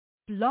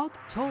Blog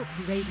Talk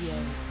Radio.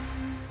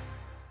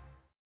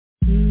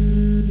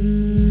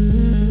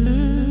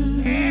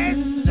 Yes,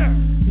 sir.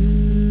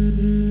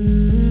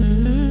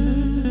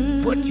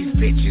 What these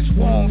bitches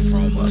want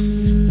from us?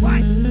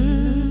 What?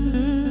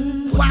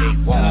 What they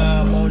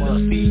want from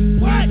us?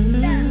 What?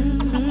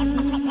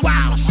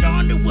 While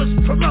Shonda was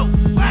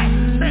promoting, what?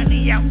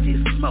 Sunny out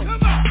this smoke.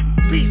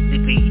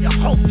 BCB the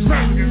hope,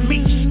 murder me,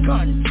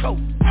 gun tote.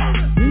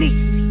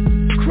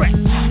 Niecy, crack,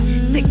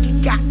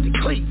 Nicky got the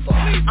cleaver.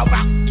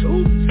 About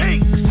two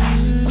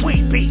things,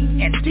 Queen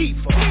Bee and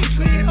Diva.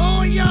 Treated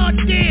all y'all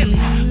daily,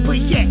 but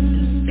yet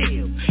and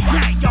still.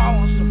 Now y'all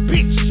on some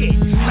big shit,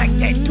 like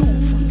that dude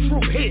from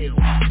Drew Hill.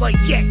 But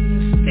yet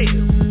and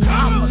still,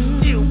 I'ma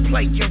still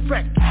play your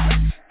record.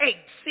 8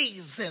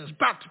 seasons,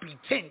 about to be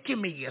 10, give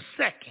me a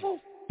second.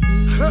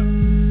 Huh?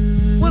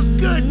 What's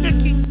good,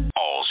 Nicky?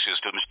 All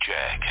systems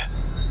check.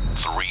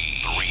 3,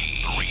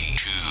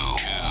 2,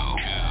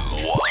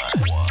 1.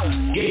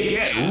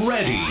 Get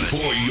ready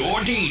for your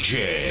DJ.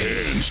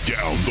 Hands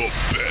down the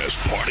best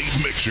party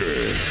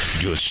mixer.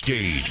 Your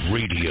stage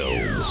radio.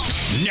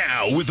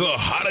 Now with the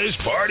hottest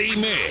party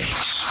mix.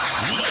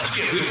 Let's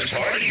get this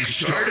party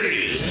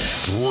started.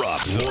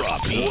 Drop the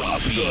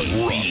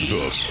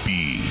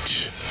beat.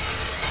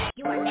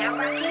 You are now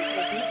rocking with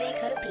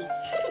DJ Cutter P.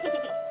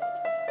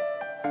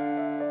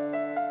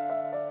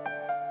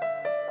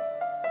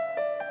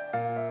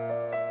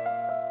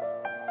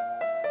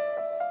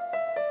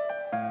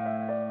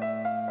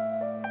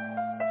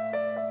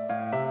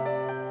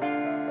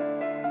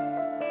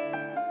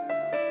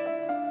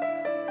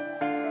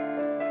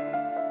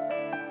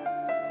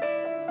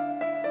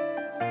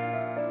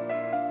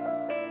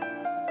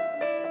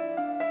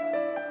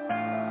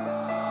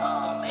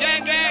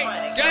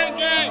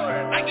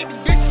 I get the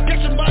bitches,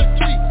 catch them by the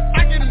 3.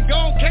 I get them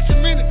gone, catch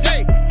them in the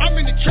day. I'm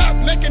in the trap,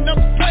 making up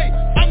a play.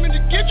 I'm in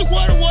the kitchen,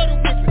 water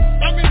whipping.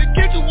 I'm in the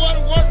kitchen,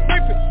 water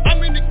whipping. I'm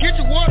in the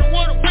kitchen, water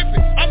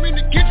whipping. I'm in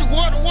the kitchen,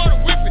 water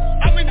whipping.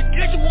 I'm in the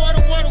kitchen,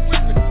 water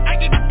whipping. I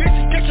get the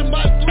bitches, catch them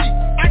by the 3.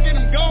 I get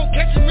them gone,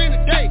 catch them in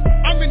the day.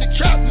 I'm in the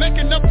trap,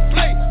 making up a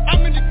play.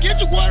 I'm in the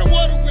kitchen, water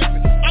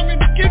whipping. I'm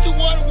in the kitchen,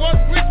 water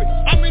whipping.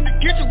 I'm in the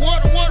kitchen,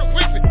 water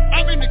whipping.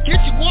 I'm in the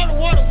kitchen, water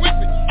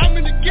whipping. I'm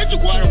in the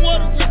kitchen, water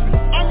whipping.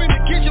 I'm in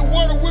the kitchen,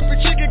 water whipping.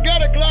 Chicken got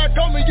a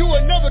glaucoma, you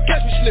will never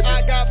catch me slipping.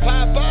 I got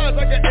 5 bars,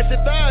 I got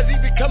extra thighs, he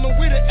be coming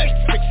with an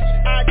extra fix.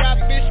 I got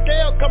fish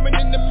scale coming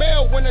in the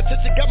mail, when I touch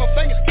it, got my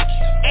fingers stitched.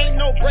 Ain't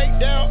no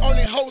breakdown,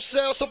 only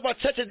wholesale, so if I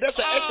touch it, that's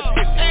an extra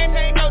fix. Ain't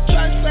no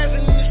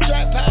trespassing in this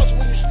trap house,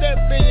 when you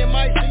step in, you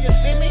might see a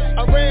semi.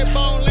 A red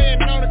bone laying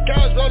on the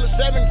couch, rolling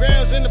 7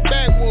 grams in the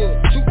backwood.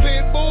 2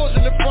 pit bulls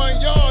in the front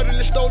yard, and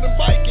a stolen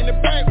bike in the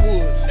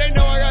backwoods. They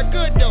know I got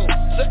good though,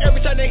 so every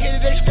time they hit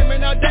it, they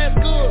screaming out, that's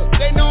good.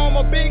 They know I'm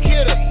a big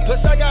hitter,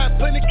 plus I got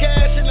plenty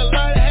cash and a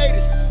lot of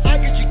haters. I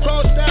get you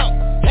crossed out,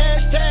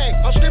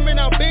 hashtag, I'm screaming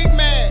out big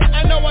man.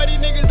 I know why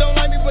these niggas don't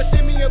like me, but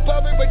see me in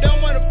public, but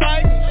don't wanna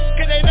fight me.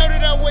 Cause they know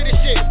that I'm with the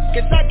shit,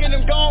 cause I get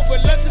them gone for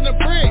less than a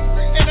brick.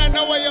 And I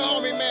know why your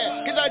homie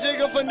mad, cause I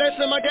jiggle finesse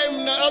him, I gave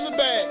him the other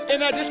bag.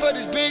 And I just for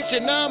this bitch,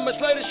 and 9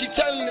 months later she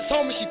telling this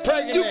homie she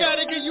pregnant. You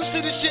gotta get used to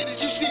the shit that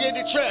you see at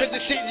the trap, cause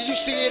the shit that you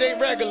see it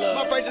ain't regular.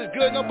 My price is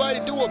good, nobody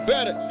do it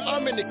better.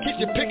 I'm in the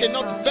kitchen picking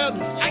up the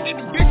feathers. I get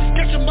the bitches,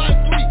 catch them by the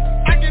 3.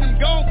 I get them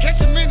gone, catch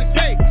them in the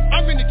day.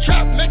 I'm in the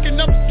trap, making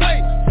up a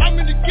play. I'm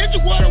in the kitchen,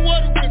 water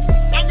whipping.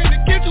 I'm in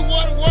the kitchen,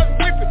 water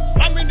whipping.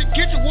 I'm in the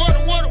kitchen, water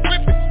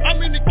whipping.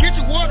 I'm in the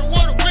kitchen, water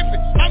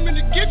whipping. I'm in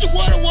the kitchen,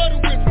 water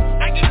whipping.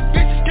 I get the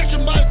bitches, catch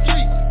them by the 3.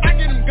 I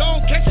get them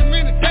gone, catch them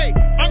in the day.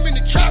 I'm in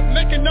the trap,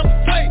 making up a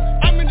play.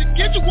 I'm in the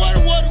kitchen,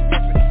 water whipping.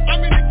 I'm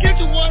in the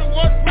kitchen, water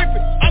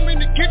whipping. I'm in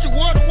the kitchen,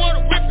 water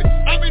whipping.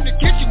 I'm in the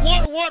kitchen,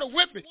 water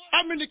whipping.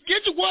 I'm in the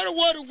kitchen, water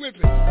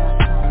whipping.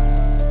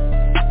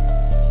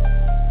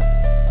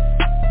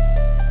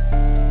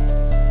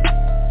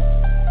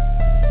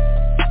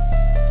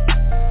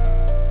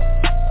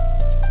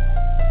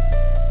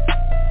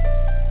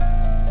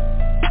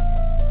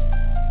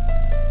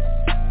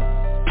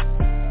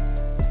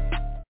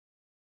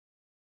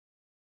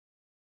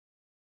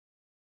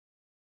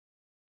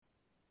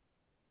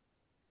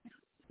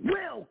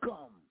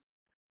 Welcome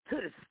to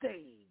the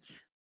stage.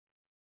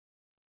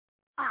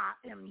 I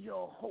am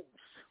your host,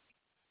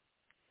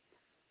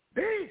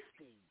 Beastie.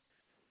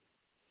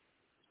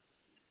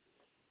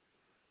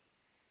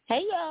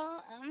 Hey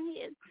y'all, I'm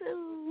here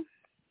too.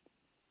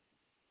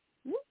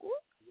 Whoop, whoop.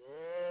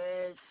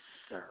 Yes,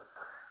 sir.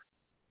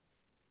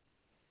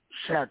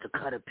 Shout out to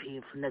Cutter P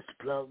and Finesse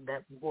Plug,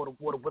 that water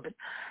whipping.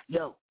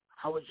 Yo,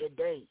 how was your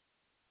day?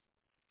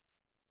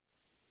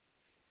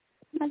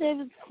 My day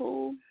was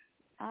cool.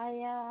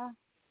 I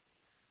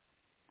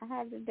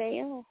had the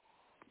day off.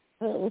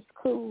 But it was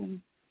cool.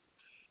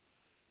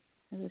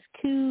 It was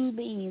cool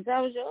beans.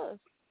 How was yours?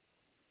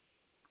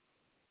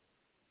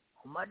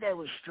 Well, my day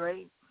was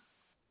straight.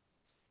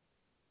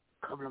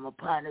 A couple of my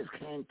partners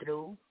came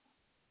through.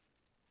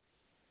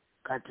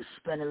 Got to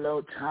spend a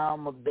little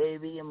time with my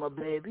baby and my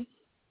baby.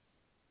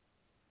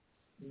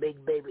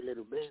 Big baby,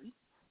 little baby.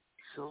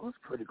 so it's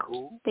pretty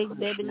cool. Big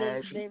pretty baby, little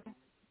snazzy. baby.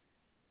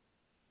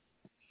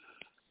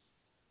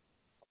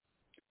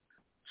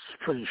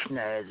 It's pretty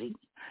snazzy.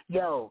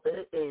 Yo,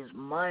 it is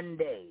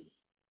Monday.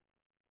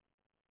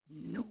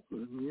 New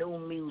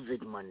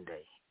music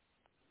Monday.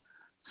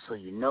 So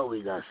you know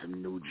we got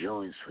some new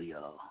joints for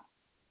y'all.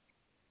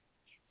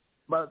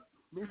 But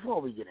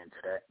before we get into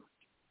that,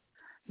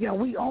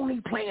 we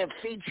only playing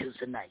features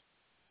tonight.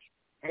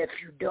 If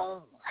you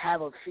don't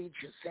have a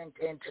feature sent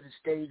into the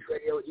stage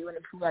radio, even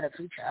if you got a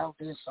feature out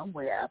there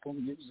somewhere, Apple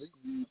Music,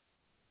 in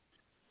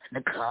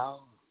the car,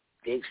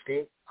 Big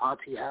Stick,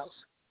 RT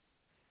House,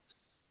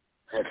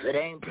 if it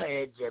ain't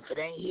played, if it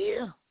ain't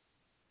here,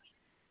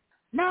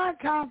 9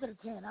 times out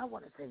of 10, I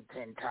want to say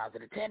 10 times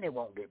out of 10, it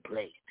won't get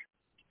played.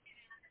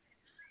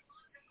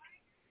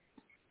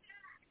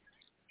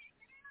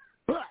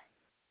 But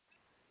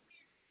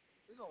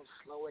we're going to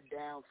slow it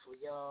down for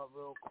y'all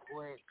real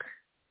quick.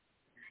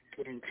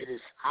 Get into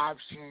this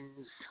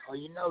options. Oh,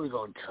 you know we're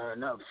going to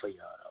turn up for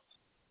y'all.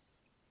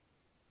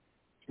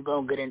 We're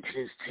going to get into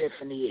this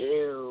Tiffany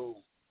Hill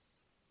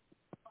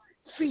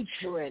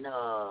featuring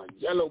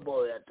Yellow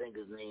Boy, I think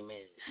his name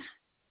is.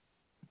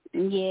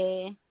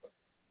 Yeah.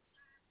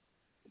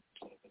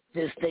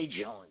 Just stay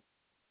joined.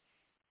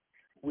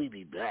 We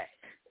be back.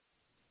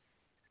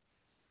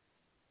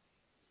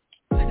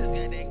 I just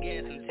got that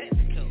gas from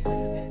Texaco.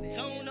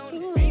 Tone on the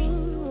beat.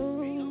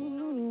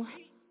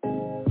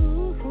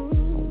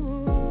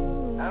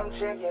 I'm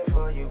checking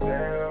for you,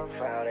 girl.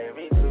 Found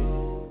every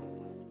clue.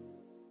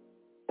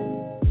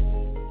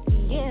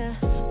 Yeah,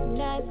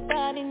 nice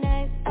body,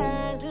 nice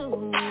eyes,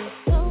 do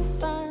so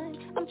fine.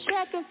 I'm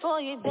checking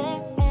for you,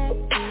 that ass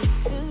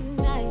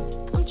tonight.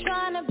 I'm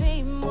trying to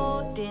be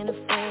more than a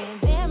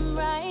friend, damn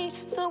right.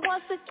 So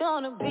what's it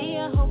gonna be?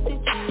 I hope that you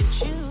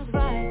choose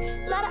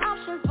right. Lot of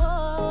options,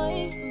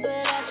 boy,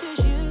 but I choose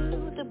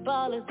you. The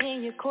ball is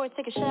in your court,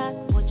 take a shot.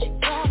 What you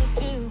gonna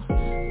do?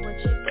 What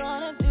you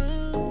gonna do?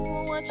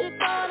 What you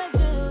gonna do?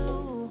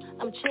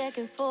 I'm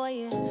checking for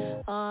you,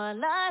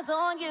 all eyes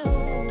on you.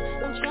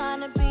 I'm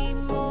trying to be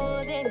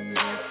more than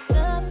just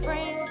a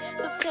friend.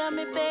 So tell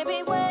me,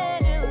 baby, where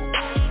do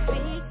we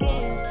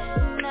begin?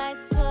 Nice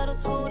cuddles,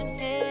 holding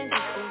hands,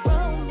 it's a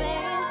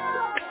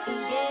romance.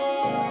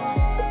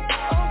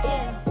 Yeah, oh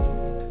yeah.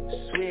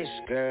 Swish,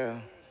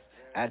 girl,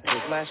 I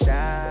took my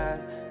shot.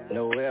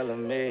 No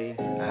LMA,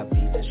 I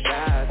beat the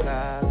shot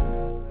clock.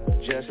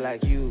 Just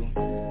like you,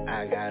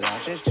 I got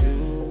options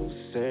too.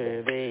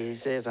 Survey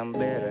says I'm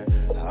better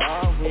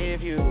off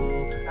with you.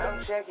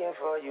 I'm checking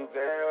for you,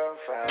 girl,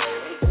 found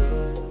every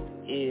clue.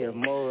 Yeah,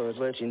 more is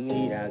what you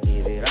need, I'll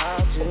give it all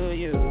to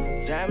you.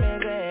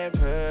 Diamonds and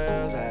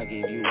pearls, I'll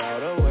give you all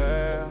the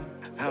world.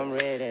 I'm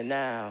ready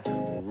now,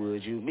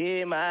 would you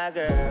be my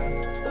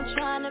girl? I'm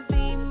trying to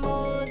be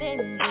more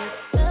than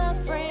just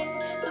a friend.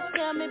 So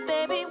tell me,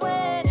 baby,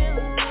 where do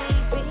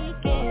we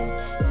begin?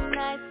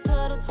 Nice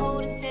cuddles,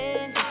 holding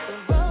hands, it's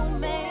a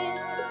romance.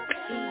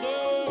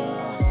 Yeah,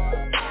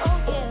 oh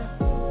yeah.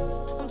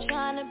 I'm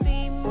trying to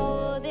be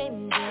more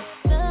than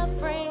just a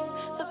friend.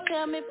 So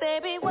tell me,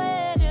 baby,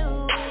 where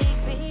do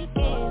we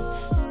begin?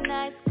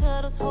 Nice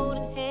cuddles,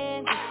 holding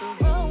hands,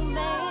 it's a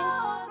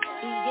romance.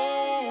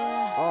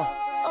 Yeah,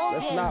 oh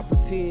Let's yeah. not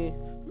pretend.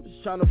 I'm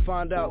just trying to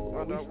find out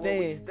where we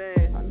stand.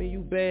 I mean, you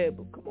bad,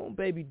 but come on,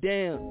 baby,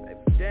 damn. I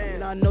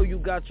mean, I know you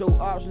got your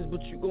options,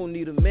 but you gon'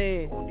 need a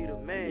man.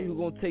 Who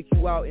gon' take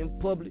you out in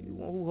public,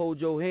 who hold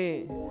your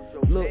hand.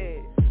 Look,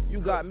 you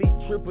got me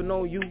tripping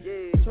on you,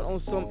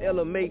 on some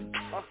LMA.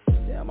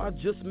 Damn, I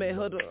just met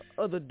her the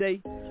other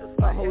day.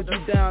 I hold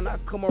you down, I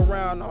come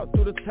around all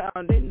through the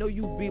town. They know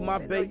you be my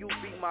babe.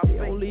 They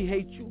only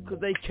hate you cause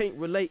they can't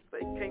relate.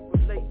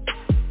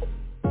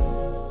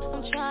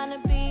 I'm trying to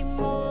be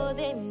more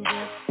than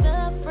just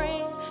a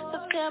friend. So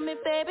tell me,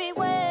 baby,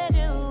 where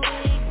do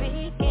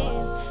we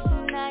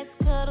begin? Nice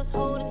cuddles,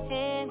 holding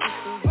hands,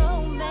 it's a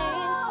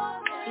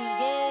romance.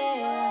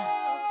 Yeah,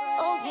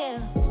 oh yeah.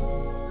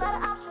 Lot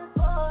of options,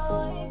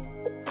 boy.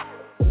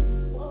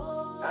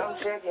 I'm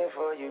checking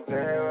for you,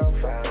 girl,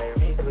 found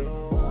every clue.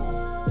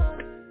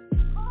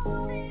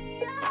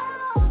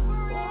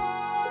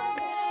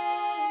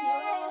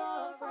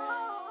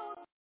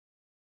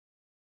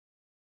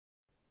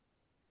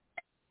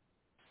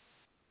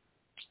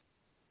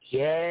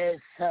 Yes,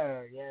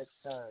 sir. Yes,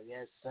 sir.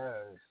 Yes,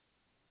 sir.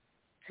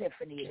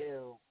 Tiffany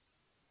Hill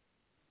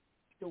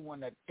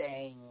doing a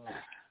thing.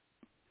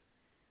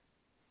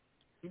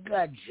 You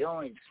got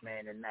joints,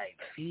 man, tonight.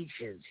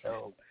 Features,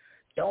 yo.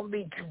 Don't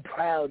be too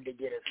proud to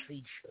get a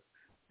feature.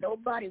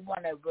 Nobody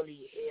want to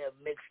really hear a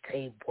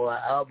mixtape or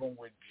an album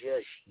with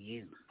just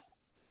you.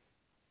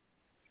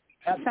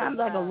 That sounds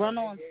like a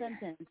run-on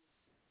sentence.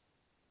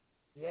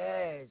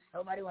 Yes,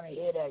 nobody want to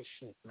hear that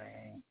shit,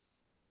 man.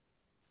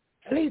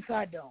 At least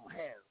I don't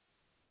have.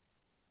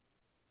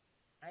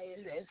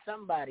 There's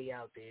somebody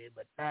out there,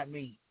 but not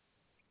me.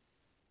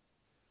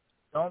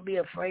 Don't be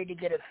afraid to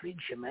get a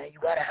feature, man. You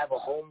got to have a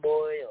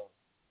homeboy or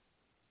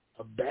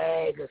a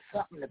bag or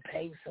something to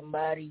pay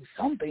somebody,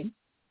 something.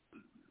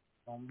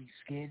 Don't be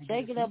scared to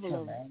Take get it a up a feature,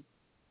 little. man.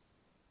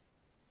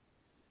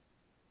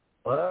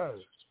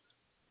 Word.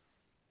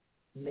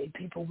 Make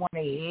people want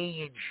to hear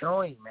your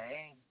joint,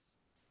 man.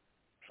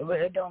 So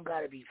it don't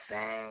gotta be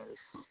fast.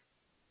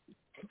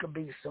 It could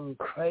be some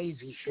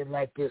crazy shit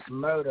like this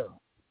murder.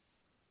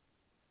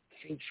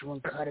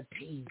 Featuring Cutter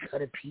P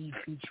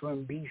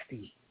featuring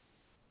Beastie.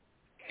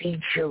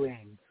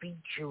 Featuring.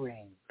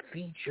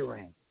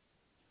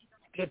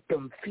 Get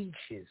them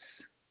features.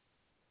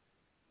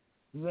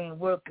 You ain't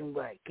working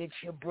right. Get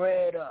your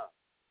bread up.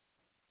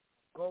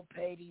 Go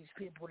pay these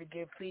people to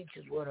get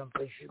features with them,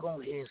 because you're going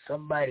to hear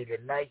somebody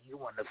tonight you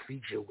want to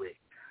feature with.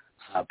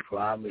 I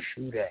promise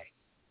you that.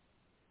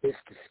 It's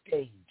the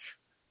stage.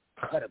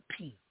 Cutter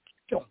P.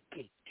 Don't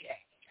get gassed.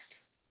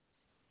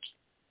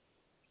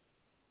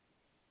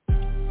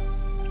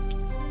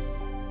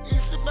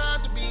 It's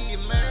about to be a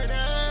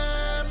murder.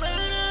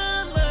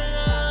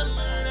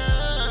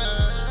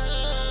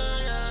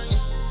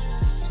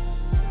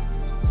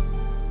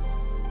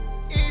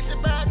 It's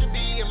about to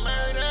be a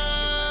murder.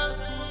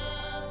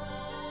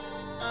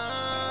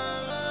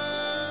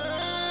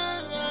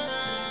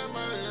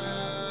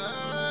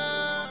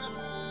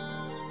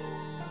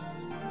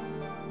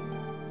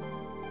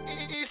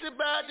 It's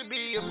about to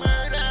be a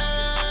murder.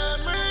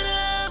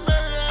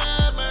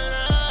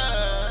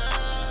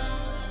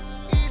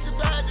 It's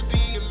about to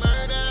be a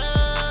murder.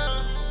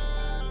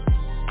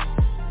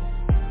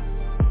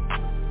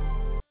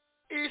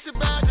 It's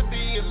about to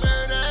be a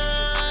murder.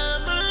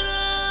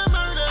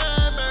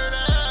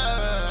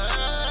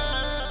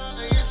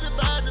 It's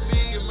about to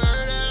be a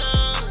murder.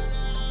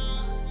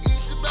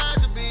 It's about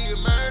to be a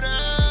murder.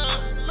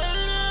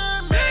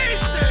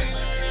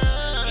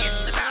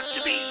 It's about to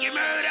be a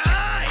murder.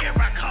 Here I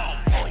come.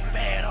 Boy,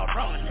 bad or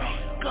run.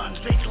 Guns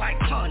big like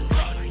fun.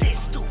 This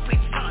stupid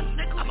son.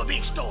 I'm a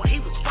big store, he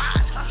was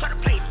fine. Try to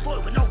play boy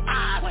with no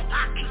eyes.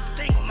 I keep the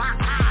thing on my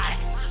eye.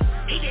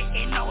 He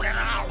didn't know that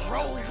I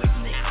roll with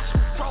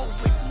niggas. Roll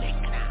with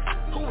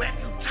niggas. Who have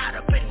you tied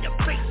up in the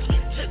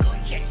basement, jigger?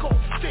 Yeah, go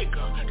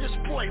figure. This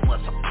boy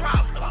was a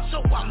problem,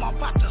 so I'm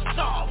about to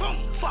solve him.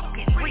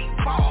 Fucking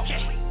revolve.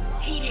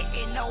 He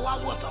didn't know I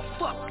was a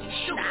fucking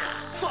shooter.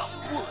 Fuck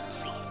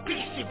Woodsy.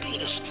 BCB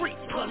the street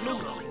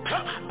polluter.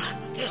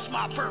 It's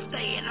my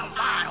birthday and I'm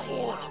out of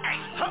order.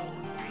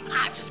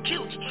 I just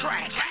killed the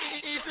track.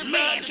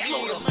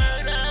 Manslaughter.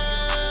 Murder.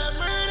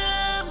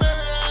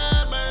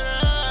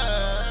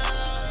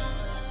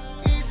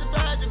 It's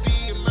about to be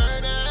a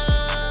murder.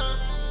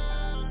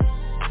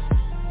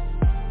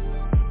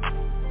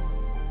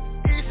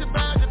 It's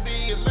about to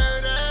be a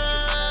murder.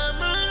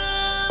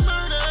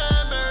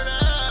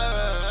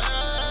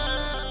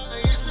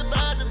 It's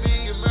about to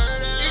be a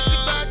murder. It's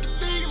about to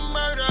be a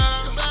murder.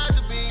 It's about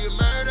to be a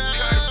murder.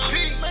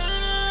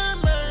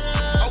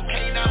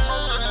 Okay, now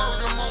murder.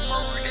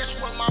 That's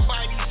what my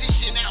body's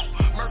dishing out.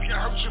 Murder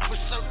hurt you for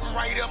certain,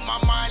 right up my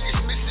mind is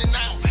missing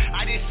out.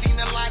 I done seen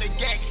a lot of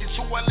gangsters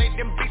who I let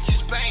them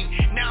bitches bang.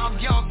 Now I'm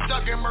young,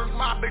 thug and murk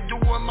mob and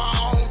doing my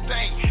own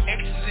thing.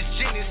 Exodus,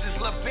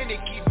 Genesis,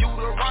 Leviticus,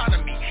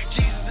 Deuteronomy.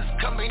 Jesus is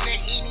coming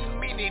at any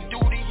minute, do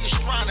the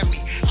astronomy.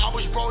 I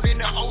was brought in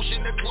the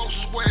ocean, the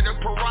closest where the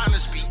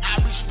piranhas be.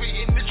 I be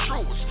spitting the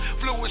truest.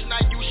 Fluids,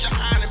 now you should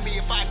honor me.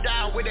 If I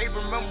die, would they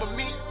remember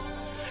me?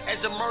 As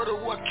a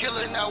murderer,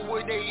 killer, now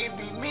would they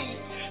envy me?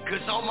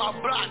 Cause on my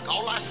block,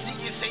 all I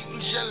see is hate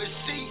and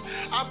jealousy.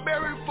 I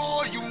buried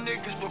 4 of you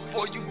niggas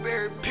before you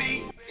buried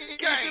P.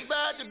 It's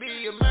about to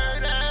be a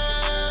murder.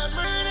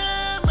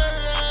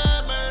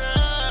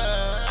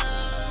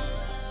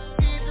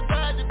 It's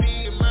about to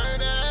be a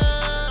murder.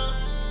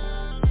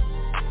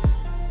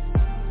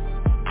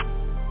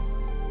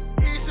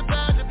 It's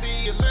about to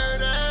be a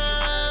murder.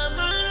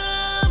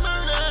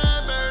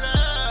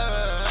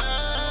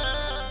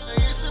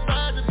 It's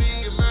about to be a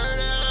murder.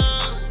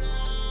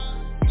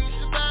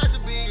 It's about to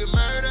be a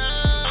murder.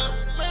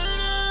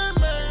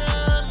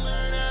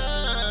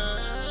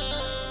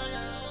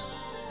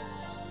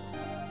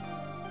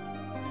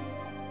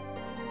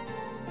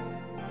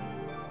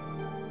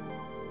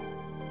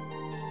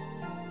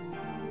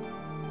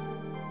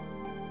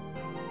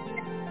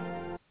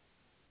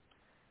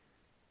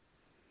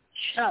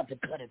 Shout out to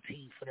Cutter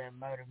P for that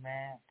murder,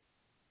 man.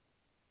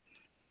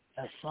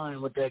 That's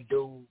fun with that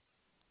dude.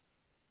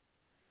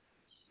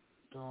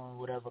 Doing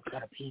whatever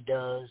Cutter P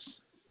does.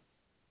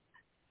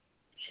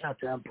 Shout out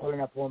to him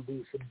pulling up on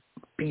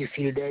BC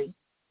today.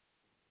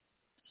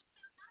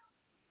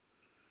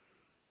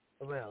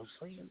 What else?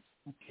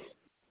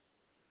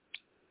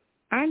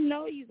 I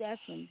know you got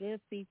some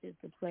good features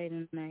to play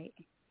tonight.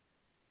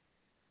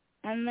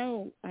 I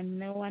know I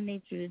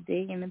need you to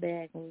dig in the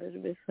bag a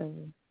little bit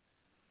further.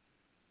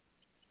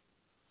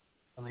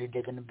 Want me to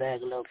dig in the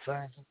bag a little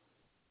further?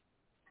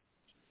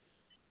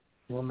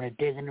 You want me to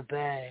dig in the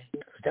bag?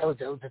 That was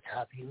the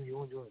top.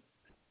 You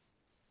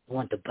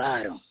want the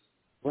bottom. You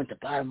want the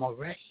bottom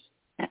already?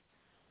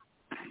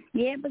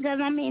 Yeah, because,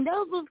 I mean,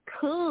 those was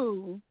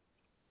cool.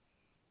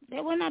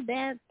 They were not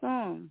bad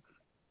songs.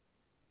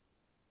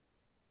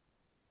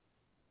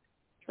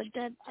 But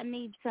I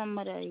need some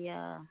of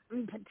the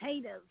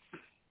potatoes.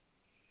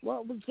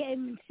 What we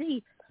came and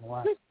see.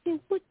 What? Listen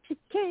what you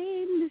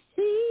came to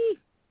see.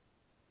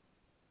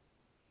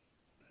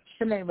 What's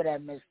the name of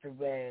that Mr.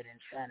 Red and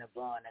China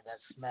Vaughn that got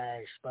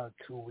smashed about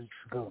 3 weeks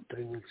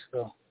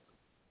ago?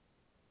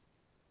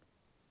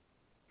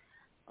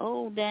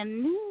 Oh, that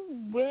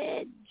new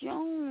Red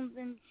Jones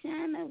and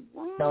China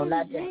Vaughn. No,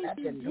 not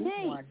the new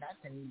one.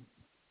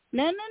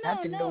 No.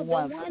 The The new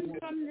one one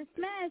from the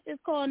Smash is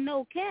called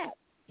No Cap.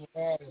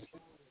 Yeah,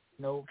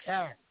 No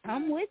Cap.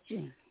 I'm with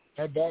you.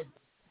 Is that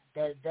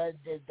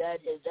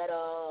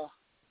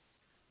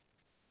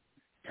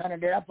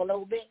turning it up a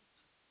little bit?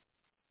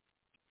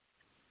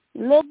 A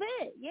little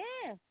bit,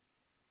 yeah.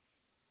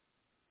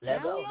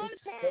 Let's go. This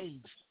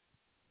stage.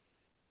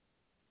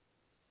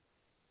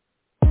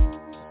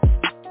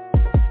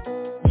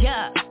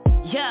 Yeah.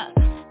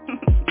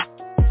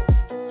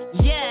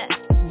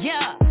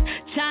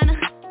 China,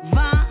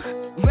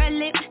 Vaughn, Red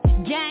Lip,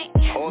 Gang.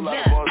 Whole lot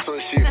of boss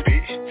shit,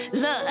 bitch.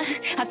 Look,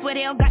 I swear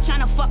they all got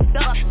China fucked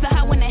up. So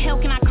how in the hell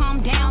can I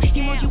calm down?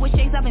 Emoji with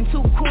shades, I've been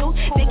too cool.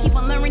 They keep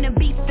on learning to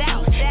be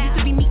stout. Used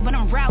to be meek, but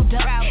I'm riled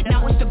up.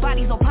 Now watch the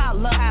bodies all pile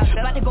up.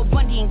 About to go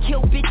Bundy and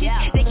kill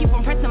bitches. They keep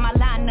on pressing my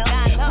line up.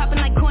 Popping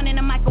like corn in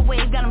a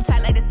microwave. Got them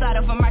tight like the side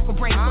of a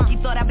microwave.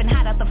 Spooky thought I've been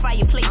hot out the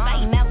fireplace.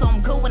 I ain't now, so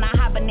I'm good when I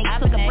hibernate.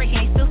 Took a break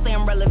and they still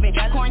staying relevant.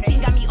 Quarantine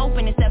got me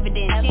open, it's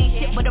evident. She ain't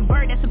shit but a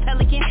bird that's a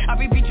pelican. I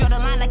redraw the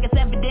line like it's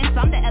evidence.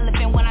 I'm the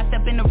elephant when I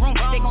step in the room.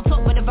 They gon'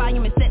 talk with the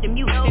volume and set the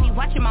mute. They be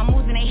watching my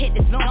moves and they hit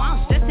the zone.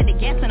 I'm stressed to the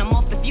gas and I'm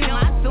off the fuel.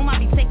 I assume I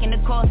be taking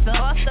the course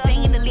up.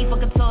 Staying the leaf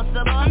like a toss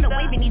up. I'm the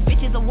waving, these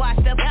bitches are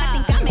washed up.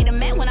 I think I made a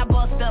man when I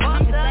bossed up.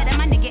 I'm just glad that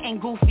my nigga ain't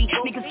goofy.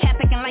 Niggas cat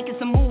acting like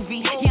it's a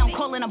movie. Yeah, I'm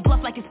calling a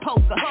bluff like it's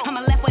poker.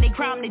 I'ma laugh while they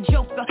cry, I'm the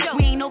joker.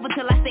 We ain't over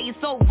till I say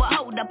it's over.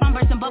 Hold up, I'm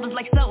bursting bubbles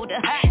like soda.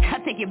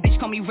 I take your bitch,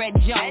 call me Red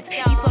Jones.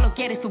 Y solo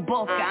quieres su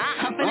boca.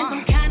 I'm feeling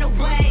some kind of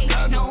way.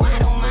 No, I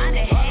don't mind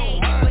the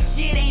hate, but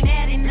shit ain't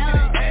adding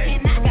up.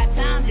 And I got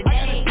time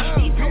today.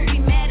 These hoes be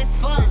mad as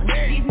fuck.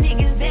 These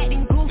niggas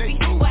acting goofy.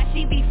 Why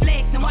she be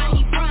flexing? Why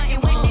he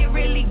frontin' when they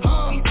really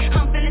goofy?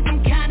 I'm feeling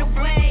some kind of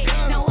way.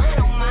 No, I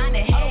don't mind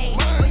the hate,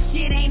 but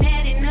shit ain't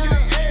adding up.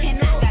 And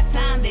I got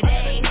time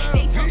today.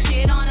 They took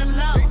shit on the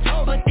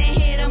low, but they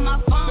hit on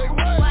my phone.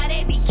 Why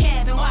they be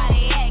capping? Why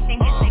they acting?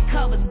 Get their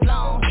covers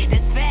blown.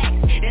 That's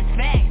facts. That's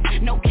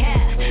facts. No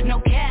cap. No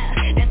cap.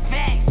 That's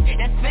facts.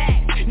 That's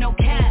facts. No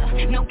cap.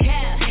 No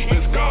cap.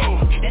 That's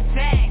facts. That's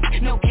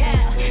facts. No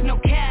cap. No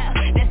cap.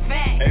 That's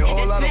facts. Hey, a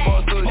whole lot of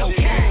boss No shit,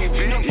 cap.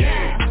 bitch. No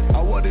cap.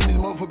 I walked in this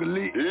motherfucker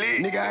lit.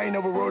 Nigga, I ain't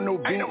never rode no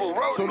bitch.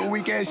 So the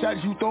weak ass shots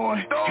you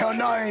throwing, hell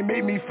no, it ain't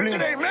made me flip.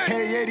 Hell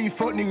yeah, these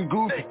fuck niggas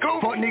goofy.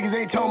 Fuck niggas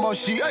ain't talking about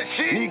shit.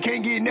 Nigga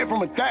can't get that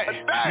from a thot.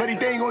 But he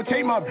ain't gonna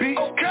take my beat.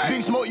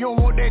 Big smoke, you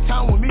don't want that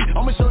time with me.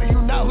 I'ma show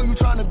you now who you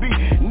tryna be.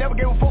 Never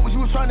gave a fuck what you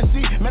was tryna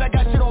see. Man, I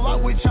got shit on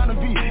lock with China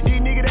V.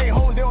 These niggas, they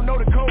hoes, they don't know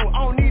the code.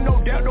 I don't need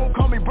no doubt, don't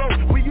call me bro.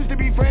 We used to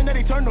be friends, now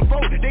they turn to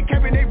foe. They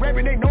capping, they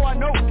rapping, they know I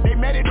know. They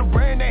mad at the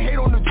brand, they hate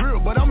on the drill.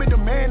 But I'm in the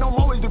man, I'm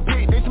always the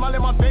pick. They smile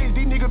at my face,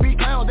 these niggas be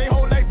clowns. They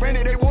hold like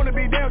Brandon, they wanna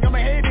be down. Got my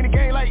head in the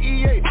game like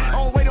EA. I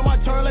don't wait on my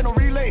turn, let no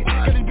relay.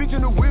 Cause this bitch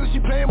in the wheel, she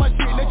playing my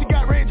shit. Let you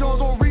got Ray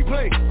Jones on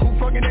replay. Who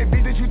fucking that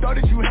bitch that you thought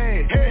that you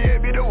had? Hell yeah,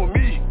 bitch, that was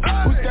me.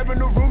 Who step in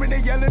the room and they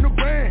yelling the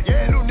brand?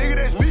 Yeah, little nigga,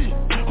 that's me.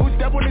 Who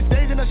step on the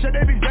stage and I shut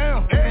that bitch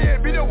down? Hell yeah,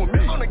 bitch, that was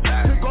me. On the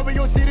guy, took over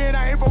your city and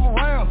I ain't from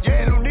around.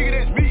 Yeah, little nigga,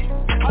 that's me.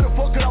 How the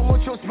fuck could I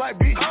want your spot,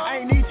 bitch? I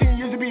ain't need 10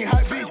 years to be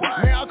hot, bitch.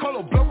 Man, I call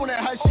her bluff on that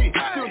hot shit.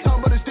 Still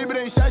talking about the stupid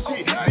ain't shot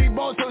shit. Big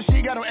boss, so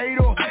she got him 8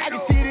 on. I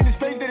can see it in his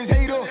face that it's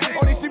hate on.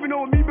 Oh, they sleeping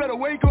on me, better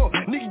wake up.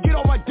 Nigga, get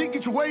on my dick,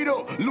 get your weight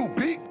up. Lil'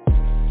 bitch.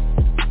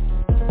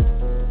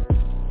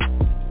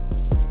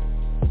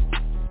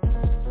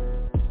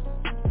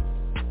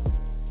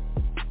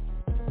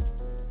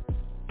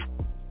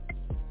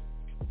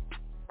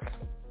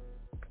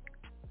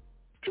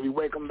 Did we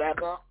wake him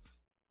back up?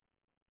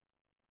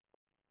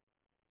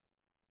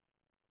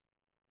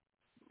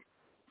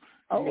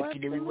 Nikki,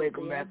 did we wake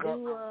him back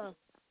up?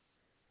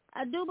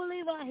 I do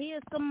believe I hear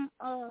some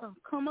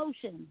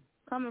commotion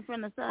coming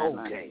from the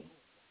sideline. Okay.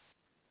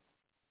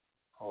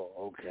 Oh,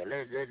 okay.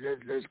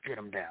 Let's get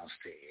him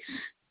downstairs.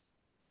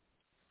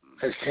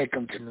 Let's take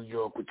him to New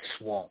York with the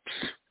Swamps,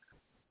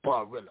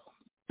 Barilla,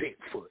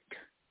 Bigfoot.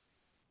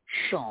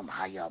 Show him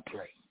how y'all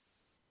play.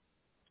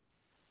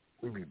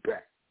 We'll be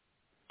back.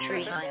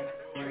 Tree time.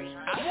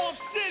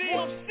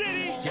 Swamp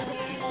City.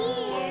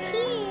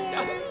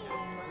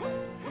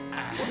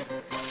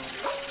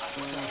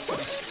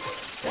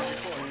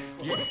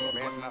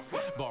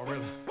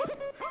 Barilla.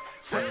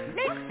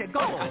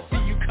 I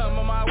see you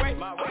coming my way.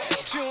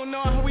 You don't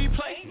know how we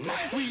play.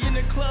 We in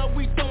the club,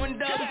 we throwing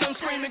dubs. I'm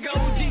screaming go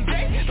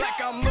DJ like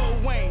I'm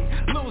Lil Wayne,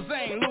 Lil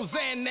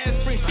Zane,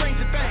 that's free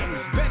stranger things.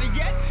 Better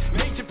yet,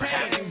 Major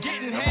Pain.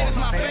 Getting head is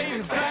my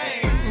favorite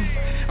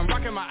thing. I'm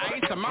rocking my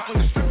ice, I'm out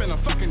on the strip and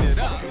I'm fucking it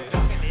up.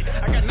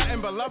 I got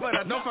nothing but love, but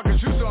I don't fucking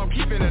shoot, so I'm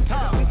keeping it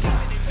tough.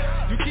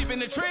 You keeping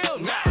the trail?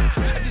 Nah,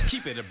 I just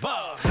keep it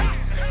above.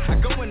 I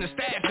go in the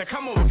stash, I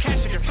come over cash,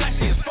 I get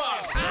flashy as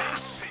fuck.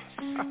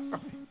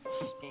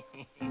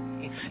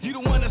 You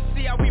don't wanna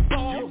see how we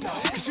ball,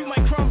 cause you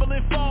might crumble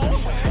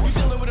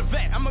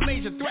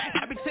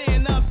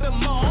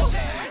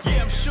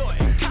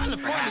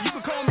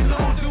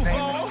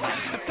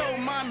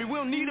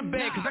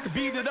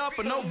up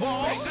or no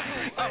balls.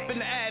 Up in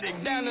the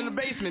attic, down in the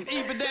basement,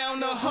 even down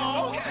the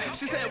hall.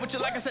 She said, "What you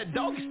like?" I said,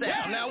 "Doggy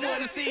style." Now I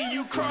wanna see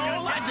you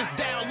crawl. I just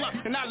dial up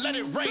and I let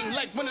it rain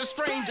like when a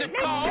stranger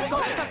calls.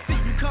 I see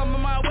you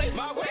coming my way.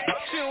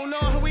 She don't know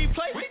how we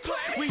play.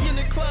 We in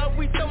the club,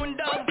 we throwing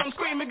dubs. I'm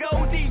screaming, "Go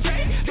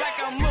DJ!" Like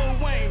I'm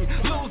Lil Wayne,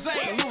 Lil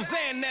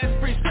Zane, that's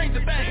free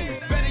stranger thing.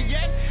 Better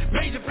yet,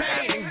 major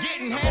pain and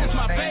getting head is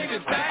my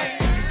favorite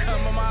thing. You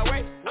coming my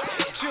way.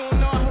 She don't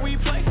know how we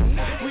play.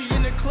 We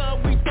in the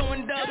club, we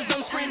throwing dubs.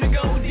 I'm screaming,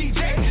 "Go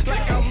DJ!"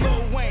 Like I'm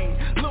Lil Wayne,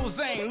 Lil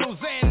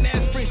Zane,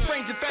 that's free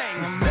stranger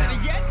thing.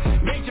 Better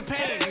yet, major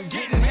pain and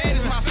getting head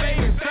is my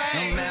favorite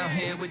thing. I'm out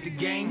here with the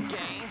gang,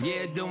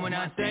 yeah, doing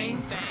our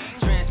thing.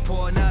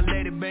 Transport, not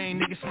let it bang,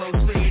 nigga slow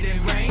sleed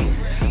and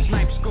rain.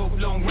 Snipe scope,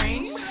 long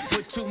range,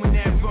 put 2 in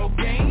that road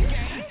game.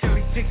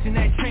 36 in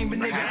that chamber,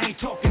 nigga, ain't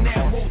talking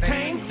that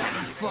Wu-Tang.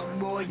 Fuck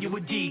boy, you a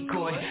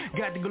decoy.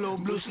 Got the glow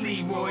blue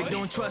sleeve, Roy.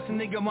 Don't trust a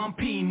nigga, I'm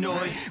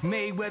Pinoy.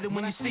 Mayweather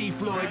when you see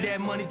Floyd.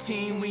 That money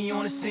team, we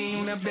on the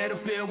scene. I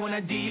battlefield when I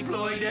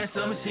deploy. That's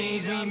some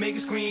machines, we make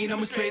a screen.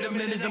 I'm a straight up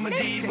menace, I'm a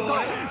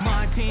D-boy.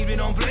 My team, we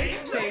don't play.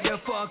 Stay the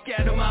fuck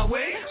out of my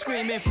way.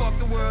 Screaming, fuck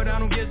the world, I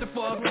don't give a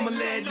fuck. I'ma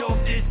let off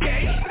this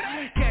case.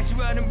 Catch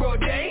you out in broad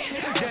day.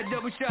 That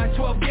double shot,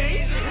 12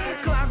 gauge.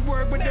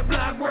 Clockwork with the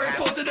block work.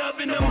 Posted up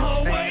in them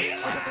hallways.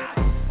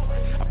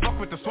 I fuck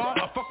with the swamp,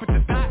 I fuck with the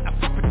dot, I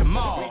fuck with the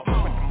mall.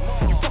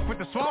 You fuck with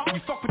the swamp,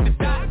 you fuck with the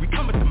dot, we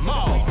come with the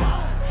mall.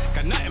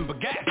 Got nothing but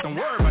gas, don't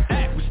worry about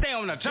that, we stay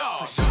on our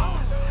jaws.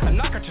 I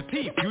knock out your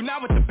teeth, you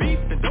not with the beef,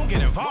 then don't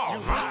get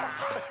involved.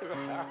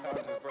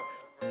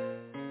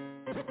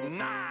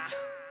 Nah,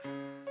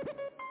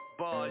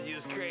 Balls,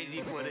 you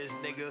crazy for this,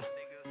 nigga.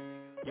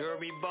 You heard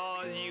me,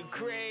 Balls, you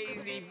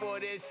crazy for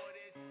this.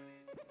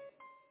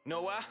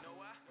 Know why?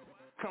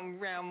 Come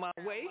round my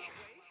way.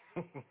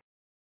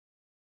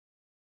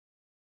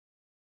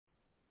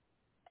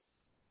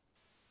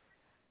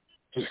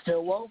 You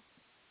still woke?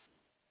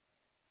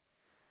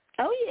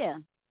 Oh, yeah.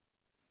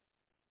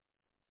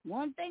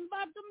 One thing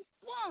about them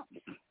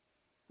swamps,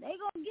 they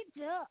gonna get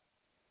you up.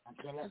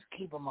 Okay, let's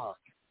keep them up.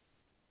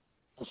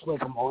 Let's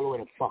wake them all the way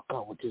the fuck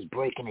up with this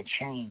breaking the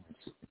chains.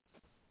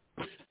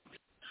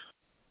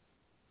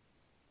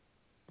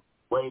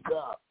 Wake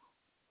up.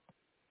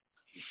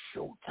 It's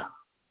showtime.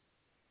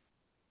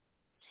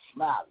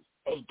 Smiley,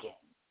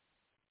 A-Gang.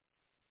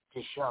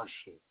 This y'all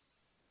shit.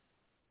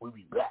 We'll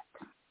be back.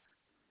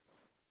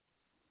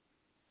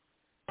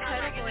 Did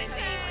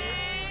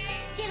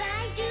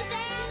I do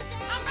that?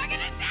 I'm breaking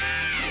it down.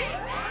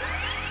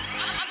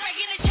 I'm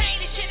breaking the chain.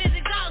 This shit is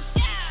a ghost.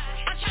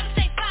 I'm trying to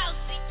stay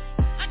bossy.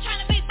 I'm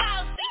trying to be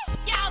bossy.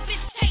 Y'all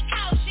bitches take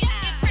caution.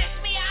 Impress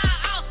me,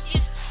 I'll off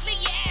you.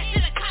 Leave your ass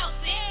in a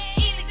coffin.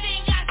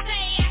 Anything I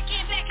say, I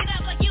can't back it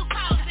up like you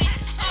causing.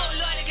 Oh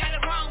Lord, I got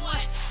the wrong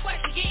one.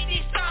 Where'd you get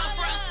this song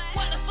from?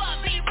 What the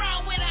fuck be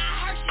wrong with her?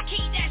 I heard she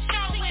keep that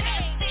strong with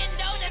her.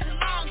 Sendo, that's a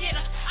long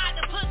hitter.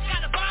 Octopus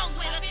got a bone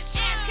with her.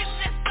 Ass kissing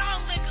that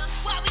strong liquor.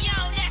 While we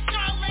on that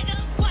strong liquor.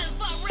 What the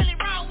fuck really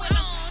wrong with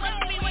her?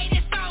 Must be way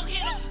this song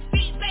hitter.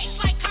 Beat bass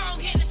like cone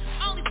hitter.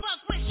 Only fuck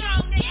with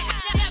strong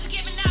niggas. Never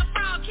giving out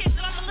frog kisses.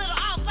 I'm a little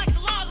off like the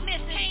log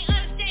missing. Ain't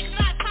understand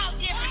cause I talk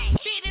different.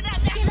 Beat it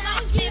up, that's an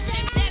off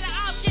distance. Let her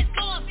off just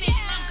going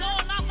fishing. I'm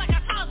going off like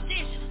I toss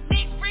dishes.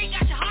 Big free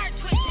got your heart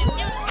twisted.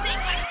 You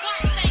think like a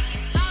fart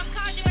thinking. Lost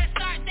cause you better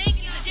start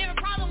thinking. It's a different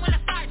problem when I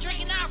start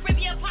drinking. I'll rip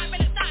your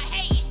apartment and start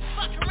hating.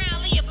 Fuck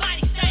around, leave your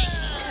body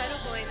stinking.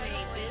 Cuddle boy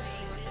made this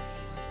one.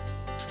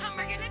 I'm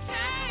breaking the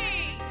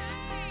chain.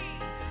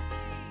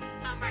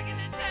 I'm breaking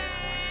the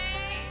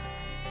chain.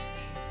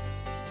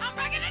 I'm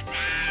breaking the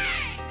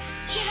chain.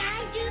 Can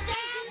I do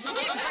that? I'm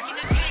breaking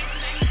the chain.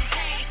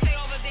 Stay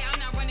over there, I'm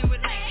not running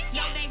with legs.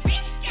 No name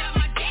bitch, get on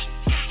my dick.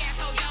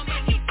 Asshole, don't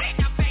make me bitch.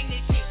 I bang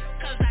this shit.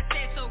 Cause I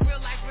said so real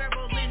like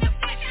rebel in the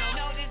flesh.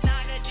 No, this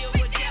not a deal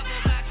with devil.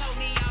 God told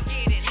me I'll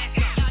get it. Let's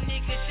go. Y'all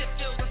niggas should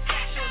feel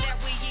reflection that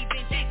we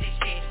even did this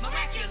shit.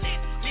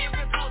 Miraculous.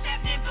 Miracles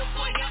happen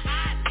before your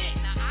eyes lit.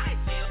 Now I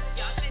feel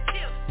y'all should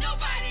chill.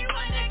 Nobody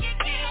wanna get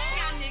killed.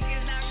 Y'all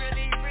niggas not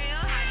really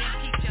real. I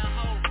didn't keep your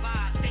whole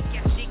vibe. Fake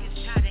ass niggas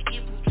try to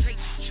infiltrate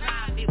the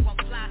tribe. It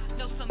won't fly.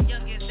 Know some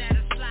youngins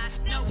that'll slide.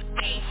 No,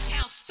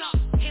 8-ounce stump.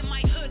 In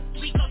my hood,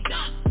 we go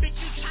dumb. Bitch,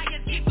 you try to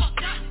get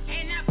fucked up.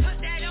 And I put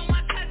that on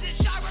my cousin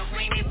Shara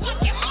Remy.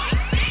 Fucking Mark.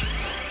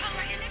 I'm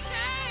breaking the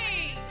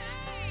chain.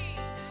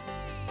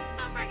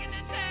 I'm breaking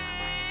the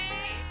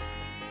chain.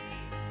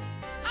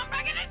 I'm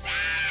breaking the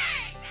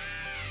chain.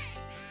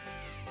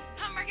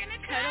 I'm breaking the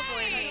chain. Cuddle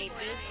boy made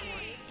this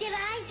one. Did I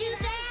do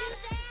that?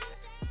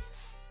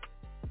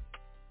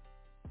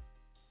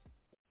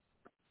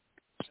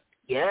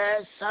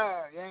 Yes,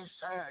 sir. Yes,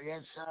 sir.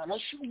 Yes, sir.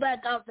 Let's shoot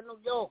back out to New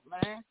York,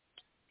 man.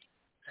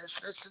 Let's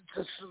listen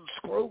to some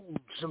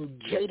Scrooge, some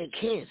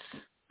Jadakiss.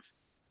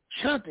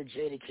 Shout out to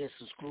Jadakiss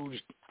and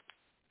Scrooge.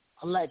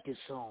 I like this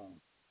song.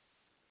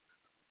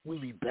 We'll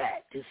be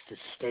back. This is the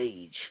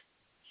stage.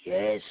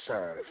 Yes,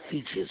 sir.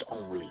 Features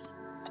only.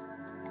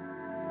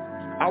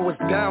 I was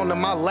down to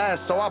my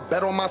last, so I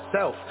bet on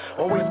myself.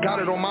 Always got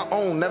it on my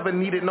own, never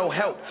needed no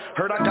help.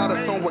 Heard I got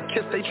a song with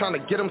Kiss, they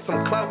tryna get them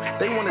some clout.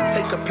 They wanna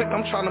take a pic,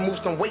 I'm tryna move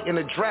some weight in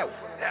the drought.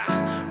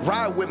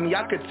 Ride with me,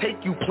 I could take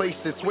you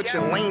places.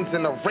 Switching lanes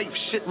in a rape,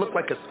 shit look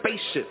like a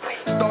spaceship.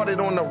 Started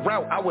on the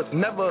route, I was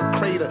never a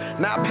crater.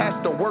 Now I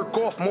pass the work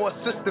off, more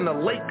assist than a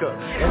Laker.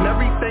 And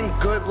everything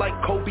good like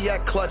Kobe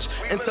at clutch.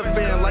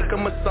 Interfering like a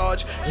massage,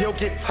 you'll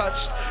get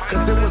touched.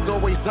 Cause it was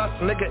always us,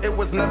 nigga, it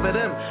was never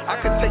them. I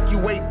could take you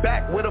way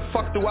back, where the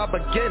fuck do I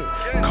begin?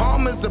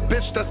 Karma's a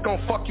bitch that's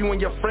gon' fuck you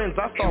and your friends.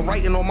 I start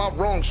writing on my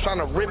wrongs, trying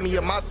to rid me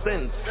of my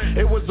sins.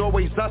 It was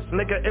always us,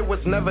 nigga, it was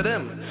never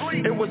them.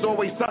 It was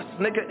always us,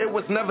 nigga, it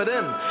was never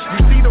them. You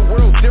see the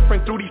world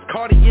different through these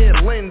Cartier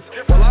lens.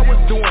 While I was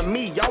doing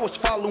me, y'all was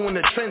following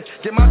the trends.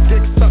 Get my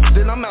dick sucked,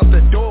 then I'm out the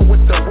door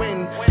with the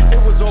wind.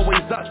 It was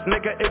always us,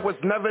 nigga, it was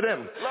never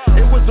them.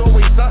 It was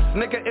always us,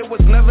 nigga, it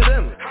was never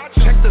them.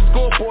 Check the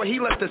scoreboard, he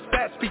let the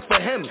stats speak for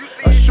him.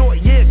 A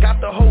short year, got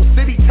the whole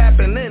city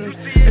tapping in.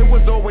 It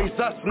was always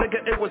us,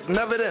 nigga, it was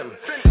never them.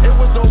 It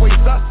was always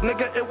us,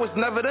 nigga, it was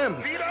never them.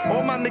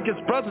 All my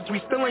niggas brothers, we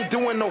still ain't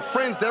doing no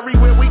friends.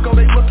 Everywhere we go,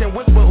 they look and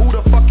whisper, who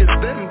the fuck is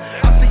them?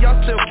 I see y'all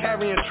still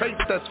carrying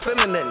traits that's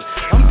feminine.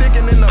 I'm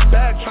digging in the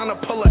bag, trying to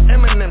pull a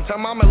Eminem. Tell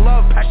mama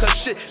love, pack her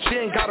shit, she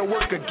ain't gotta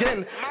work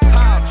again.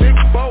 Big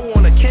bow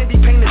on a candy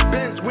painted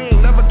Benz. We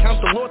ain't never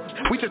count the losses,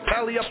 we just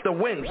tally up the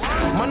wins.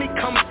 Money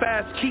come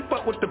fast, keep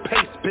up with the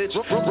pace, bitch.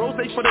 Rose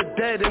for the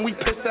dead and we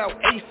piss out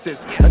aces.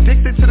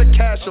 Addicted to the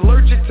cash,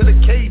 allergic to the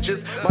cages.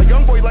 My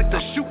young boy like to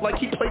shoot like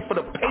he played for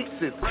the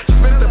Pacers.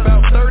 Spent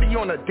about 30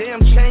 on a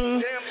damn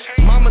chain.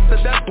 Mama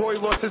said that boy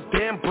lost his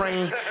damn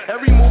brain.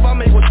 Every move I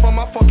made was for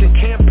my fucking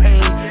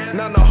campaign.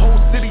 Now the whole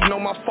city know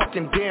my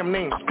fucking damn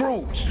name,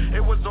 Scrooge.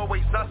 It was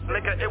always us,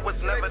 nigga, it was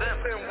never them.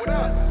 What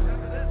up?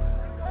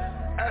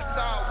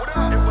 What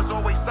up? It was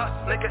always us,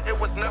 nigga, it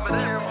was never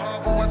them.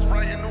 Harbor, West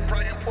Brighton, New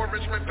Brighton, Port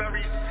Richmond,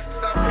 Berries.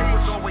 South Bay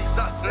was always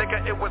us,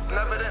 nigga, it was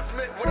never them.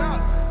 Smith, what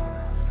up?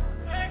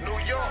 New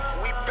York,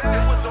 we back.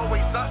 It was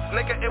always us,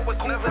 nigga, it was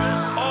never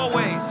them.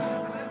 Always.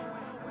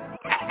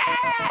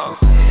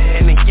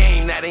 In the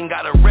game that ain't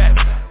got a rep.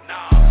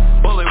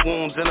 Bullet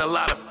wounds and a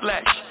lot of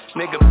flesh.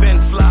 Nigga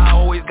been fly,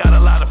 always got a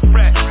lot of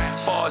fresh.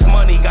 Far as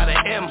money, got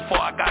an M, for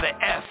I got an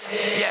F.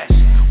 Yes,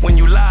 when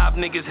you live,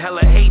 niggas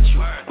hella hate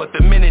you. But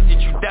the minute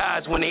that you die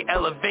is when they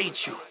elevate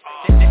you.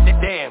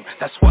 Damn,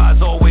 that's why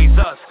it's always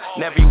us.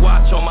 And every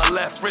watch on my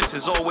left wrist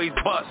is always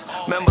bust.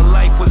 Remember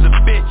life was a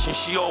bitch and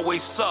she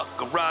always sucked.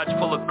 Garage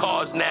full of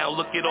cars now,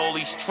 look at all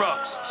these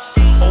trucks.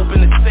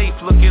 Open the safe,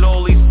 look at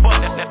all these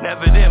bucks.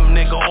 Never them,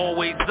 nigga,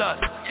 always us.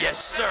 Yes,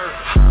 sir.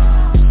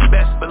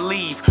 Best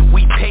believe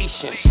we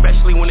patient,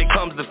 especially when it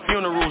comes to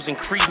funerals and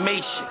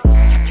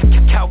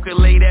cremation.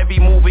 Calculate every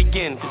move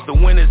again, cause the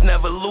winners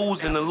never lose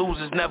and the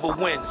losers never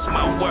win. It's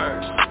my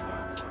words.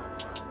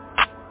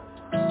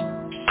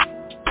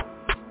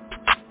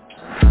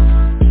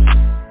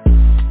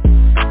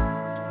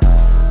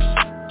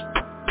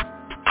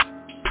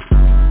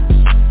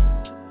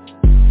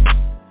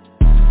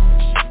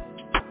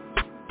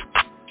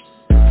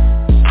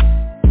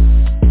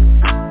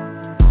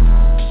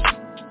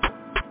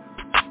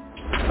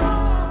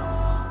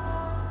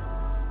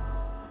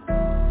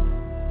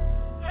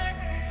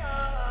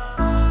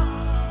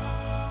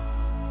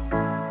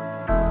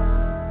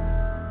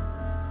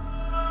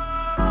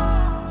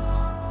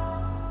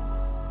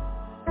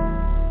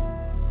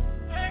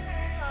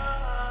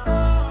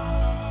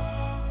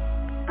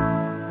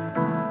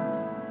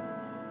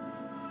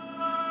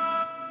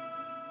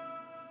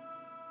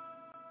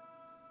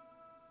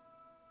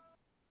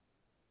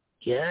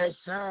 Yes,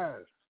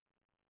 sir.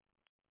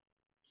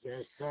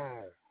 Yes,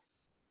 sir.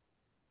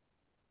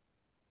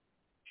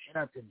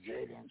 Shout out to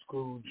Jada and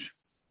Scrooge.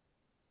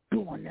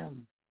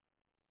 Doing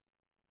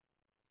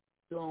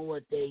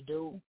what they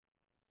do.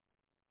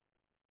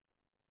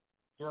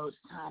 So it's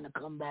time to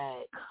come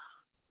back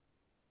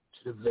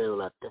to the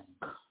Ville, I think.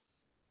 I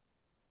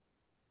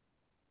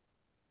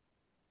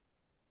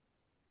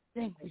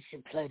think we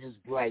should play this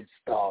Bright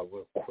Star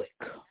real quick.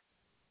 What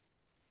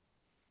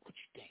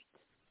you think?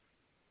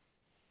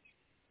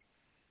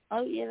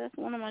 Oh, yeah, that's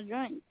one of my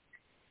joints.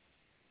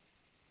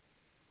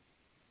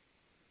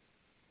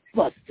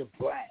 Busta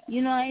Brown.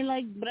 You know, I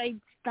like Bright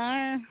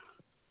Star.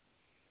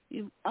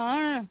 You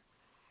are.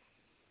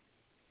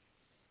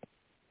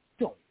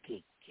 Don't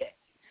get gassed.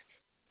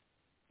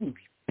 We'll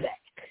be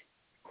back.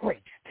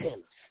 Great Taylor,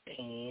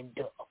 stand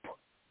up.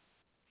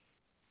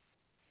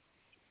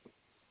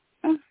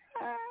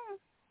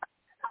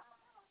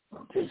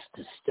 This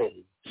the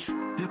stage.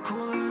 You're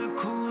cool,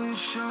 you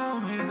show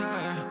me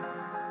that.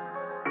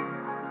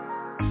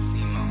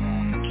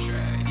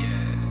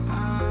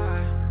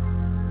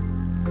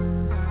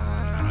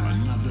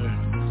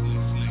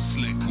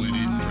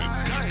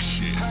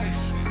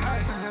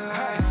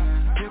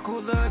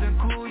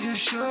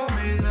 Show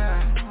me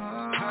that.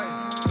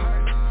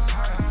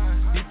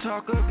 You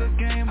talk a good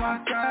game, I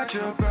got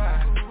your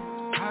back.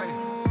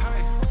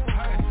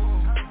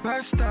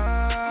 Best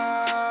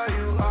star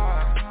you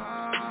are.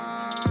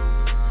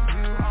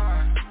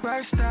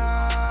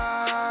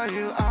 Superstar,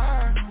 you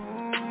are.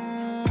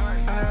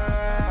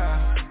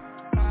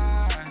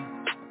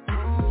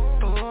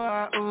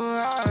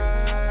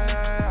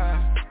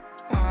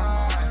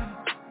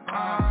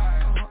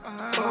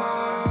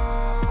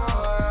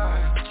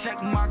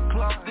 Check my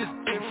cloth, this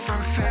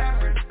different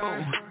fabric.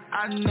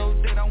 I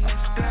know that I want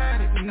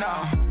static. No,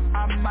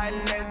 I might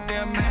let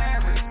them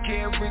have it.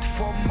 Get rich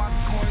for my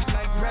coins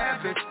like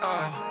rabbits.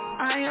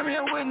 I am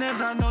your witness,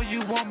 I know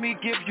you want me,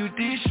 give you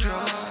these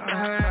drugs.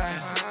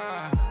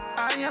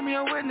 I am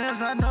your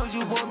witness, I know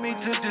you want me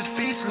to just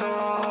be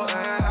slow.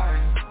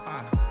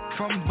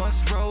 From Bus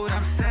Road,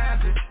 I'm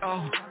savage.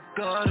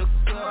 Gutters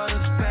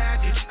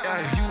baggage.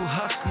 You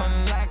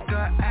hustling like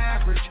an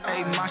average.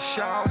 My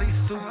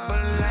shawty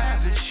super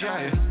lavish.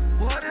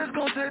 What it's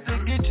gonna take to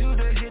get you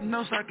to hit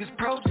notes like it's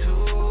Pro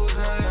Tools?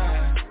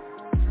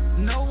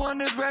 No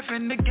one is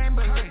reffing the game,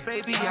 but look,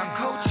 baby, I'm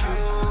coach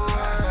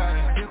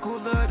you. You're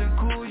cooler than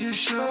cool, you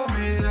show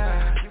me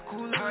that. You're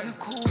cooler than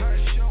cool, you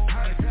show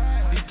me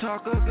that. You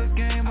talk a good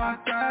game, I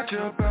got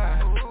your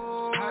back.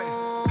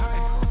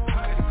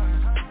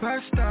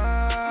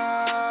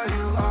 Superstar,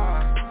 you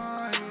are.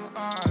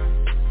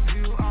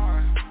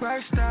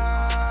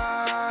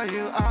 Superstar,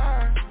 you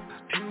are.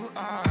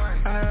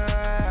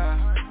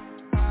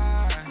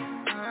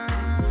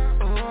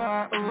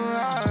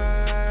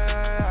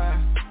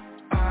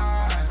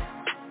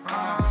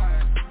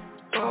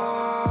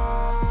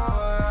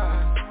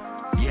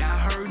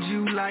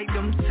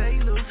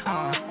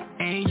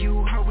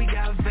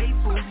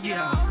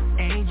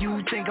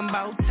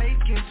 About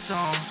taking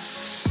some.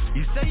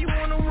 You say you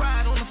wanna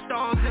ride on the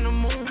stars and the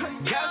moon.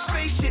 Got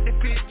space shit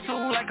that fits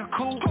too like a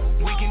coupe.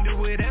 We can do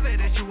whatever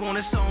that you want,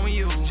 it's on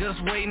you.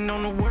 Just waiting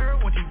on the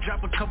word once you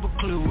drop a couple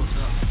clues.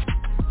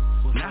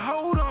 Now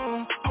hold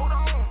on.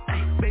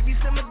 Hey, baby,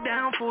 simmer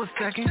down for a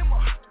second.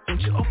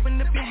 Don't you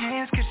open up your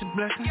hands, catch a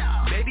blessing.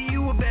 Baby,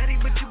 you a baddie,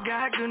 but you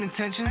got good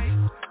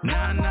intentions.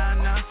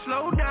 Nah,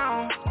 slow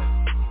down.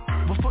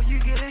 Before you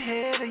get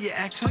ahead of your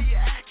action,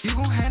 you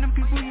gon' hand them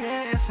people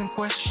yes and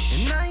questions.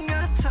 And I ain't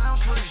got time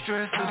for the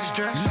stress.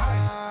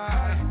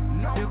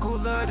 You're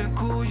cooler than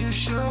cool, you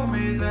show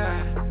me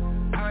that.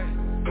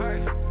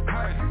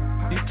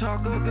 You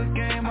talk a good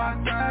game, I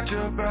got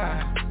your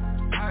back.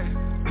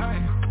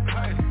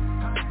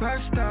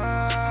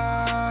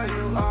 Superstar,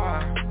 you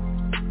are.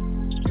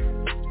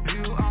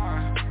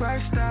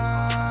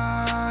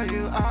 Superstar,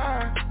 you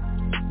are.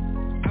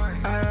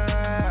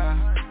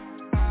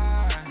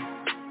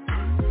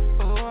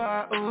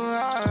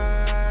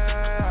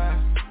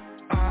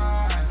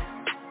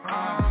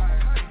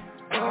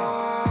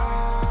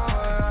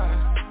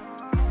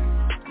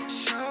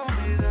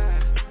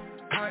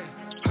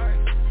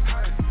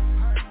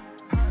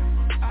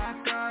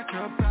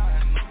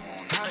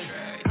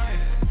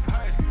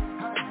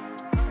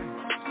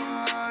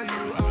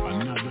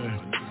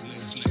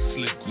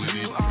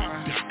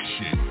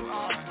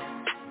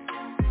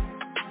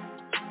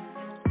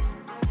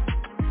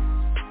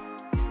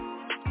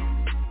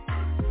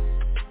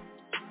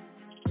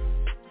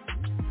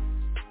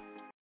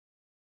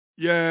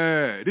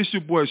 Yeah, this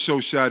your boy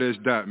Show Shot S.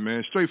 Dot,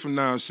 man. Straight from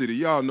Noun City.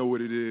 Y'all know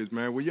what it is,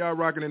 man. When y'all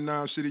rocking in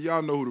Noun City,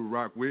 y'all know who to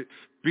rock with.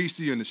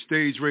 Beastie and the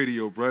Stage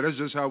Radio, bro. That's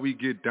just how we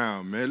get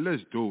down, man.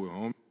 Let's do it,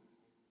 homie.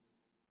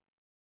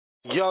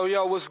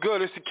 Yo, what's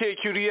good? It's the Kid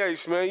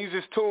QDH, man. You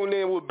just tuned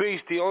in with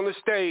Beastie on the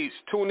stage.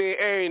 Tune in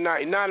every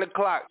night, 9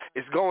 o'clock.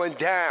 It's going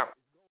down.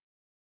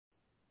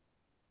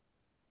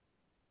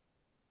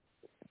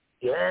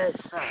 Yes,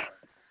 sir.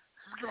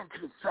 Let's get into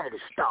the side of the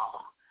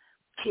star.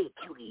 Kid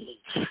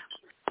QDH.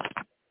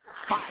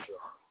 Fire.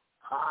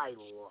 I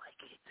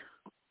like it.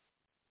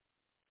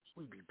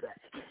 We be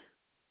back.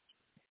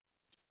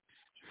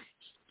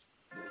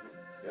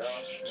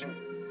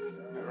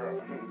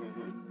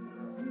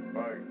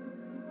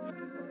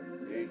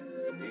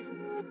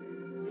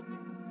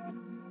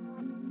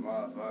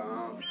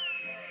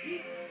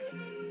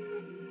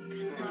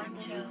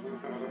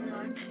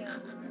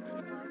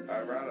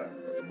 Alright, brother.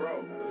 Bro,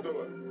 let's do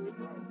it.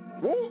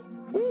 Woo!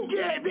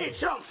 Yeah,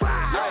 bitch, I'm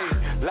fire.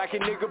 Hey, like a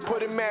nigga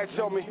put a match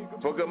on me.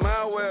 Fuck a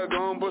mile well,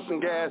 gon' put some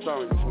gas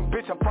on you.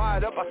 Bitch, I'm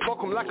fired up, I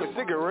smoke 'em like a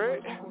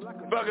cigarette.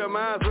 Fuck a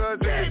mile well,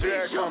 take a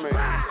jack on me.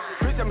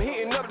 Bitch, I'm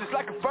heating up just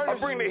like a furnace. I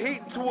bring the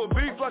heat to a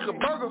beef like a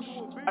burger.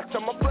 I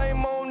turn my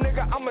flame on,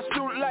 nigga, I'ma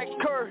shoot like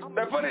Curry.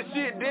 That funny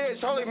shit dead,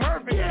 Charlie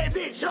Murphy. Yeah,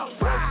 bitch, I'm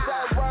fire.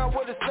 Outside round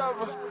with a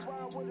server.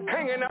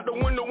 Hanging out the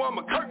window on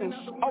my curtains.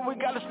 All we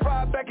got is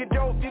fried back and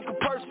dope, you can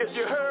purse. If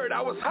you heard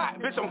I was hot,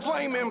 bitch, I'm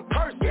flaming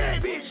person. Yeah,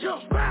 bitch,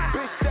 I'm fire.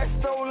 Bitch, that's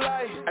so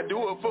light. I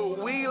do it for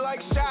weed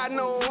like shot,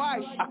 no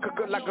white. I cook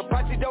it like a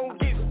posse, don't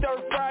get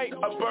stir fried.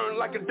 I burn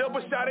like a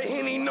double shot of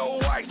Henny, no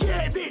white.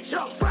 Yeah, bitch,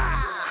 I'm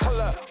fire. Hold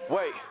up,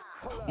 wait.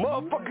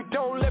 Motherfucker,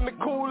 don't let me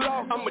cool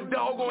off. I'm a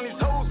dog on these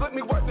hoes, let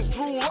me wipe this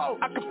drool off.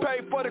 I can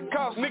pay for the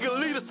cost, nigga,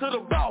 lead us to the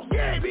boss.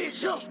 Yeah,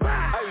 bitch, I'm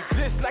fire.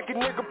 Hey, just like a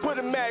nigga put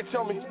a match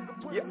on me.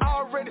 You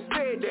already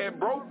said that,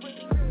 bro.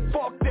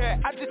 Fuck that,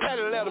 I just had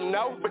to let him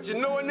know. But you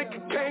know a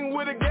nigga came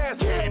with a gas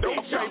can.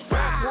 Don't say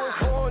backwards,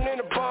 born in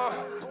the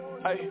bar.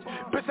 Ay,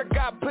 bitch, I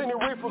got plenty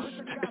riffles.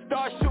 And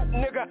start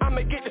shooting, nigga,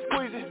 I'ma get the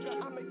squeezing.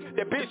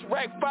 That bitch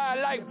rack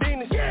fire like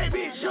Venus. Yeah,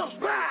 bitch, I'm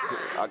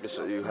fire. I can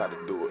show you how to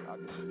do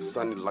it.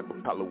 Sunny like a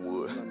pile of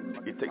wood.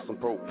 You take some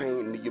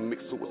propane and you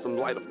mix it with some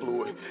lighter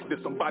fluid. Then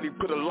somebody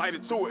put a lighter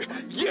to it.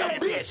 Yeah,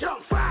 bitch,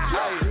 I'm fire.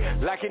 Ay,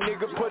 like a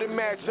nigga put a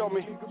match on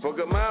me. Fuck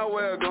a mile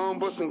well, gon'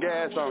 put some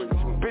gas on you.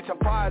 Bitch, I'm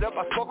fired up,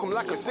 I smoke 'em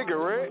like a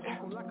cigarette.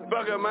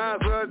 Fuck a mile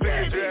well,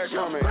 take a jack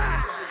on me.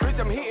 Bitch,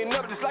 I'm heating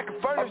up just like a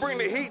furnace. I bring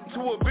the heat to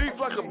a beef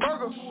like a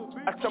burger.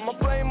 I turn my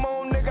flame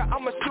on, nigga,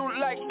 I'ma shoot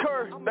like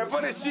Kerr. That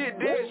for this shit,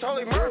 this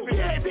Charlie Murphy.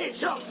 Yeah,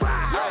 bitch, I'm fire.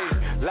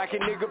 Ay, like a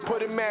nigga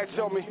put a match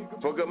on me.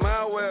 Fuck a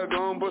mile well,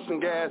 gon' put some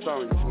gas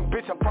on you.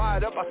 Bitch, I'm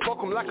fired up, I smoke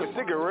 'em like a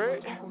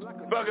cigarette.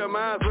 Fuck a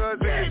mile well,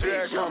 take a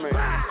jack on me.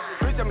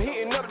 Bitch, I'm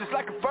heating up just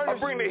like a furnace. I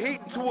bring the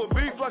heat to a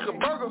beef like a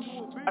burger.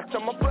 I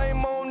turn my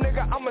flame on,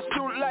 nigga, I'ma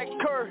shoot like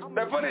Kerr.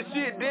 That for this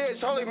shit, this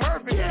Charlie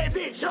Murphy. Yeah,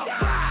 bitch, I'm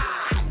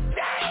fire.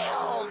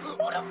 Damn, who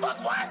the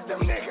fuck watch them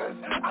niggas?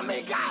 I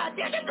mean, god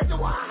damn, this bitch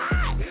was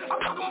hot. I'm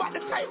talking about the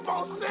tape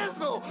on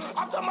sizzle.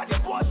 I'm talking about the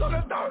boys on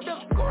the third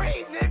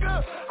degree,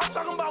 nigga. I'm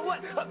talking about what?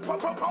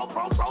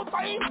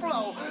 Propane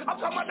flow. I'm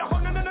talking about the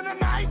whole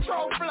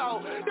nitro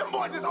flow. Them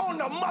boys is on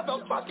the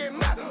motherfucking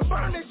map.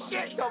 Burn this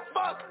shit the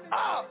fuck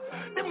up.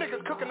 Them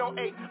niggas cooking on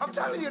 8. I'm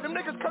telling you, them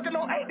niggas cooking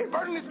on 8. They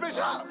burning this bitch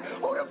up.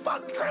 Who the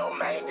fuck Trail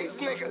made these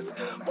niggas?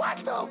 What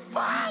the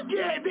fuck?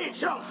 Yeah,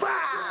 bitch, I'm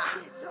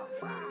fire.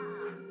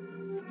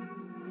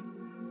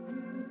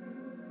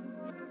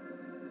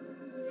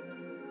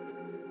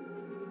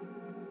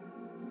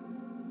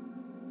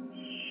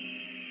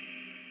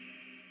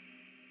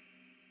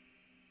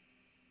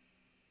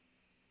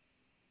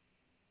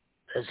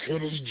 Let's hear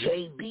this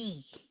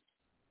JB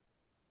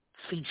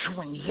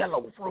featuring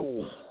Yellow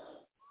Rule.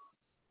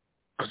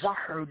 Cause I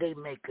heard they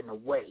making a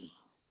way.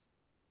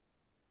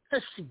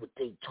 Let's see what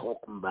they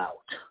talking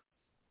about.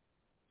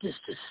 This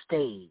the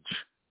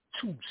stage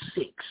 2-6.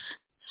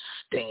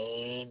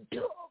 Stand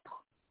up.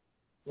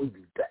 We'll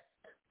be back.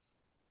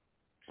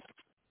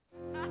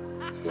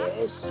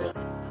 Yes, sir.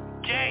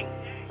 Gang.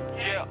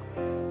 Yeah.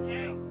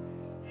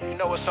 You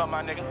know what's up,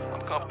 my nigga?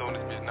 I'm comfortable in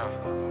this bitch now.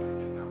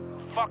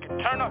 Fucking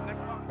turn up,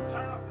 nigga.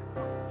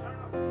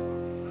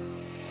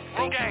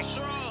 Gang.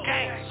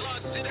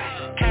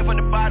 Came from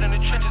the bottom of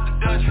the trenches to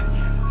dungeon.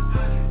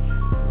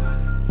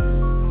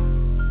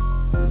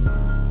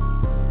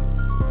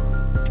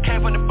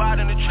 Came from the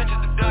bottom of the trenches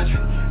to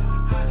dungeon.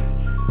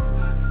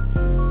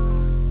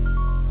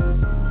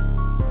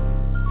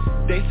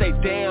 They say,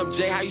 damn,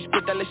 Jay, how you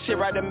spit that little shit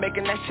right there,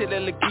 making that shit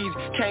look easy.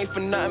 Came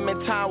for nothing, man,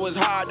 time was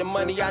hard. The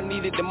money I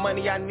needed.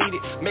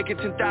 Making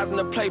 10,000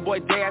 a Playboy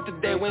day after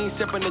day. We ain't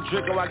sipping the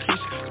drink on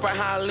Waukesha. Sprite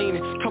how I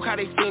leaning, coke how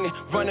they fiending.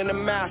 Running the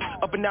mouth,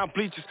 up and down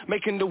bleachers,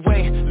 making the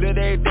way. Live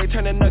every day,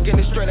 turn the nugget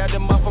and straight out the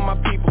mouth for my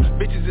people.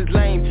 Bitches is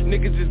lame,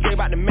 niggas is gay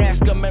about the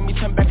mask up. Made me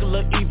turn back a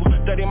little evil.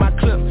 30 in my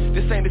clip,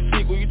 this ain't the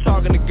sequel. You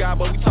talking to God,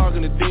 but we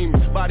talking to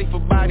demons. Body for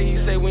body, he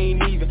say we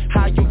ain't even.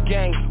 How you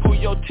gang? Who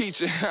your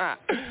teacher?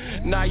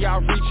 Now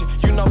y'all reaching,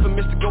 you know for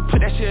Mr. Go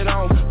put that shit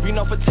on. We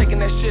know for taking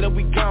that shit up,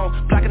 we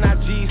gone. Blocking our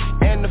G's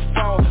and the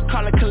phone.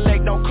 Call and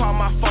collect, don't call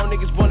my phone.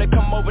 Niggas wanna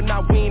come over,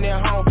 now we ain't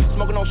at home.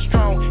 Smoking on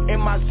strong, in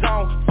my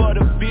zone. For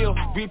the bill,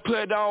 we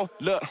put on.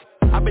 Look,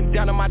 I've been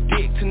down on my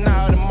dick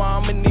tonight or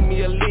tomorrow, I'ma need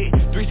me a lick.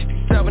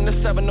 367 to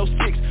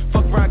 706.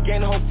 Fuck around,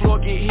 gain the whole floor,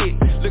 get hit.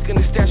 Looking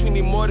to stash, we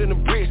need more than the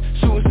bricks.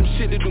 Shooting some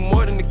shit to do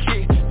more than the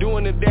kick.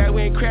 Doing the dad,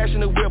 we ain't crashing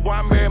the whip. Boy,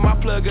 I married my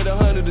plug at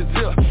 100 a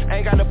zip.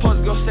 Ain't got no post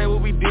to go say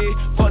what we did.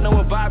 Fuck no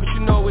one vibe, but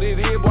you know what it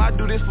is. Boy, I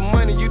do this for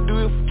money, you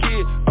do it for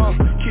kids.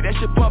 Keep that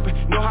shit bumping,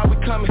 know how we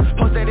coming.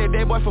 Post that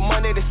day, boy, from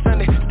Monday to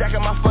Sunday.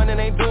 Stacking my fun and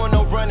ain't doing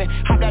no running.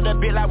 Hopped out that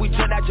bit like we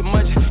jumped out your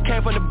munching.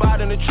 Came from the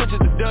bottom, the trenches,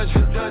 the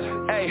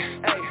dungeon. Hey,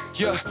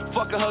 yeah,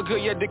 fucking her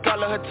good, yeah, dick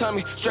all of her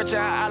tummy. Stretching her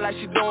out like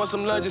she doing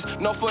some lunges.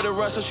 No for the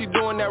run, so she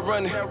doing that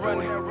running.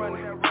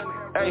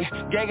 Hey,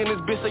 gang in this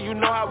bitch, so you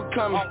know how we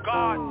coming. Oh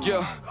God,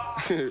 yeah.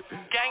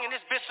 Gang in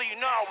this bitch, so you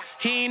know how we.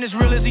 He ain't as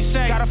real as he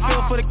say. Got a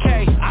feel for the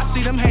K. I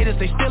see them haters,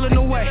 they still in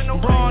the way.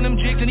 Bro on them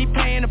jigs and he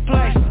paying to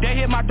play. They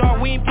hit my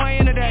dog, we ain't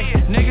playing today.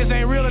 Niggas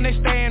ain't real and they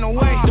staying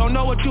away. Don't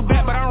know what you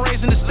bet, but I'm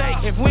raising the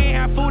stake. If we ain't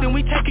have food, then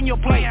we taking your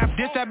plate.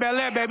 This that Bel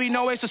Air, baby,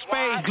 no ace of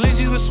spades.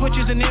 Glizzies with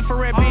switches and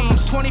infrared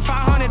beams.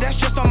 2,500, that's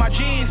just on my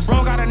jeans.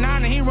 Bro got a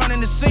 9 and he running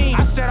the scene.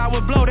 I said I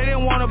would blow, they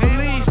didn't wanna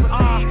believe.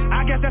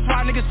 I guess that's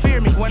why niggas fear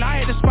me. When I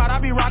hit the spot, I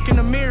be rocking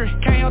the mirror.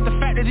 Can't help the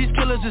fact that these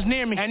killers is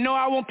near me. And no,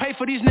 I won't pay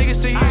for these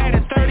niggas to hear. I had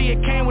a 30,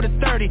 it came with a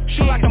 30.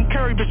 Shoot like I'm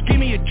Curry, bitch, give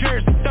me a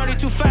jersey.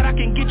 32 fat, I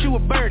can get you a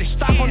birdie.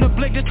 Stop on the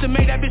blick just to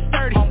make that bitch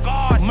 30. Oh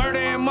God, murder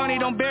and money,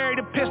 don't bury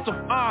the pistol.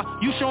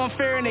 You show them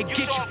fair and they get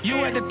you.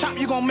 You at the top,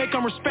 you gon' make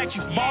them respect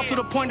you. Ball to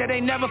the point that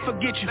they never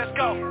forget you. Let's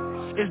go.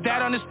 Is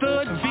that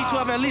understood?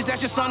 V12 at least,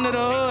 that's just under the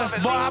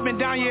hood. Boy, I've been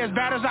down here as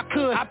bad as I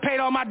could. I paid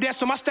all my debts,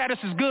 so my status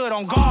is good.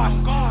 On God.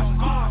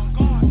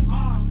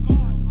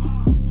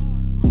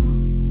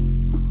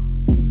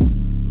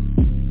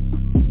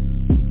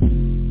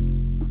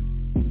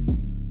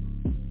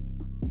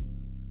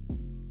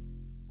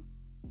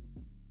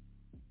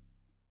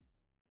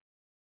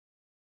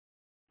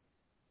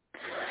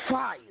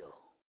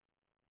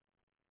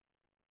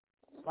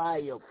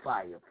 Fire.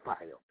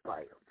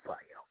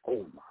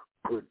 Oh my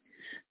goodness.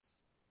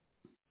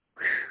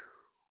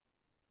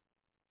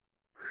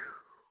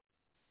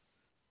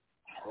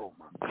 Oh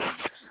my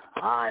goodness.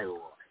 I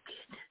like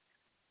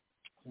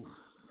it.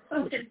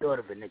 What you thought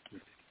of it,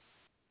 Nikki?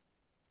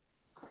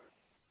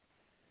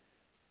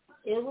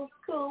 It was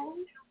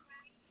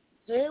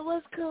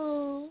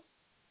cool.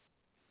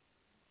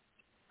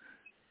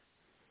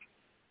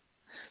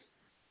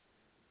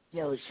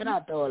 Yo, shout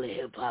out to all the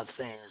hip hop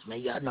fans, man.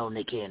 Y'all know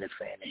Nikki ain't a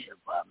fan of hip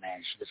hop,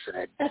 man. She listen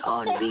to that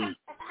R&B.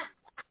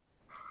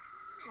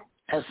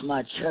 That's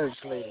my church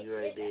lady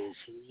right there.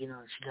 She, she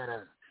got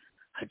her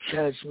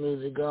church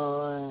music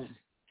going.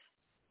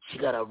 She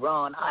got a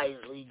Ron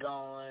Isley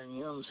going. You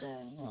know what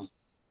I'm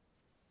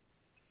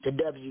saying? The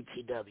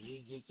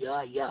WTW.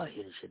 Y'all hear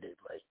the shit they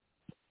play.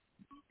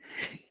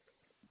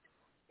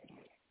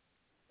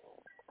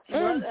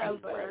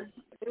 Whatever.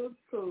 It was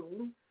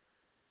cool.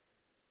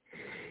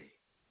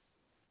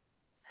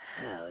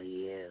 Hell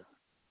yeah.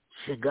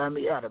 Shit got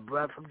me out of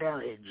breath from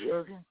down here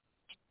jogging.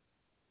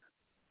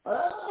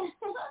 Oh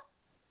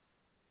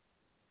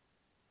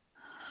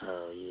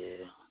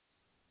yeah.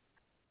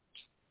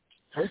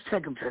 Let's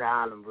take him to the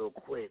island real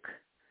quick.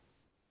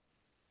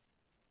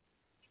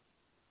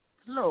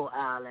 Little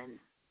island.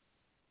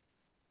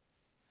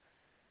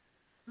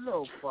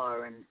 Little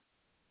foreign.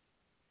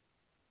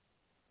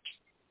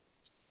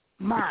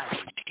 Mine.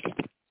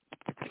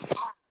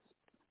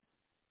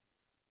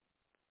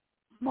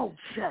 Mo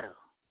Cheddar.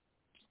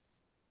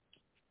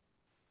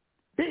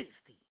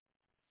 Beastie.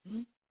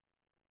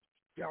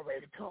 Y'all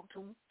ready to talk to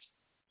him?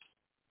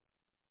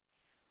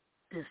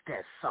 This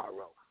that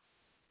sorrow.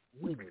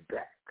 We be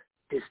back.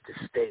 This the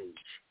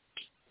stage.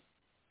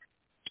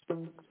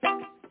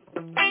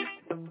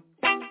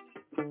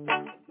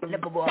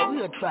 Look boy,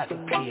 we a traffic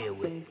clear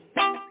with.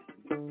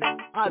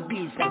 Our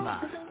beast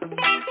man.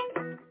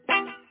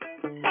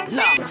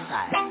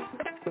 Longside.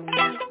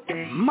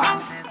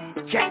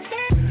 Massive Jackson.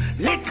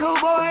 Little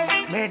boy,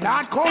 may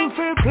not come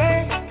for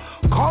play.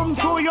 Come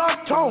to your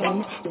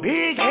town,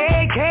 big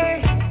AK.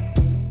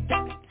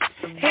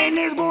 And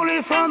this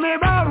bullet from a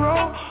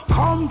barrel,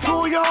 come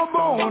to your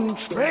bone,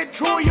 spread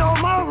through your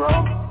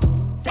marrow.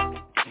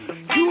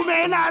 You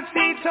may not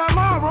see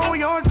tomorrow,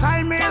 your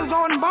time is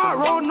on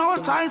borrow, no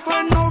time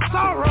for no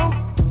sorrow.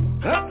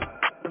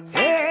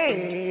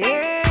 Hey,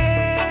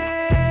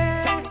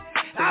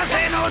 I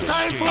say no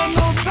time for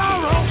no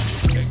sorrow.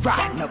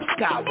 Riding up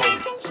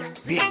Skyway,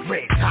 big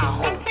red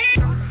Tahoe.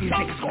 These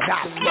niggas gon'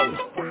 die slow,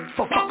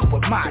 for fucking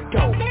with my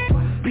dough.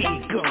 Big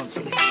guns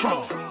in the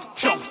trunk,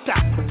 jumped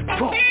out with the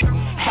pump.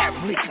 Have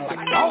him leaking like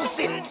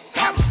faucet,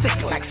 have him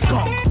sticking like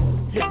skunk.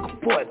 Little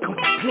boy come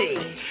to play,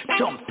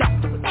 jumped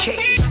out to a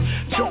cage.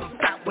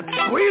 Jumped out with the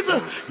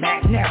squeezer,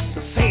 not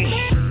necessary.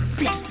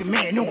 Feast the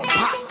man, no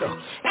imposter,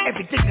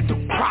 everything to do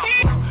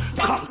proper.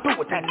 Come through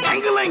with that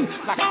tangling,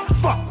 like a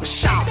fuck with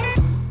shower.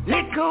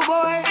 Little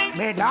boy,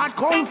 may not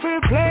come for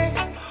play.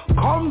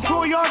 Come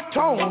to your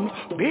town,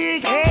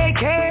 big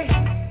AK.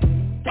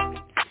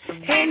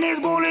 And this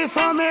bullet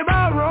from a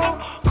barrel,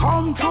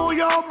 come to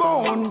your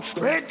bone,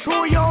 spread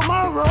through your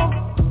marrow.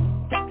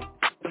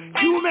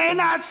 You may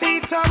not see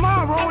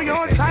tomorrow,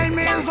 your time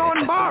is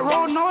on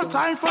borrow, no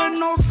time for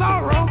no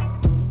sorrow.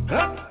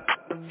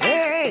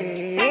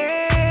 Hey,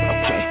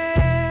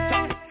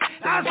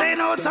 I say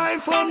no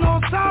time for no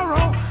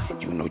sorrow.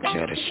 You know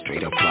Cheddar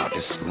straight up out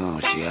the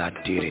slums, yeah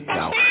I did it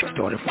out.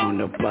 Started from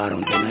the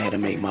bottom, then I had to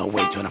make my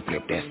way, tryna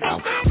flip that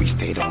south. We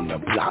stayed on the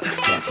block,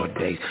 sat for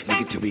days,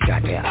 nigga till we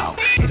got that out.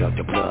 Hit up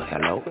the plug,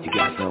 hello, you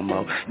got some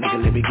more?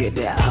 Nigga let me get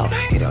that out.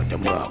 Hit up the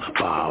mug,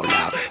 ball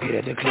out. Hit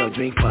up the club,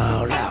 drink,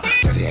 fall out.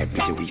 Cause that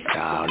bitch we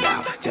style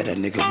out. Tell that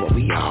nigga what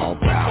we all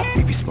proud.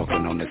 We be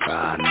smoking on the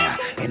side now.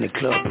 In the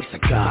club with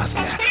cigars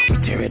now. We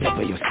tear it up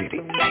in your city,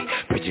 hey,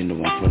 preaching the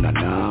one from the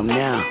numb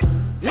now.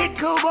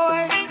 Little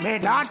boy, may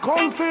not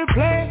come for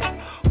play.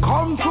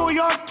 Come to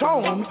your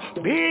town,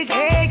 big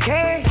AK.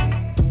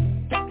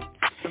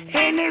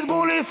 And this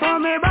bullet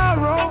from a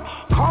barrel,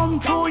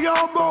 come to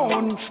your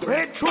bone,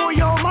 spread through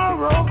your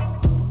marrow.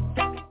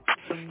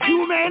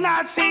 You may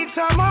not see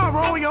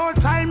tomorrow, your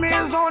time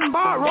is on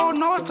borrow,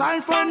 no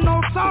time for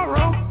no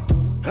sorrow.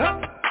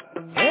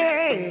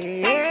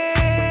 Hey,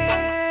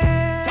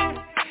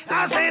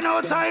 I say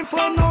no time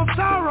for no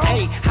sorrow.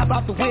 Hey, how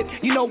about the whip?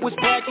 You know what's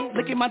bragging?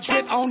 Look at my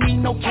drip, I don't need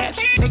no cash.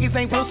 Niggas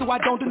ain't real, so I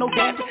don't do no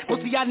dancing.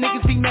 Most of y'all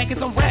niggas be mad cause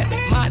I'm rapping.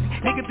 Mine,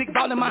 niggas big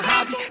ball in my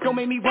hobby. Don't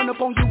make me run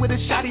up on you with a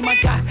shotty, my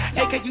guy.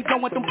 AK, you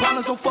don't want them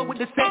problems, don't fuck with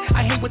the set.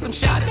 I hang with them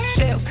shotters,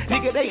 shells.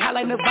 Nigga, they hot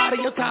like Nevada.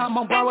 Your time,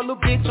 I'm borrow a little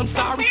bitch, I'm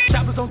sorry.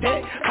 Choppers on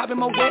deck, popping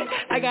my wet.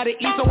 I gotta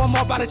eat, so I'm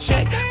all about a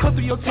check. Come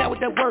through your town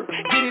with that work.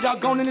 Get it all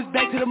gone and it's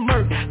back to the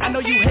murk. I know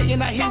you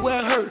hating, I hear where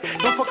it hurt.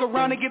 Don't fuck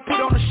around and get put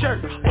on a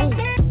shirt.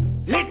 Ooh.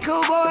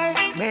 Little boy,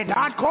 may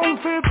not come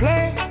for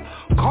play.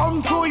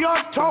 Come to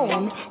your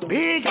town,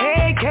 big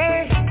AK.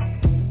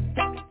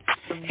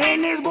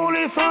 And this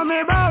bullet from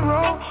a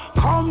barrel,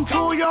 come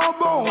to your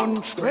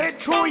bone, spread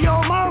through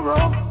your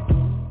marrow.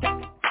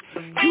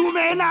 You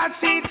may not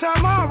see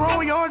tomorrow,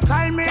 your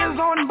time is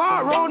on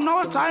borrow,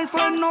 no time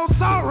for no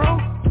sorrow.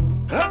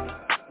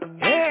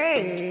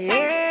 Hey,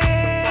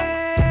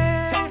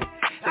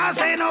 I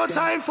say no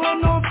time for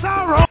no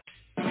sorrow.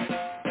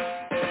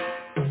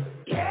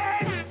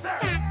 Yes, sir.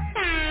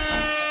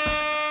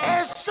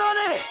 Hey,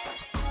 Sonny.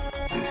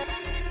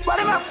 But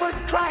if I first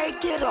try to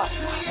get us,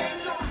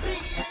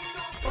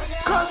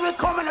 cause we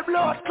coming to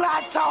blood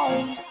clot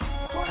town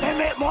and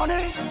make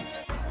money.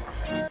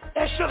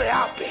 They should be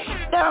happy.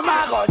 Them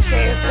I go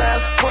chase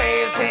us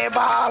crazy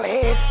ball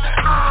hits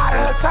out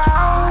of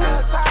town.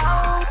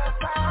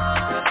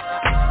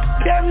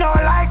 Them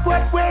not like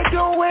what we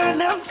do in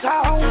them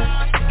town.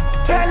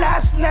 Tell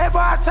us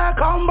never to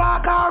come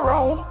back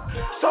around.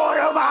 So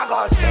them I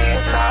go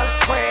chase us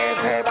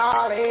crazy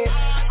ball hits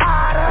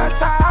out of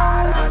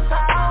town.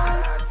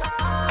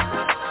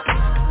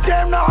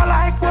 Them not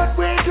like what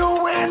we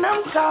do in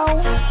them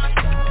town.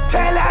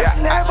 Tell us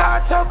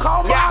never to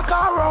come back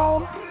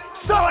around.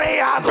 Sorry,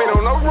 I've been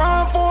on the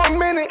run for a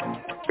minute.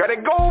 Gotta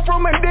go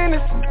from a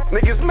dentist.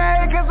 Niggas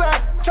mad cause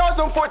I charge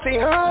them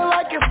 $1,400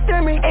 like a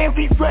stimmy. And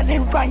be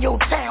running around your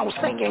town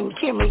singing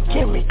gimme,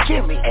 gimme,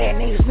 gimme.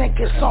 And these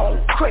niggas on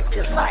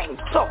crickets, I ain't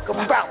talking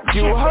about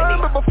you Jimmy. Heard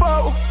me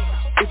before.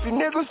 If you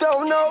niggas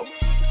don't know,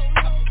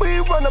 we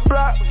run the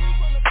block.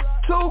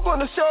 2 on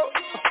the show.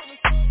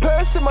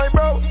 Pass to my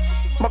bro.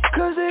 My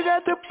cousin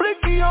got the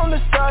blicky on the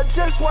side,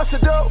 just watch the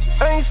dope.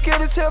 I ain't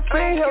scared to tell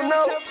fiend, hell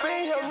no.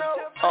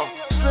 Oh,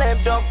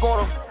 slam dunk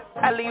on him,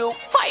 alley-oop,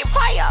 fire,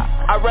 fire.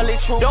 I really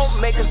true,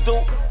 don't make us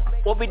do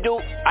what we do.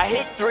 I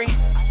hit 3,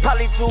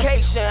 probably 2,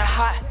 Cation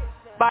hot,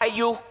 by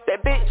you,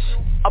 that bitch,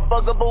 a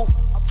bugaboo.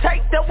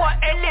 Take the one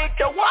and lick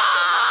the one.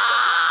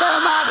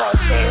 Them I go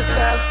chase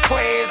us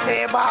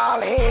crazy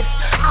ball hits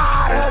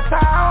out of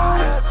town.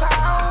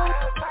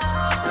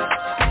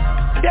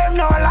 Them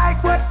not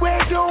like what we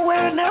do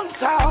in them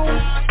town.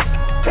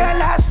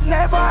 Tell us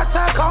never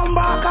to come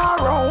back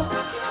around.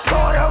 So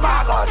them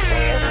I go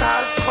chase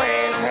us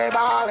crazy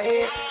ball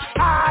hits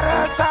out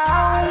of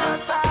town.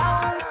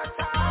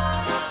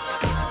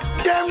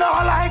 Them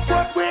not like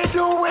what we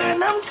do in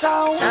them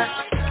town.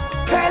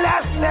 Tell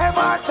us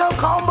never to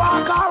come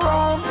back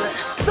around.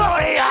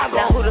 Sorry, I go.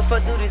 Now who the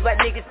fuck do these white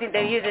niggas think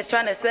they is just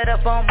tryna set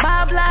up on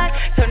my block?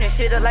 Turn this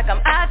shit up like I'm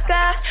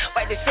Oscar.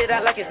 Wipe this shit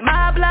out like it's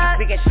my block.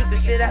 We can shoot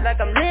this shit out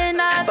like I'm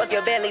Lennon. Fuck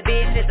your belly,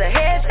 bitch, it's a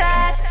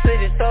headshot. Split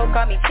his soul,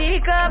 call me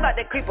Tika. About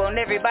to creep on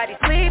everybody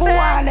sleeping. Who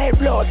on that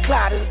blood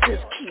clot is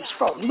this keys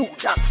from New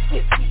York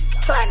City?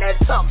 Trying to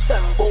talk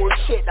some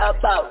bullshit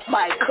about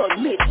my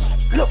committee.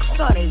 Look,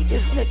 Sonny,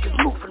 this nigga's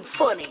moving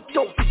funny.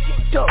 Don't be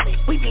a dummy.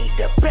 We need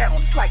to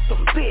bounce like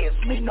them bears.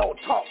 Me no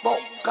talk about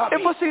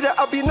gummy. If I see that,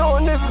 I be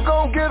knowing niggas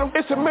gon' get him.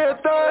 It's a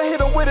marathon,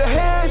 hit him with a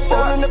headshot.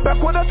 Roll in the back,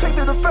 what I take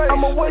to the face.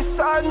 I'm a west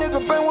side nigga,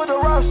 been with a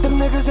roster. Them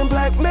niggas in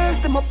black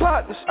masks, and my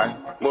partners.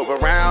 Move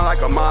around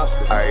like a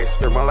monster.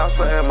 Stir my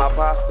lobster and my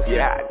pasta.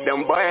 Yeah,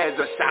 them boys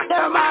are shot.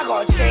 Them I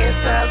gon'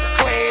 chase us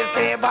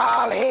crazy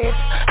ball hits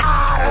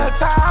out of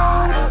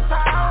town.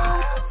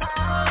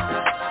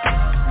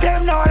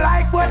 Them not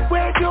like what we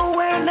do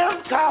in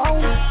them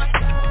town.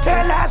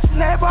 Tell us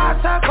never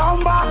to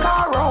come back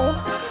around.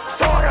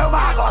 So them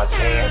I gon'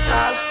 chase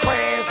us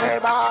crazy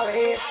ball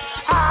hits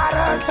out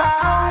of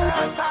town.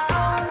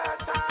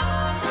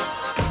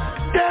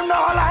 Them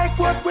not like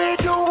what we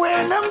do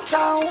in them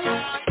town.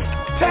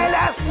 Tell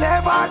us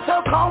never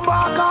to come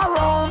back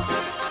around.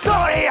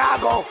 Sorry, I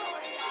go.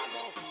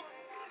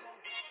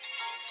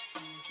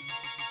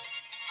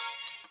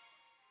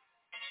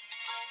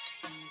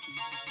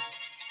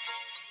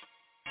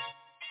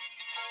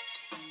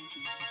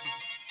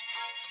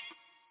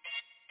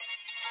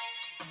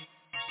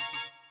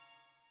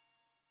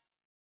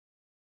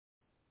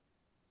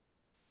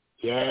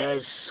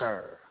 Yes,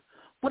 sir.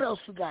 What else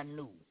we got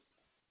new?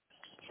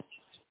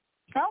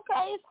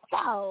 Okay,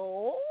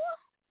 so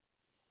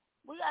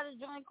we got a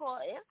joint called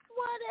It's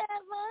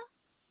Whatever.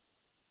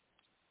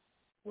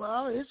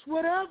 Well, it's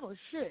whatever.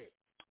 Shit.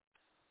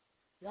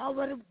 Y'all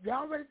ready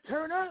to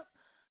turn up?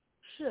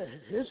 Shit,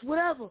 it's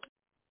whatever.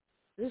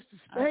 It's the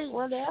stage. It's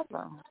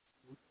whatever.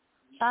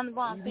 Time to go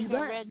on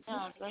Finger Red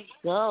Jones. Let's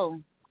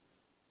go.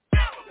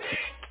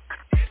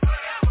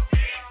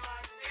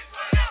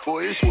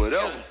 Boy, it's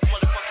whatever.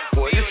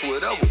 Boy, it's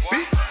whatever,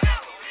 bitch.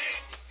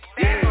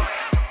 Yeah.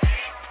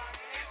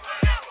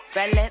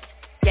 Balance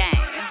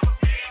gang.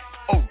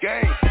 Oh,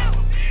 gang.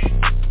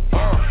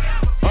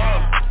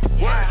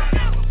 What?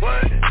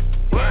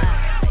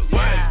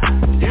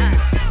 Yeah.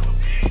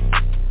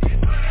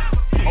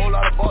 Whole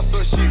lot of boss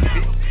up shit,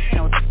 bitch. You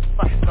know what the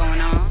fuck's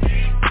going on.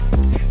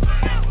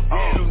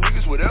 Yeah, them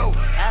niggas whatever.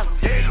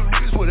 Yeah, them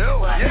niggas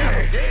whatever.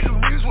 Yeah, them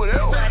niggas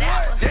whatever.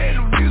 Yeah,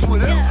 them niggas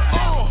whatever.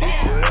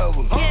 It's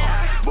whatever.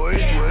 Boy,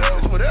 it's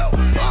whatever.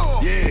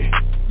 Yeah.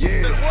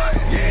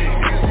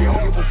 Niggas be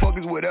on give a fuck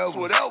is whatever.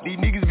 These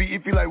niggas be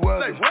iffy like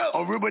weather.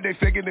 On river but they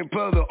faking and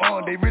puzzle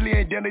on. They really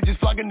ain't down, they just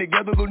flocking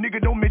together. Little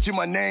nigga, don't mention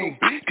my name,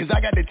 cause I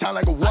got the time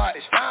like a watch.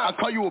 I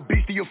call you a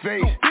beast to your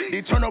face.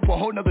 They turn up a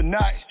whole nother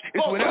notch.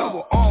 It's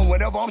whatever, on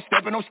whatever, I'm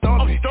stepping, I'm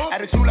stomping.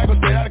 Attitude like I'm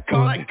straight out of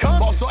Compton.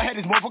 Boss, so I had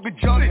this motherfucker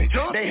jumping.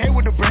 They hate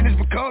what the brand is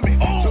becoming.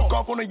 Took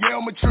off on a year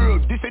on my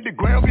trip. This ain't the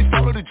ground, we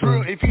follow the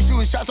drill. If you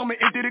shooting shots, I'ma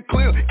empty the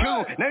clip.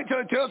 Kill him, now they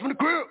telling tales from the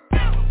crib.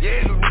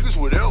 Yeah, little niggas,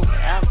 whatever.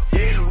 Yeah,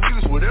 little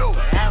niggas, whatever.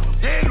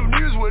 Yeah, little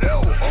niggas,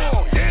 whatever.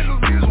 Yeah, little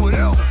niggas,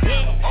 whatever.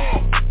 Yeah,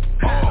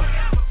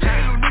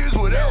 little niggas,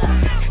 whatever.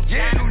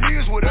 Yeah, little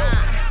niggas, whatever.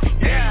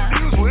 Yeah, little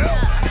niggas,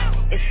 whatever.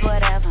 It's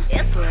whatever.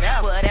 It's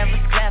whatever.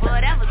 Whatever's clever.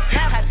 Whatever's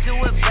clever. I do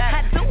it better.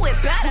 I do it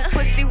better.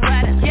 Pussy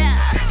wetter.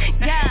 Yeah.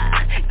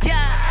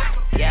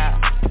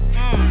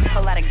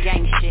 Whole lot of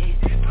gang shit.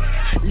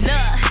 Look,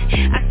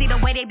 I see the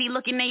way they be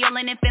looking, they all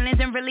in their feelings,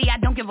 and really I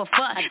don't give a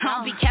fuck. I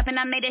don't be capping,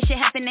 I made that shit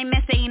happen, they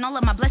mess saying all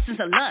of my blessings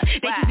are luck.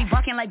 They just be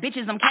barking like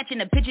bitches, I'm catching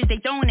the pitches they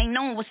throwing, ain't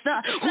knowing what's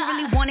up. Who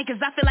really want it, cause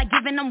I feel like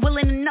giving, I'm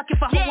willing to nuck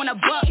if I hold on a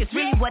buck. It's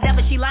really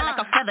whatever, she lie like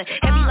a feather,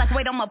 heavy like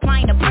weight, I'm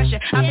applying the pressure.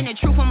 I've been the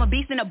truth, I'm a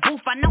beast in a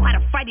booth, I know how to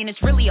fight and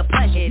it's really a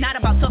pleasure. Not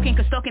about talking,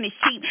 cause talking is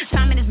cheap,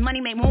 time and his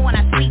money make more when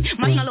I sleep.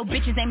 My little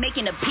bitches ain't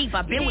making a peep,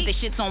 I been with the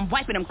shit so I'm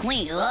wiping them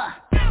clean. Ugh.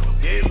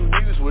 Yeah, little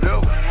niggas,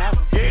 whatever. Yeah,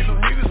 little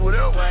niggas,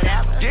 whatever.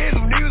 Yeah,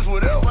 little niggas,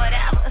 whatever.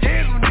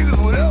 Yeah, little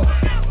niggas, whatever.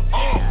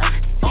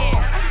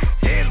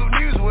 Yeah, little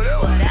niggas,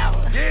 whatever.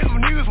 Yeah,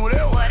 little niggas,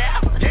 whatever.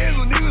 Yeah,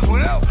 little niggas,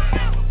 whatever.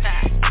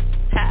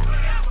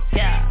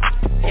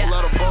 Whole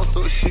lot of boss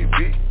so shit,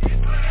 bitch.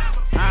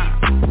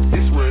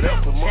 This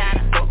whatever,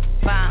 motherfucker.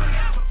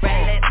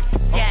 Red lips,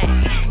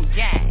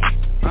 gang.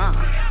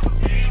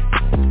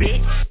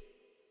 Bitch.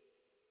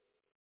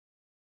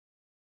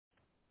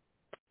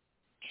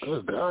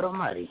 Good God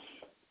Almighty.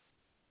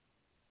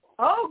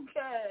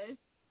 Okay.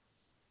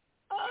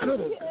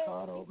 Good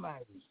God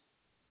Almighty.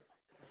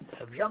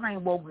 If y'all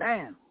ain't woke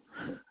down.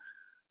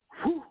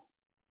 Whew.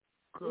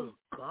 Good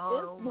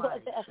God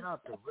Almighty. Shout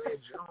out to Red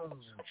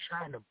Jones and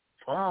China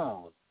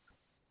Vaughn.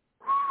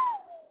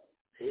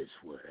 It's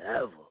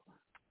whatever.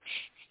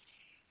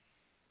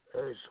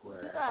 It's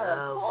whatever.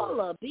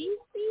 Caller, BC.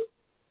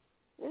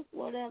 It's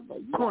whatever.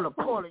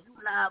 Caller, you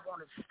live on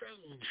the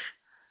stage.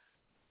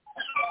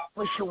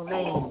 What's your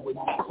name? Where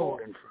you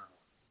calling from?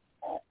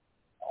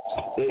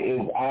 It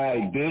is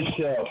I,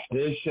 Bishop.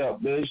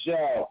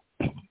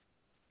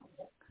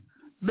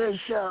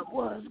 Bishop,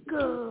 what's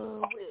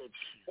good with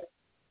you?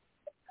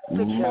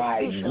 Bishop, My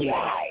Bishop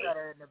guy.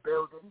 in the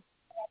building.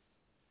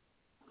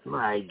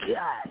 My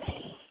guy.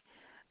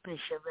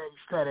 Bishop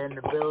Eddie Stutter in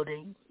the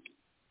building.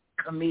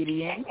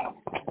 Comedian,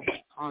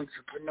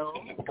 entrepreneur,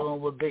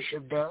 doing what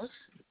Bishop does.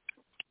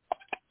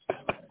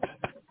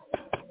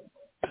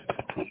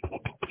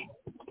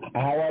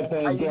 How are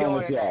things going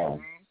with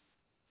y'all?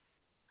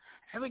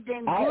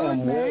 Everything's I good,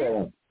 am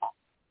man.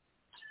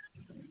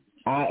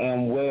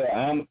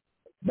 well.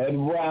 Baby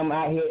boy, I'm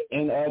out here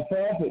in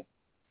traffic.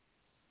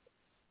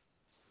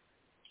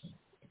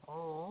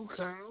 Oh,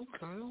 okay.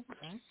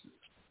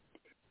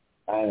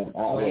 I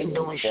ain't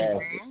doing shit, man.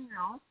 You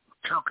know,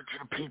 talking to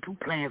the people,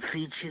 playing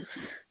features.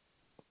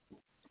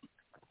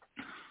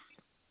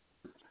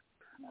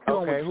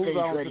 Okay, who's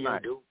on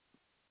tonight?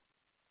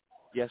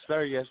 Yes,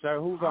 sir.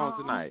 Who's on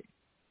tonight?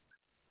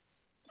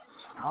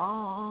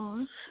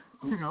 Oh,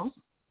 you know.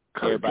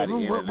 Everybody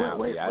in and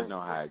out. I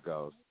know how it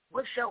goes.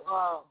 What's your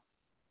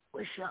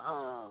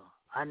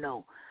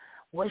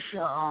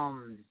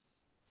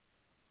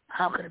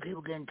how can the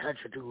people get in touch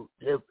with you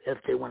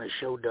if they want a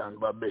show done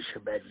by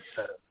Bishop Eddie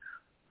Stutter,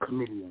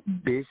 comedian?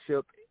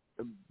 Bishop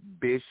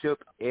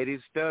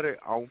Eddie Stutter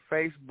on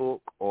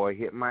Facebook, or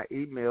hit my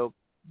email,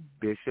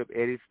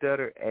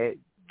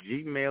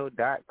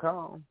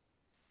 bishopeddiestutter@gmail.com.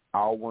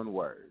 All one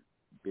word.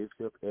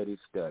 Bishop Eddie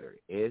Stutter.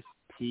 STUTTER.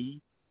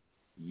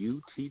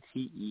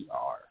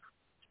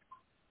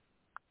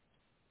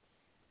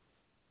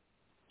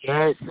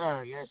 Yes,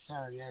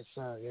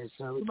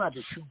 sir. We're about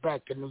to shoot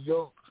back to New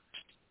York.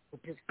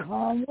 But just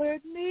come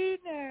with me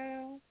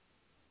now.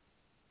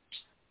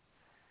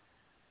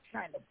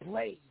 Trying to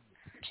blaze.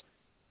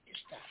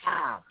 It's the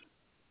Hive.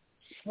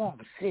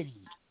 Swamp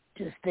City.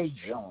 Just stay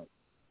joined.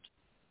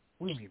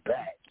 We'll be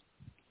back.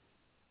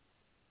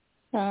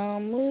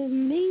 Come with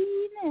me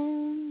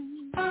now.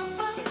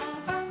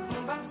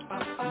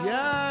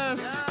 Yes.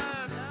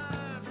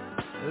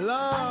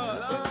 Lord.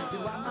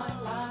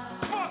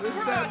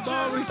 It's that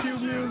barbecue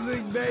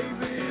music,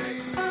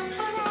 baby.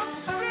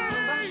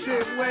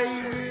 Shit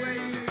wavy.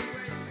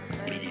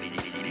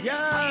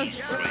 Yes.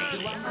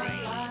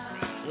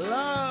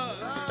 Lord.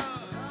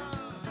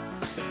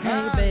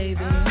 Hey,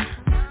 baby.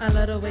 I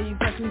love the way you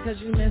touch me cause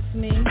you miss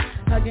me.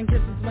 Hugging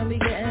kisses when we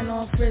getting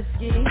all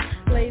frisky.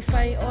 Play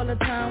fight all the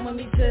time when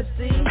we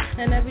tipsy.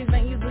 And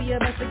everything you do your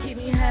best to keep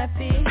me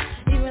happy.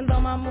 Even though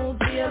my moods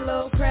be a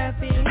little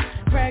crappy.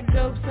 Crack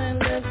jokes and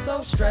live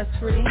so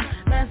stress-free.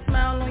 That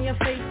smile on your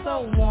face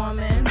so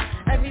warming.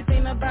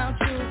 Everything about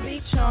you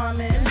be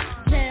charming.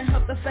 Can't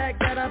help the fact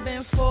that I've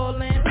been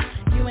falling.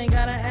 You ain't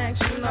gotta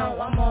ask, you know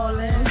I'm all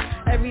in.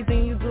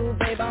 Everything you do,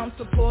 babe, I'm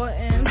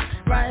supporting.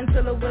 Riding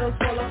until the wheels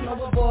fall off, no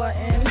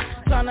aborting.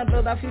 Trying to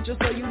build our future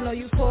so you know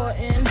you caught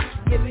in.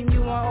 Giving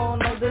you my all,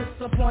 no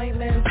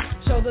disappointments.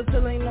 Shoulder to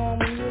lean on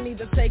when you need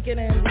to take it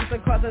in. Lisa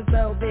cross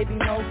herself, baby,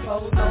 no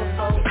fold, no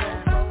fold,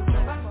 no fold.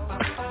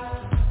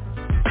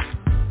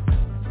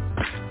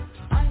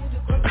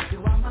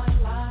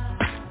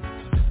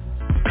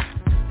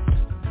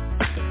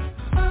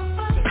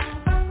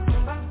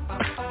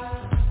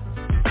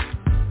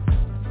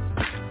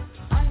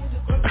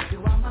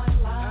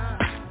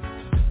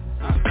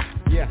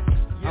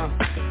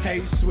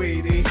 Hey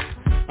sweetie,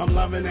 I'm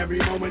loving every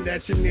moment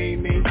that you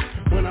need me.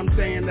 When I'm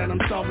saying that I'm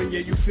solving, yeah,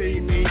 you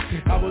feed me.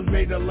 I was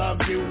made to love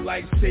you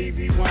like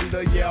Stevie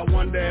Wonder. Yeah, I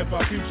wonder if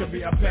our future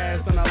be our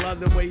past. And I love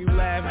the way you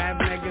laugh, half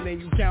naked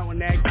and you counting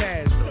that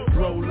cash.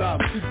 Roll up,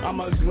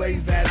 I'ma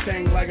glaze that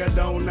thing like a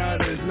donut.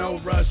 There's no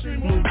rush,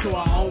 move to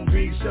our own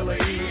beat, She'll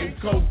eating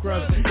cold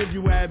crust. If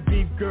you have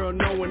beef, girl,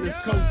 knowing it's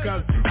cold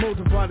cuts.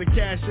 Multiply the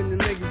cash and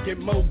the niggas get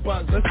more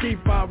bucks. Let's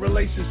keep our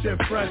relationship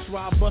fresh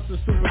while I bust a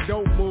super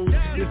dope move.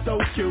 You're so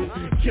cute,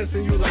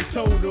 kissing you like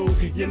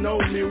Toadoo. You know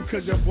me,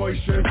 cause you're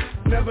boisterous.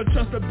 Never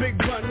trust a big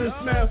button to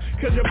smell,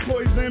 cause you're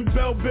poison,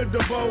 Velvet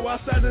DeVoe. Our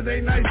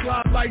Saturday nights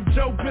live like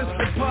Joe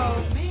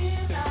Piscopo.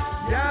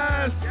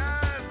 Yes,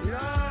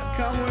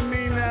 come with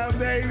me now,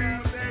 baby.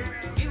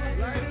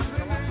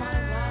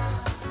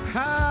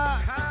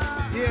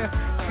 Ha, yeah,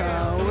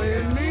 come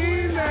with me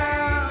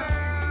now.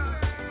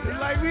 It's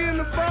like we in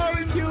the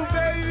barbecue,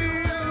 baby.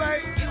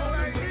 Like,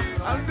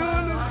 I'm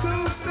doing the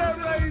two-step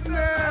right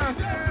now.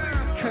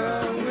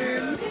 Come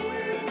with me.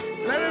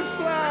 Let it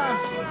fly.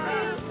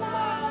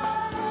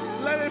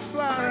 Let it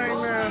fly right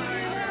now.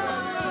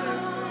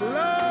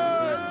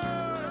 Lord,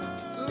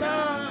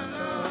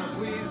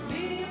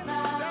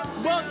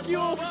 Buck, you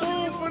a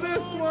fool for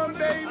this one,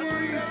 baby.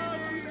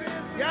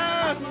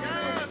 Yes.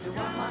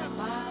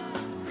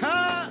 Ha.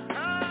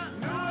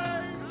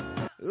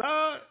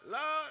 Lord.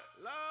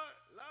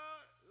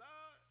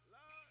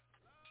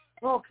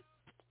 Okay.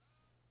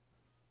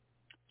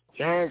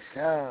 Yes,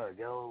 sir,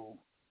 yo.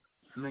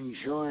 I'm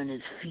enjoying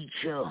this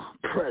feature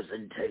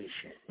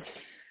presentation.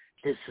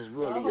 This is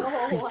really a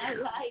feature I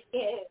like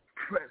it.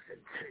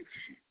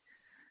 presentation.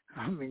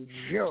 I'm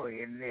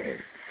enjoying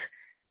this.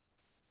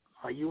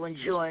 Are you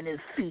enjoying this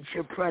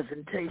feature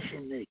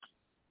presentation, Nikki?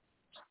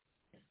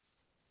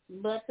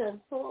 But of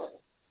course.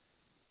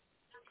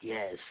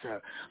 Yes,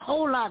 sir.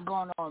 Whole lot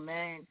going on,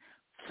 man.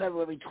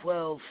 February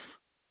 12th,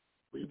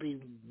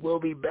 we'll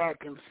be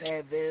back in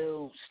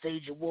Fayetteville,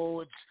 Stage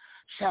Awards.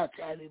 Shout out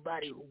to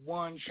everybody who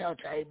won. Shout out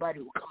to everybody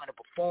who coming to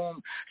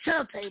perform. Shout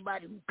out to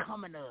everybody who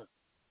coming to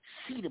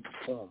see the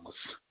performers.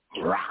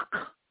 Rock.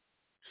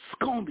 It's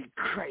going to be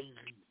crazy.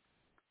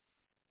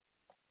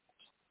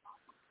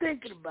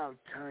 Thinking about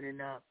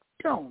turning up.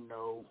 Don't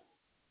know.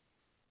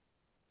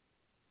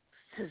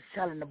 Just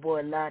telling the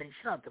boy Lottie.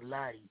 Shout out to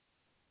Lottie.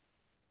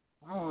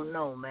 I don't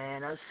know,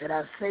 man. I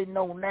say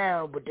no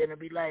now, but then it'll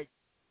be like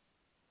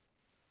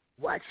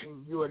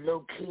watching you a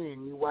little kid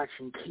and you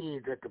watching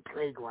kids at the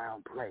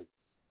playground play.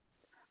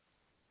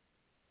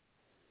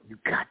 You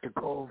got to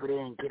go over there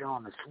and get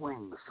on the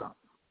swing or something.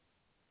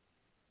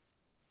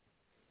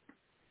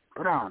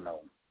 But I don't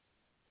know.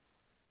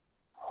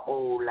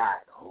 Whole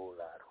lot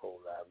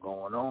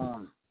going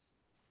on.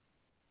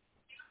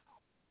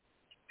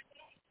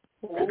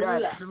 I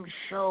got some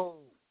show.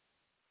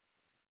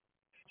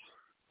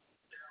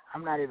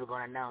 I'm not even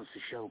going to announce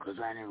the show because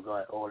I never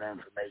got all the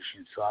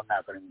information, so I'm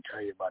not going to even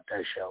tell you about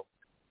that show.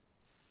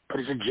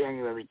 But it's a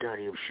January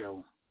 30th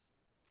show.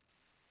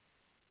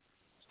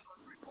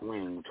 We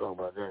ain't going to talk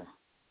about that.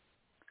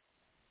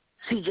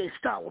 CJ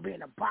Star will be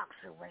in a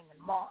boxing ring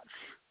in March.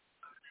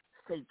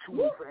 Stay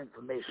tuned for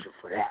information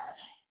for that.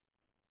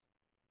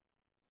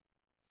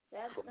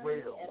 That's for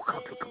real, a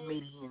couple of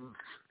comedians.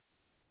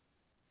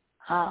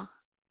 Huh?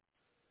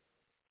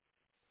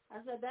 I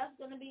said that's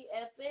going to be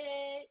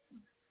epic.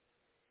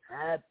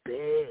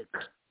 Epic.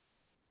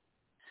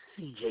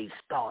 CJ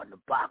Star in the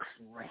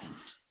boxing ring.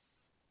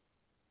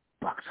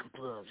 Boxing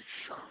gloves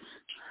and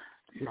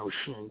shows. No,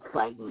 she ain't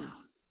fighting.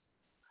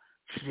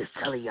 She just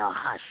telling y'all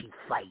how she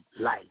fight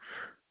life.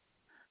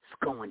 It's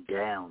going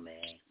down, man.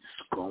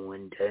 It's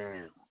going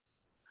down.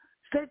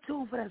 Stay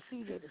tuned for that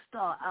CJ the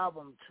Star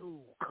album, too.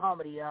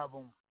 Comedy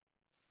album.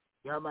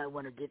 Y'all might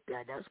want to get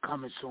that. That's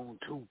coming soon,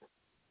 too.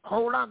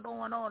 Whole lot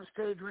going on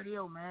Stage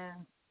Radio,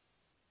 man.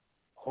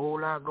 Whole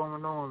lot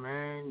going on,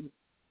 man.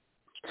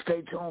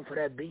 Stay tuned for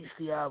that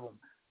Beastie album.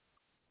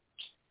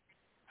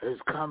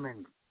 It's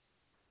coming.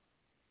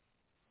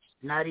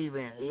 Not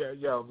even,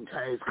 yo, I'm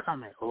telling you, it's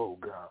coming. Oh,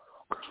 God.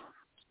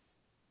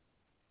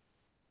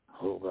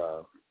 Oh,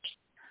 God.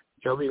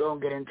 Yo, we gonna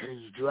get into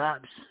these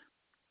drops.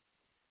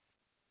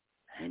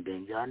 And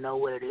then y'all know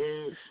what it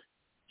is.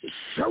 It's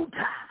showtime.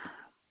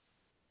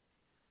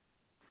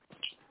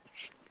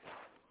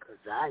 Because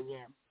I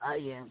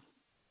am.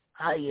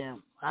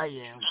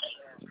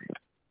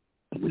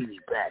 We be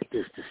back.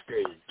 This the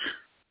stage.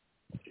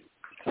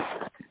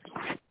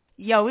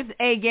 Yo, it's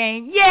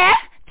A-Game. Yeah!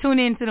 Tune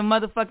in to the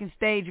motherfucking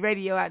Stage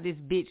Radio out this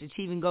bitch.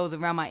 Achieving goals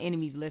around my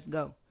enemies. Let's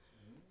go.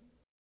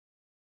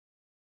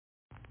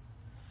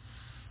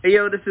 Hey,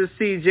 yo, this is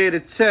CJ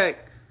the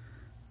Tech.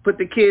 Put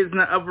the kids in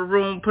the upper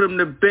room, put them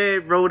to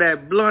bed, roll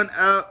that blunt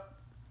up,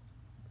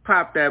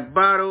 pop that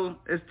bottle.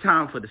 It's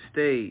time for the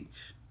stage.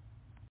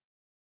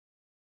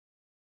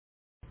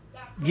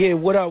 Yeah,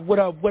 what up?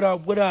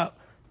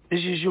 This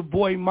is your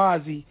boy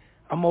Mozzie.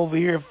 I'm over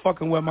here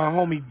fucking with my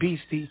homie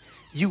Beastie.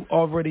 You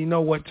already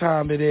know what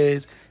time it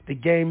is. The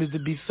game is to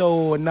be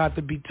sold or not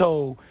to be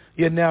told.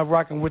 You're now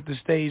rocking with the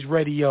Stage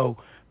Radio.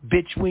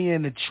 Bitch, we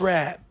in the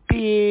trap.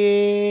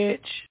 Bitch.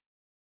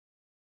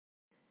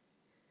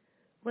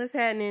 What's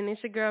happening?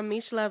 It's your girl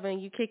Mish Lover, and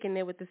you kicking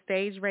it with the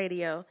Stage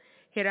Radio.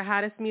 Hear the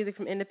hottest music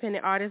from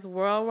independent artists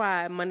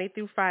worldwide, Monday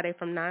through Friday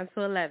from 9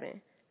 to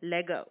 11.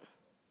 Let go.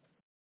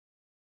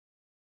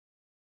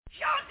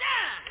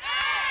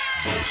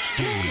 The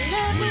Stage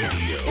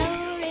Radio.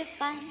 Yes,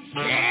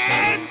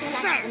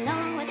 sir.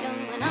 Know what's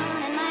going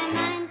on in my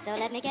mind, so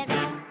let me get it.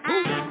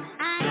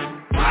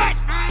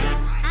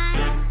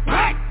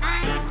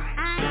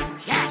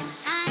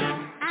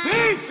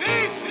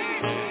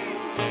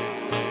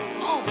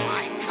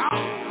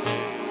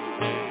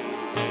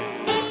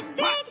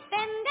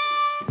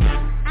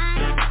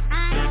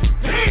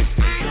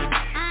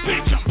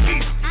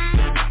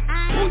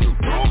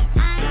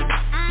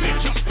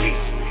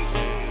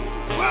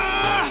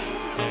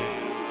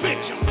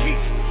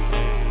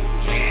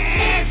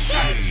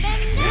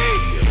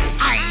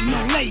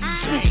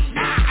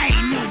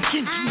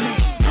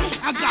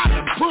 I got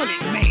the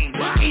bullet, man.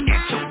 Ain't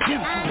that so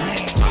simple,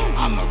 man?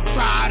 I'm a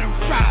rider,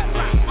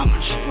 I'm a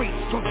street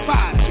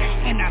provider,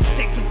 and I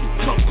stick with the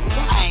coke.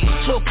 I ain't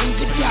talking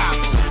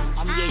Gaddafi.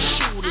 I'm your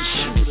shooter.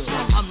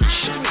 I'm the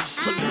street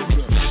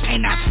polluter,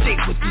 and I stick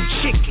with them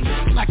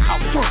chickens like I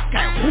work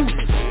at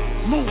Hooters.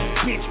 Move,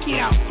 bitch,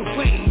 get out the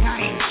way. I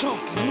ain't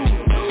talking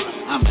noodles.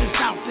 I'm just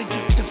out to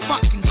get the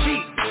fucking G.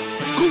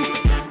 Good,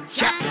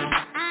 yeah.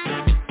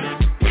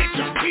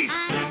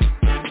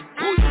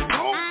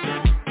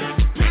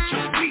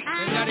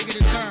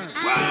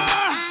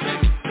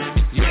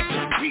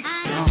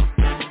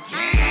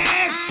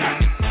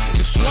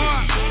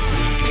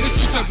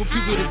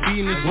 People to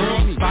be in this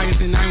world, buyers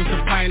and irons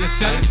supplying the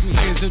sellers.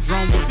 Tires a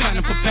drone with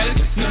platinum propellers.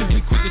 Niggas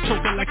be quick to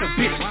choke it like a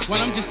bitch,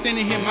 while I'm just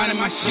standing here minding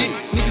my shit.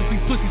 Niggas be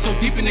pussy so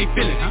deep in they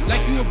feelings.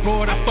 Like you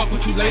abroad, I fuck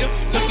with you later.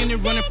 Ducking and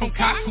running from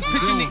cops who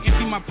pitching and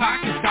empty my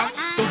pockets out.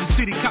 Throw the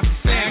city cops to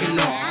sagging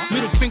off.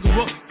 Middle finger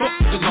up, fuck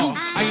the law.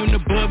 I am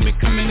the bubman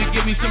coming to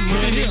give me some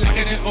money. Like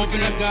I just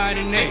open a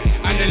garden egg.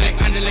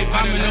 Underlay,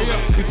 bombing over.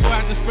 Before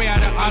I just spray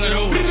out of all of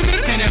those.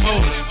 Can that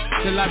hold?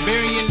 The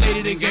Liberian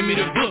lady that gave me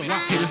the book.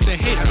 Haters say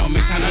hate, I don't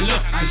make time to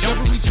look. I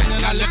jump every train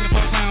and I left it for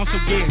clowns, so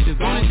yeah,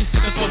 just only just sit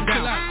the fuck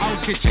down. I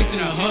was here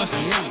chasing a hustle,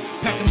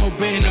 packing more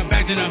bread in the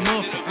bags than a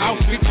muscle. I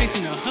was here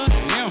chasing a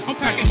hustle, I'm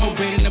packing more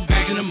bread in the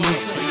bags than a muscle.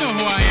 You know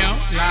who I am,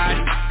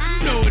 slide.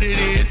 You know what it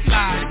is,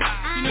 slide.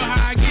 You know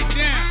how I get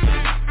down.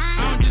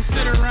 I don't just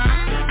sit around.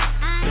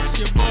 It's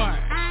your boy.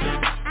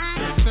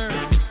 Yes, sir.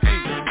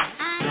 Hey.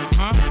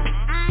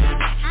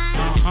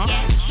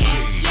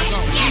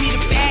 Give me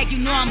the bag, you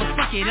know I'ma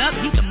fuck it up.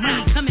 Need the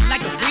money coming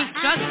like a brink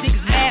truck.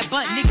 Niggas mad,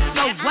 but niggas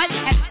so what?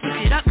 Had to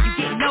switch it up, you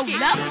get no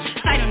love.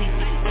 Sight on these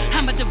bitches,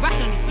 I'm about to rock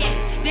on these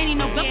bitches. They ain't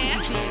no go with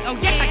these bitches. Oh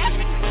yes, I got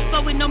bitches.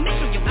 But with no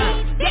Mitchell, you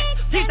yes,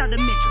 please out the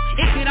Mitchell.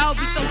 It could all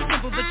be so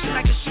simple, but you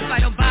like a shoe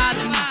fight, don't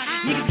bother me.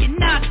 Niggas get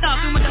knocked off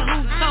and with the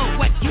who's so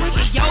what? You ain't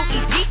get yo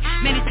EP,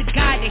 man, it's the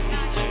guy they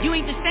see. You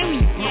ain't the same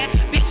when you broke,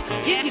 bitch.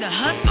 Give me the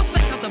hustle,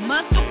 flex out the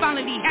muscle.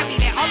 Finally happy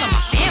that all of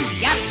my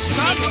family got a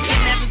struggle. You can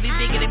never be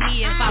bigger than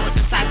me if I was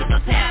the size of a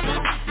pebble.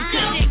 You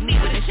couldn't hit me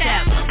with a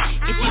shovel.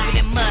 It's deeper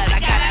than mud, I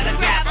got out of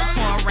gravel.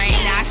 Pouring rain,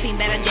 now I seen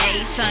better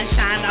days.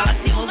 Sunshine, all I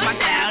see was my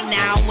style.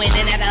 Now I'm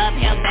winning at an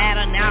uphill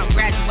battle. Now I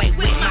graduate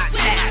with my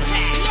title.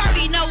 You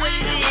already know what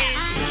it is.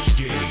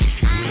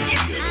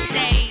 It's the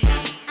stage.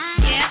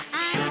 Yeah.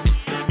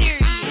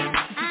 Serious.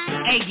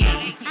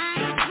 A-game.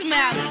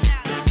 Smiley.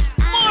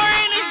 More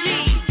energy.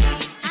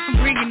 I'm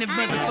bringing the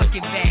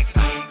motherfucking back.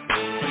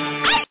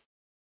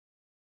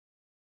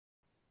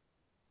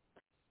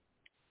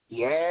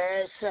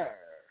 Yes, sir.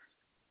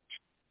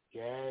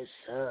 Yes,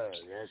 sir.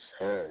 Yes,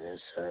 sir. Yes,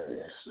 sir.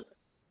 Yes, sir.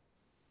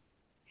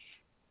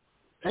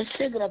 Let's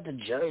take it up to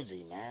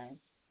Jersey, man.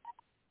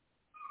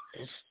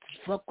 Let's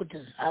fuck with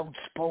this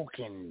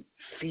outspoken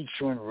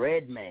featuring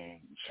Redman.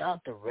 Shout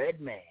out to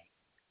Redman.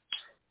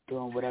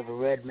 Doing whatever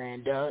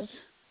Redman does.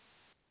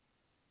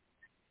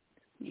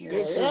 Yeah.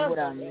 This is what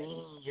I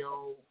mean,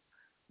 yo.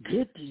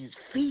 Get these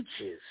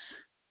features.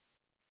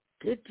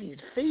 Get these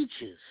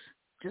features.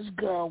 This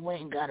girl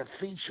went and got a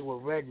feature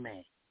with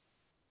Redman.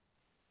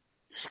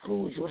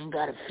 Scrooge went and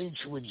got a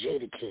feature with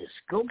Jadakiss.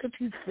 Go get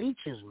these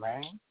features,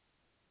 man.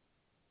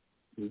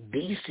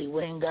 Beastie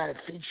went and got a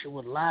feature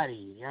with Lottie.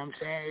 You know what I'm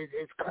saying?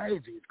 It's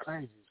crazy. It's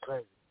crazy. It's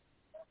crazy.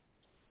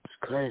 It's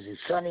crazy.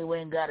 Sonny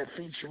went and got a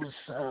feature with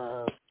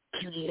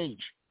QDH.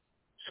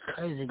 It's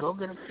crazy. Go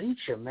get a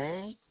feature,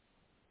 man.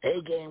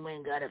 A-Game went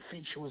and got a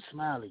feature with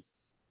Smiley.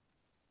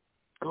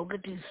 Go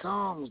get these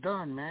songs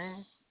done,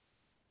 man.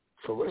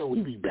 For real,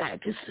 we be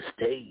back. It's the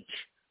stage.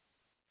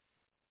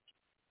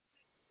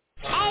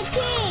 Hey,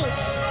 King,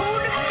 who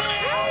the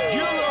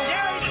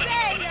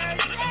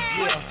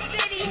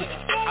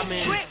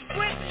mean,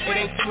 it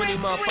ain't too many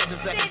motherfuckers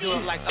that can do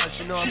it like us,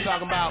 you know what I'm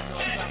talking about?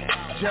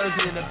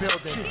 Jersey in the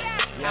building.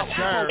 Yes,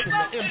 sir.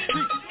 The MC.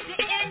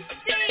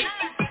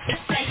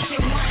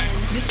 Section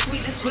 1, the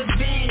sweetest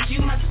revenge.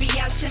 You must be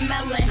out your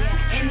melon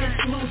in this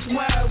loose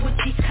world with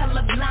these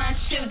colorblind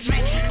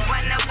children.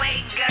 Run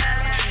away, girl.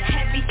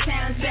 Heavy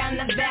sounds down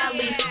the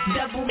valley.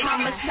 Double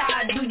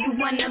homicide. Do you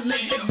wanna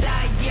live or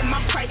die? Yeah,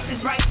 my price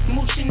is right.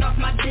 Mooching off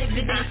my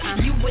dividends.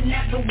 You would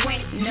never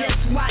win.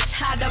 Just watch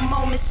how the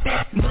moment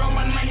spent.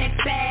 Blowing money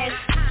fast.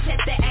 Check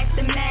the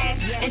aftermath.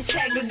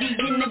 Integrity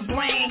in the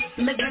brain.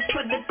 Living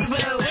for the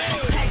thrill.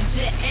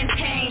 Pleasure and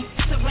pain.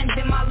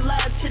 Surrender my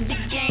love to the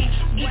game.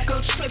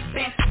 Ego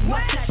tripping.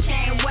 What's a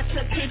shame? What's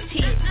a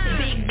pity?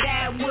 Big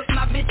bad with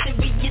my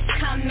victory is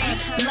coming.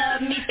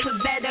 Love me for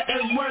better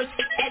and worse.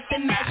 At the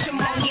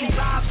matrimony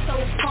vibe so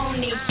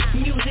phony.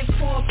 Music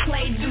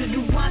foreplay. Do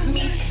you want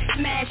me?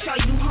 Smash all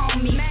you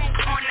homies.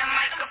 On the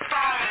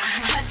microphone.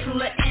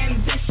 Hustler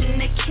ambition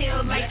to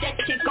kill. Like that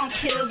chick gon'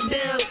 kill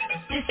Bill.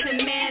 This a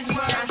man's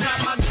world. Drop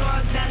my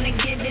drawers down to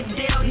get a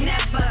deal.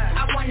 Never.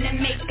 I wanna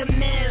make a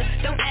meal.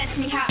 Don't ask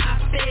me how I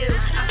feel.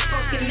 I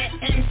spoken to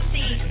MC.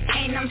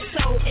 And I'm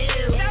so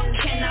ill.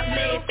 Can I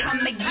live?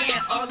 Come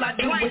again. All I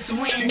do is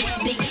win.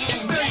 The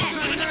end.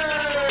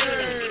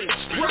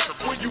 Rap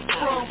where you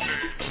from.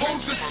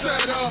 Poses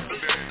set up.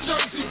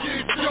 Jersey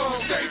get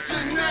drunk. State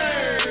your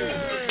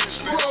name.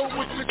 Roll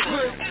with the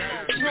clip.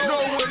 You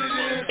know what it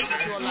is.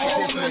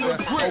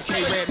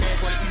 Okay, red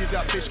man gonna eat it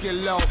up, bitch get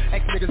low.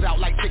 X niggas out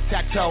like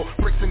tic-tac-toe.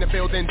 Bricks in the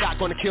building, Doc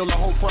gonna kill the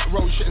whole front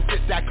row. You shouldn't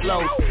sit that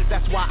close.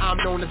 That's why I'm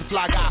known as a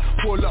fly guy.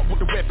 Pull up with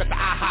the whip at the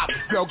IHOP.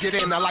 Girl, get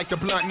in, I like the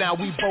blunt now.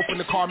 We both in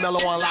the Carmelo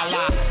on La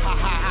La. Ha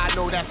ha, I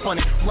know that's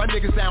funny. Run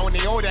niggas down when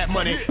they owe that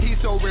money. He's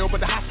so real, but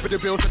the hospital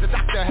bills that the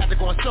doctor had to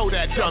go and show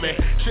that dummy.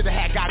 Should've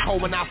had got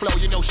cold when I flow.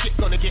 You know shit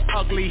gonna get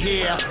ugly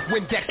here.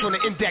 Windex on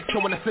the index, so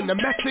when I send a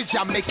message,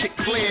 I make it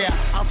clear.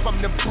 I'm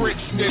from the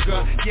bricks,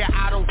 nigga. Yeah,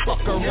 I don't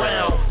fuck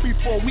around.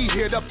 Before we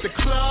hit up the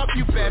club,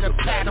 you better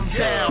pat them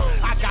down.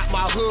 I got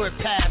my hood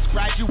pass,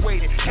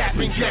 graduated,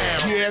 capping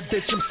down. Yeah,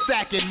 bitch, I'm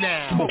stacking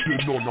now.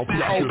 Smoking on the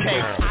black.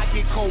 Okay, I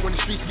get cold when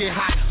the streets get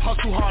hot.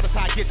 Hustle hard as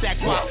I get that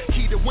guap.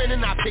 Key to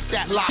winning, I pick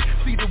that lock.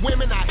 See the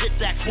women, I hit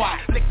that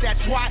twat. Lick that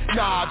twat?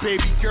 Nah,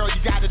 baby girl,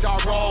 you got it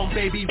all wrong.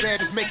 Baby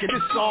Red is making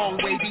this song.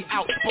 Wavy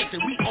outspoken,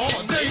 we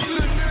on. State your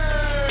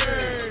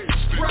name.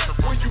 Rap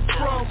where you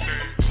from.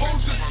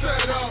 Poses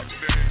set up.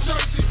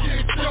 Jersey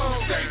get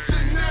drunk. State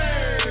your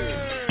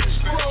name.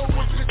 Roll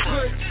with the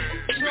click.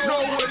 You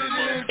know what it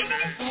is.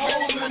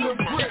 Hole in the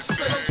brick. State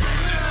your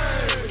name.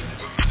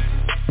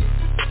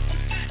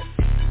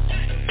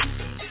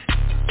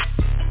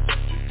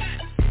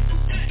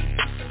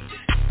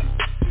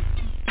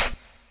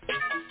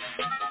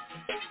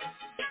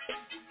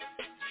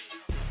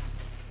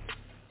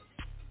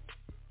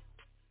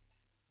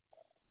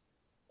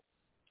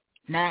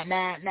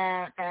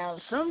 Now,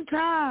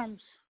 sometimes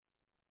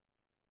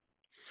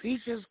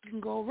features can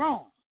go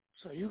wrong.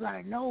 So you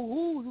gotta know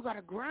who, you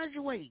gotta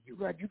graduate. You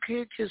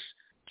can't just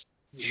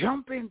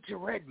jump into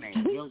Redman.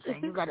 You know what I'm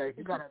saying? You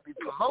gotta be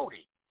promoted.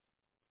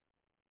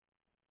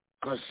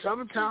 Cause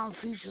sometimes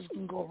features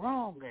can go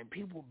wrong and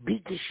people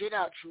beat the shit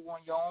out you on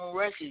your own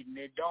record and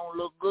it don't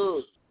look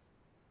good.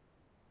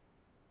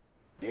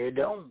 It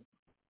don't.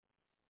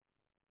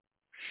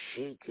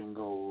 Shit can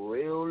go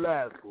real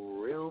left,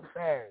 real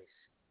fast.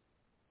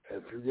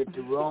 If you get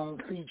the wrong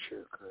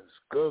feature, because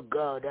good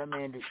God, that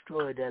man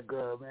destroyed that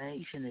girl, man.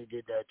 He shouldn't have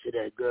did that to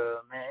that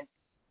girl, man.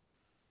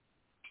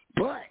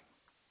 But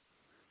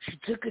she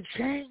took a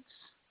chance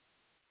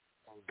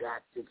and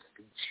got the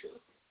feature.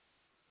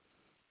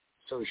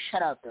 So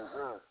shout out to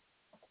her.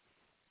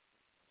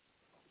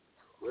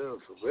 For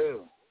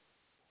real.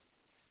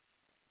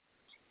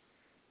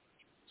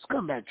 Let's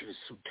come back to the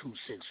 2-6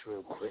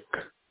 real quick.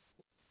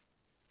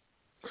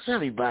 Because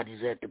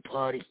everybody's at the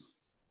party.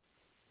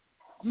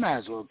 Might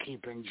as well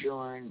keep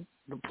enjoying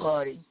the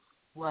party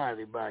while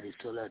everybody's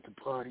still at the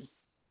party.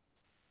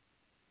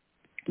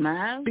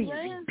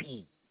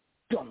 BZP,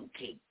 don't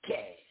get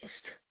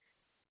gassed.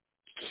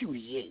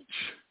 QDH,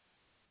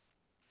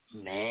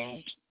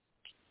 man,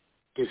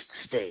 this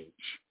the stage.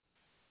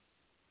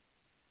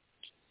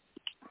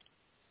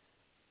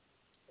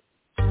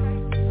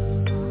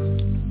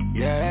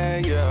 Yeah.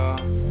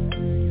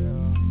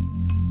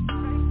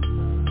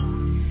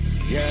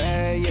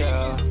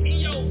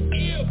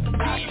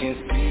 I can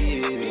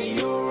see it in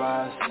your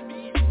eyes.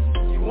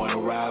 You wanna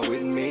ride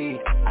with me?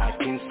 I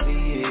can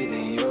see it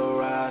in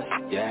your eyes.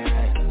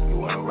 Yeah, you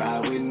wanna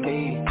ride with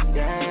me?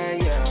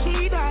 Yeah.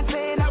 She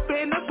dancing up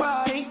in the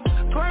party.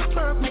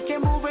 Twerk, make you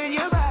move in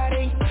your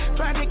body.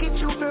 Trying to get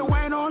you to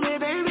wine on me,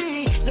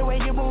 baby. The way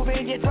you move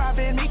it, you're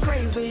driving me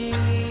crazy.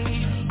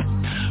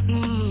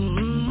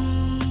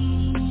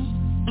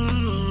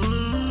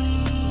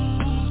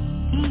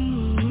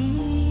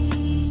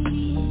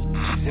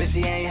 Said she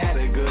ain't had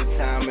a good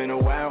time in a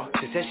while.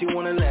 She said she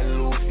wanna let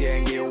loose, yeah,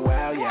 and get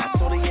wild. Yeah, I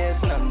told her, yeah,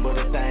 it's nothing but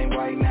a thing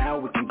right now.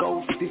 We can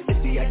go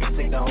 50-50, I can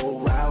take the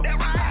whole route.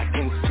 I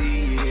can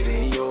see it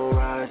in your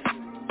eyes.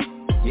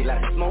 You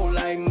like to smoke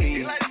like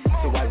me.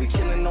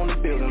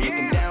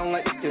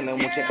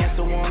 darling, won't you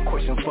answer one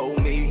question for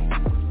me?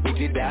 Would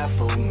you die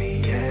for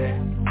me, yeah?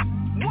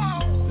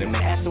 Whoa. Let me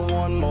ask you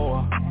one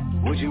more.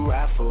 Would you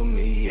ride for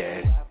me,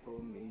 yeah?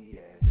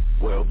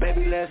 Well,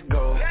 baby, let's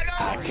go.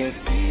 I can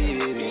see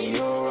it in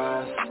your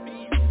eyes.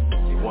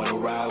 You wanna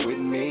ride with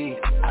me?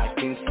 I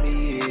can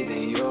see it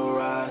in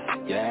your eyes,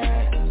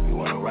 yeah. You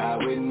wanna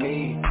ride with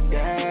me?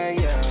 Yeah,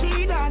 yeah.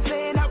 She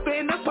dancing up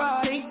in the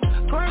party.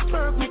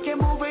 Twerk, make you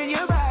move in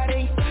your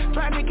body.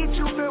 Trying to get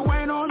you to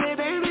wine on me,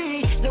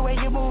 baby. The way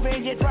you move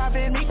it, you're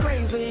driving me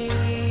crazy.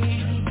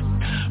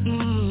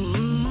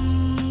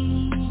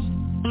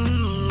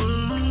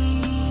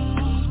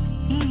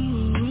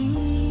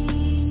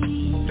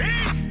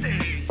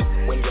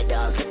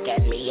 Look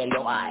at me in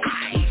your eyes.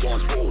 Heat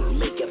on spool,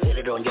 make you feel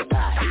it on your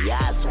thigh.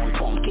 Eyes on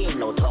pumpkin,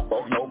 no talk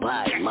about no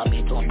pie. My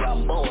beat on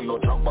Rumbo, no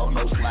talk about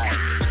no slide.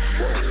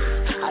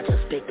 Whoa, I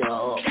just picked her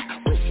up,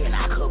 wishing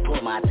I could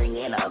put my thing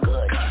in her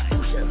good.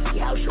 You should see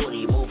how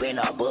shorty moving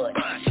her butt.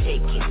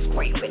 Shaking,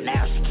 scraping,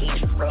 now she can't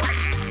strut.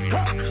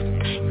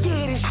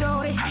 Get it,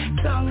 shorty,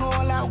 tongue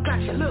all out,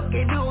 got you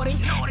looking naughty.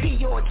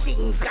 Dior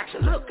jeans, got you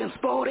looking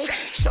sporty.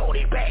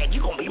 Shorty bag,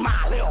 you gon' be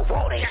my little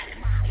brody.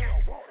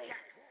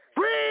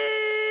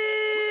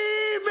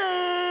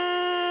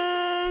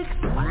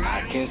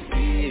 I can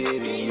see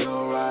it in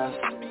your eyes.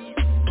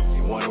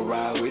 You wanna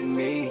ride with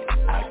me?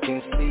 I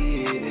can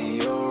see it in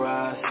your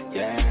eyes,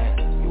 yeah.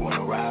 You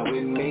wanna ride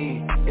with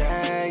me?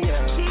 Yeah,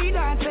 yeah. She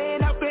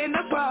dancing up in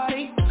the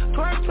party.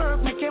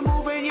 Twerk, make you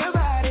move in your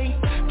body.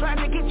 Trying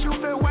to get you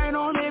to wine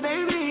on me,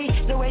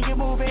 baby. The way you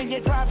move it,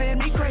 you're driving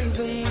me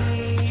crazy.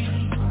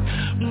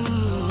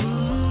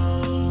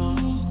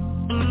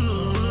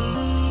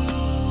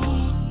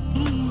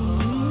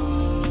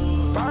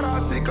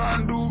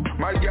 Can do.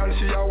 My girl,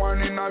 she a one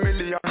in a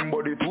million.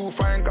 Body too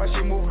fine cause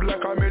she move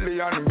like a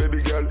million.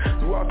 Baby girl,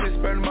 you have to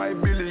spend my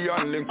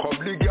billion. Link up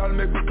the girl,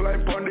 make me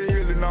climb on the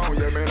hill now.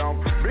 Yeah, me now.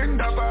 Bring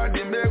the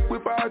body, make we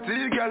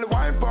party. Girl,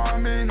 wine for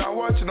me, now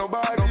watch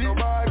nobody.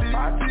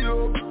 Party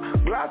up,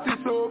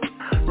 glasses up.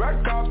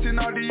 Red caps in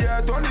the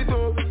air, turn it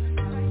up.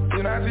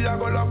 Tonight we a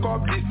go lock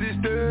up the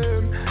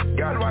system.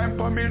 Girl, wine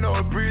for me,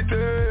 no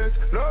pretense,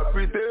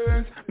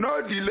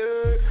 no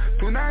delay.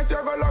 Tonight you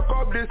go lock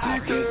up the system. I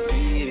can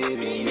see it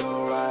in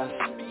your eyes.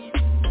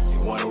 You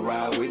wanna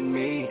ride with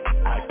me?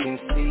 I can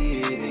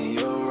see it in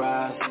your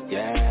eyes,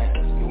 yeah.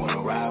 You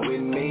wanna ride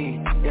with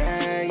me?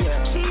 Yeah,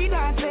 yeah. She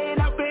dancing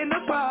up in the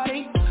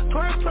party.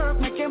 Twerk,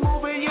 make you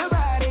move in your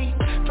body.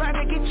 Trying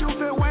to get you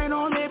to wine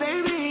on me,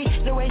 baby.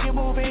 The way you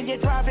move it, you're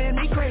driving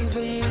me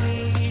crazy.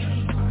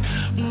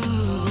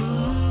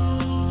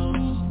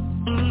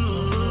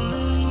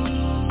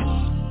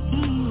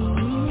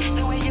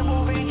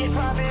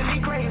 Driving me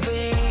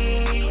crazy.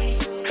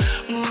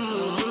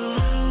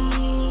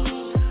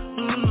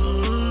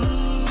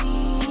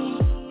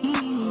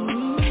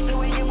 The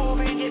way you move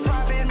it, you're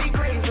driving me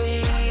crazy.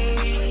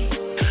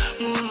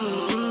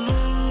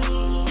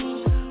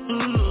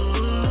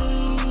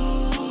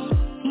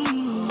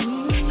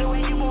 The way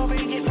you move it,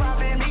 you're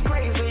driving me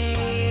crazy.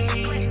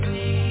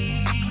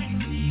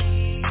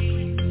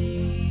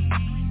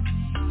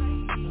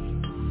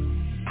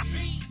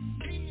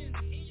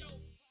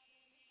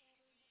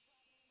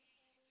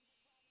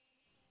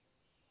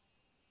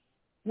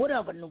 What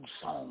other new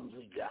songs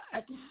we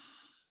got?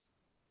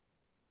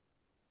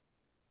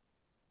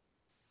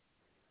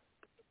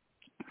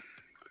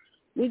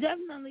 We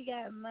definitely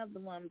got another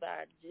one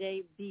by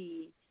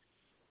JB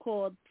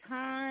called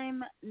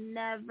Time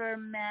Never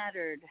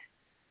Mattered.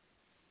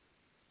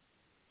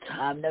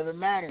 Time never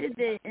mattered.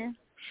 It didn't.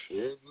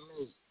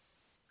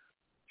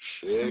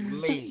 Shit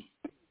me.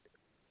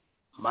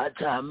 My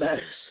time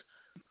matters.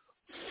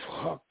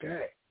 Fuck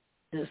that.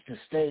 This the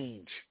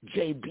stage.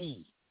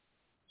 JB.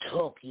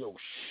 Talk your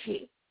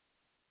shit.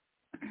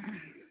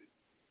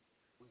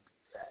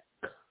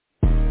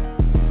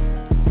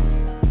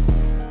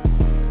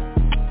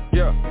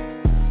 Yeah.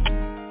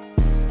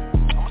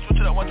 I'ma switch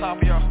it up one time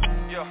for y'all.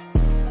 Yeah.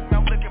 Man,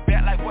 I'm looking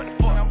back like what the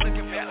fuck. I'm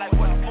looking back like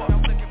what the fuck.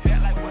 I'm looking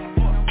back like what the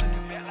fuck. I'm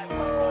looking back like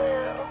what the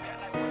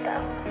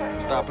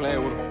fuck. Stop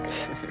playing with him.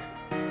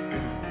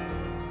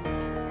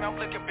 Man, I'm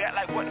looking back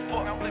like what the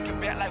fuck. I'm looking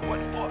back like what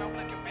the fuck. I'm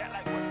looking back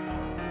like what the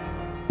fuck.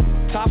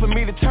 Time for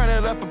me to turn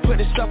it up and put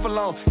this stuff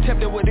alone.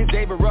 Tempted with this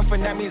David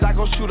Ruffin, that means I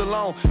gon' shoot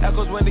alone.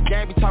 Echoes when the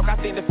game be talk, I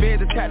think the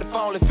feds attack the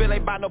phone. If it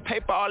ain't about no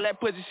paper, all that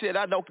pussy shit,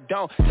 I don't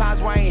condone.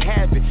 Times where I ain't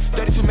happy,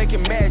 32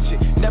 making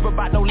magic. Never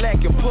about no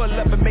lacking, pull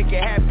up and make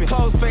it happen.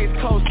 Closed face,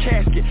 closed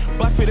casket,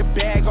 bust for the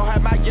bag. Gon'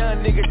 have my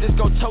young niggas just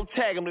go toe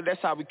tag them, that's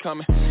how we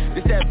coming.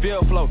 This that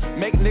bill flow,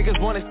 make niggas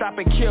wanna stop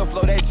and kill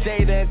flow. That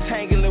Jada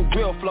entangling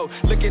real flow,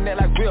 looking at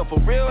like real for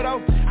real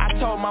though. I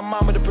told my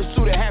mama to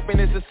pursue the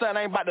happiness the son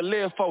ain't about to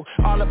live for.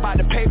 All about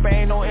the paper,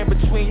 ain't no in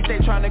between. He say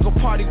tryna go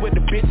party with the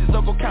bitches,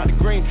 don't go count the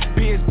green.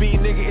 PSB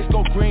nigga, it's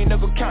go green,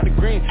 don't go count the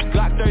green.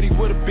 Glock 30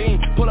 with a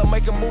beam, pull up,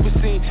 make a movie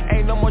scene.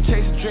 Ain't no more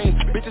chasing dreams,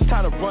 bitches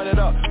time to run it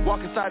up.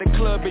 Walk inside the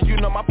club and you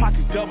know my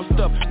pockets double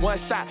stuff. One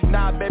shot,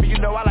 nah baby, you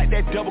know I like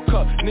that double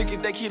cup.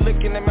 Niggas they keep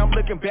looking at me, I'm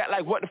looking back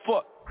like what the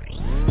fuck.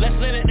 Last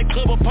night at the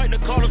club, I piped the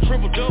call a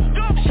triple-double.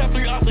 Shot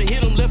 3 off and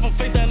hit him, left him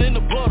face down in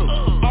the puddle.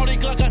 All they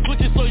Glock got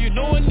switches, so you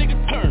know a nigga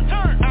turn.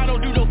 I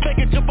don't do no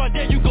faking, jump out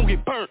there, you gon'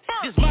 get burnt.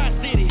 This my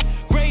city,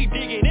 grave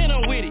digging, and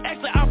I'm with it.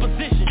 Ask the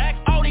opposition,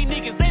 ask all these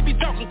niggas, they be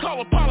talking,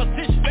 call a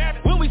politician.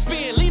 When we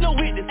spin, leave no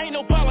witness, ain't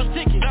no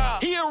politicking.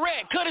 He a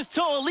rat, cut his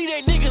tongue, leave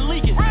that nigga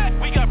leaking.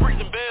 We got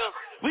bricks and bells,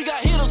 we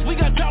got hitters, we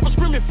got choppers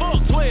screaming, fuck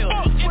 12.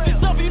 If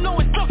it's up, you know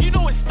it's stuck, you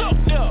know it's stuck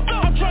there.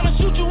 I'm tryna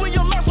shoot you in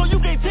your mouth so you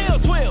can't tell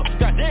 12.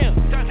 Goddamn.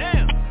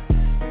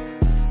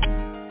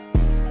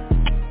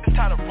 It's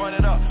time to run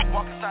it up.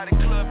 Walk inside the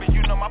club and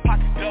you know my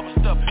pocket double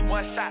stuffed.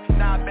 One shot,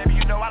 nah baby,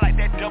 you know I like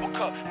that double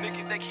cup.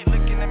 Niggas they keep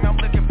looking at me, I'm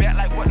looking back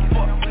like what the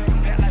fuck.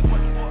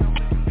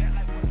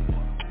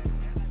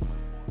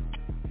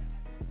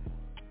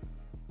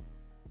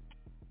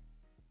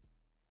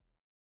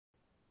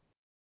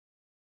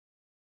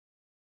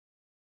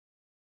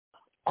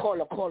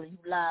 Caller, you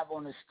live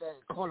on the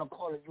stage. Caller,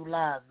 you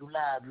live.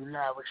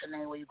 What's your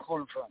name? Where you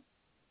calling from?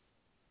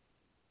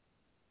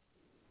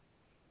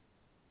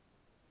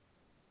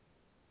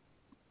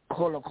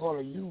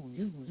 Caller, you.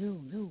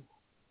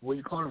 Where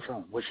you calling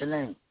from? What's your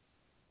name?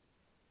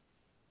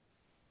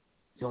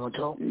 You want to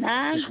talk?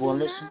 Just want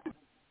to listen?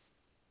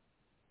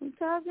 I'm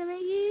talking to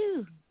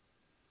you.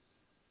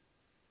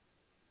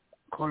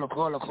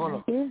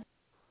 Caller. Yeah.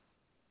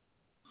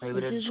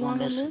 Maybe they just want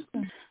to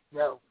listen.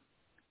 Yo.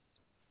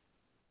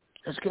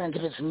 Let's get into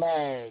this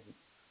mag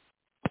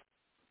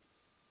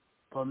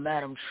for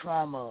Madam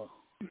Trauma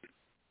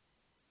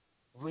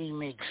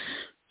remix.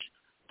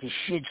 The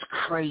shit's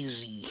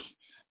crazy.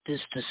 This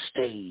the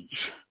stage.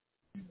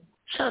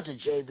 Shout out to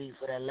JB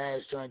for that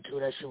last joint too.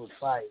 That shit was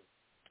fire.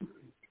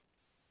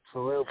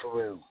 For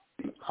real.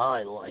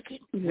 I like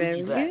it.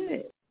 Very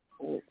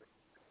good.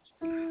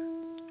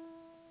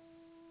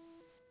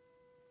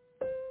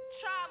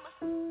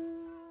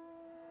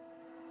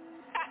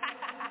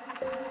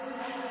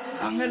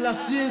 Ángel La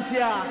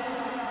Ciencia.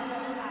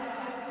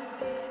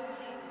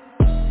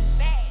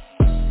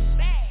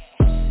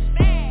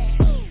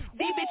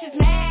 These bitches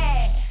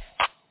mad.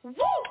 Woo!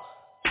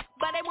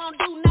 But they won't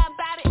do nothing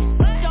about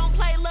it. Don't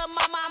play little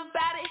mama, I'm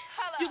about it.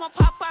 You gon'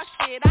 pop our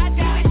shit. I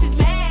do. Bitches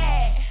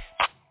mad.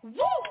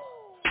 Woo!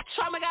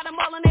 Trauma got them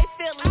all in they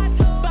feelings.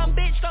 Bum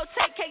bitch, go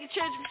take care of your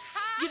children.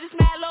 You just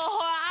mad little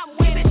whore, I'm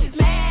with it. Bitches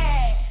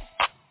mad.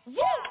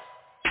 Woo!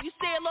 You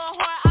say a little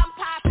whore, I'm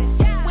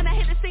popping. When I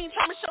hit the scene,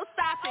 trauma show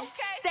stopping.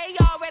 They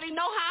already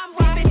know how I'm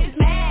rocking. Bitches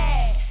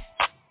mad.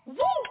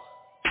 Woo!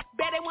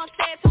 Bet they won't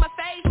say it to my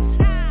face.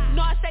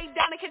 No, I stay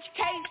down and catch a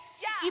case.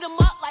 Eat them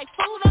up like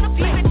food on a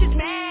plate. These bitches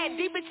mad,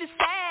 these bitches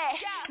sad.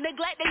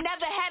 Neglect, they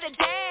never had a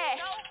dad.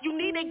 You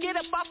need to get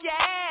up off your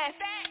ass.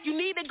 You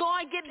need to go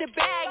and get the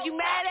bag. You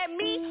mad at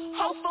me?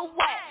 Hope for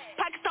what?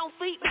 Pockets on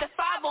fleet with the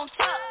 5 on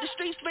top. The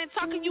streets been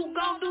talking, you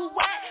gon' do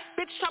what?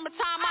 Bitch, trauma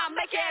time, I'll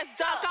make your ass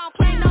duck. I don't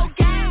play no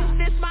games,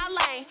 this my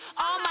lane.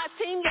 All my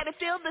team gotta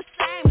feel the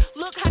same.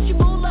 Look how she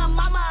move, little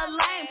mama a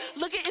lame.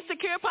 Look at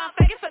insecure, pump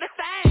faking for the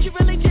fame. She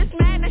really just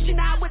mad that she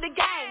not with the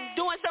game.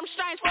 Doing something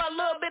strange for a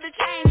little bit of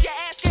change. Your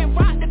ass getting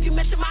rocked if you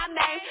mention my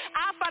name.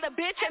 I fight a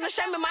bitch, ain't no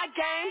shame in my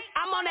game.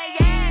 I'm on they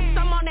ass,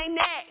 I'm on they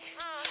neck.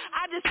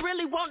 I just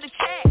really want to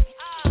check.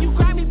 You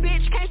grimy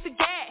bitch, can't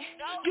forget.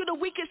 You the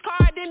weakest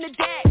card in the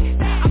deck.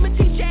 I'ma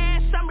teach your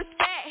ass some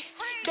respect.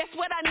 That's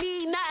what I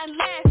need, nothing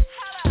less.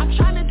 I'm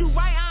trying to do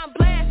right, I'm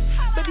blessed.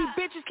 But these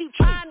bitches keep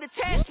trying to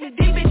test me.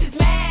 These bitches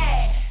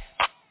mad.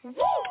 Woo!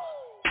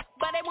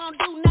 But they won't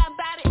do nothing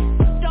about it.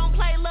 Don't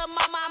play little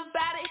mama, I'm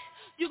about it.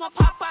 You gon'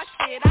 pop our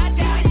shit, I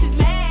do. Bitches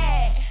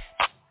mad.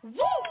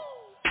 Woo!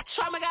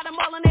 Trauma got them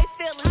all in they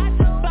feelings.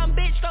 Bum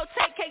bitch, go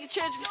take care of your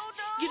children.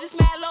 You just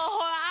mad little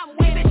whore, I'm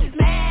with it. Bitches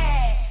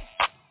mad.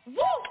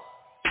 Woo!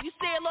 You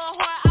say a little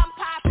whore, I'm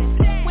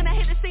popping. When I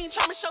hit the scene,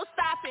 trauma show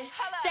stopping.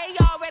 They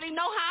already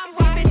know how I'm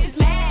rocking. Bitches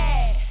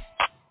mad.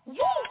 Woo!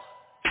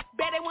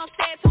 Bet they won't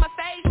say it to my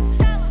face.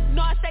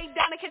 No, I stay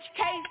down and catch a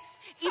case.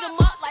 Eat them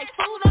up like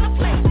food on a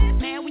plate.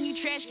 Man, when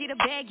you trash, get a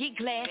bag, get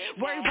glad.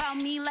 Worry about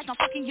me like I'm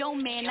fucking your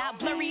man. Not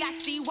blurry, I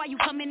see why you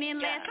coming in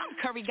last. I'm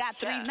Curry, got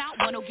 3, not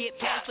 1 will get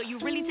past. So you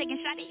really taking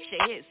shots, you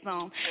should hit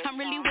some. I'm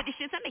really with the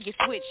shit, I make it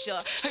switch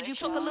up. Heard you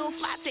took a little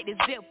fly, take the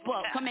zip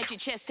up. Come at your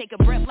chest, take a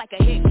breath like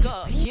a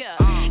hiccup. Yeah,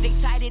 they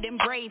tied it in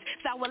braids.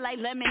 Sour like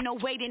lemon, no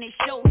weight and it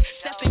shows.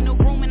 Step in the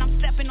room and I'm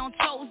stepping on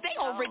toes. They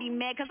already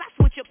mad cause I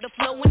switch up the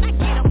flow. When I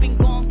get up and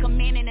go, I'm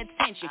commanding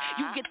attention.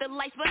 You get the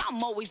lights, but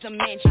I'm always a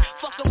mention.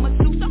 Fuck a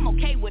masseuse, I'm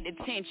okay with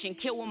attention.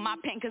 Kill with my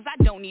pen cause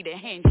I don't need a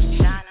hinge.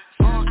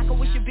 I could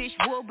wish a bitch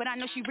would, but I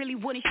know she really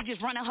wouldn't. She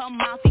just running her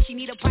mouth, think she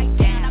need a pipe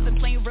down. I've been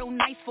playing real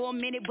nice for a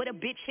minute, but a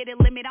bitch hit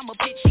a limit. I'm a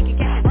bitch, she can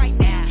catch it right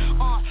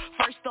now.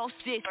 First off,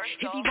 sis,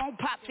 if you gon'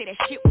 pop, say that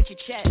shit with your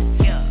chest.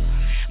 Yeah,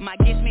 my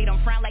gifts made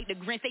them frown like the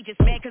Grinch. They just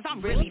mad cause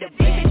I'm really the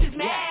best. Bitches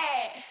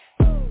mad.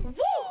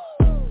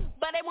 Woo!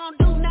 But they won't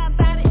do nothing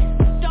about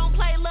it. Don't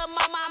play little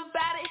mama, I'm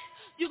about it.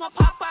 You gon'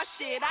 pop our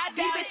shit, I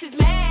do. These bitches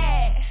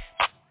mad.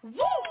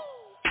 Woo!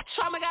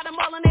 Trauma got them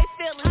all in they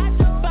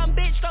feelings. Bum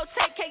bitch, go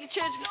take care of your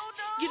children.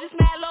 You just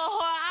mad little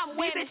whore, I'm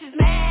with it. Bitches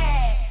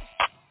mad.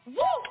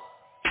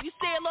 Woo! You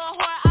say a little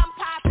whore, I'm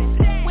popping.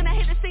 When I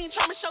hit the scene,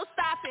 Truman show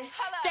stopping.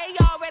 They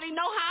already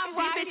know how I'm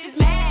rocking. These bitches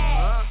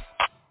mad.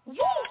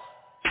 Woo!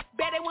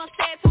 Bet they won't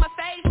say it to my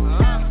face.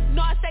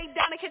 No, I stay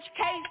down and catch a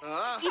case.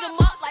 Eat them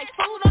up like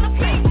food on a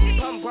plate.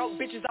 Bum broke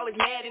bitches always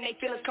mad and they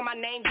feelings come my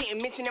name getting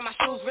mentioned in my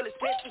shoes real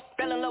expensive.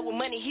 Fell in love with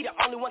money, he the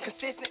only one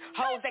consistent.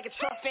 Hoes that can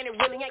trust and it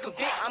really ain't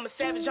convinced. I'm a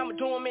savage, I'ma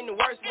do him in the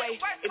worst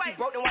way. If you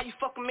broke, then why you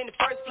fuck him in the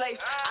first place?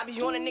 I be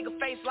on a nigga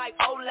face like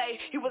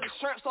Olay. He was a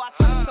shrimp, so I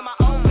turned him to my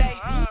own bay.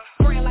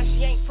 Praying like she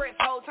ain't pressed,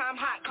 whole time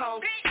hot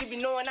cone. She be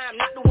knowing I'm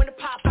not the one to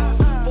pop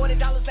on. $40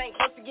 ain't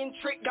close to getting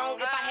tricked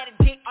on. If I had a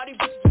dick, all these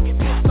bitches would get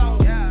pissed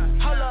on.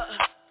 Hold up,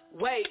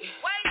 wait.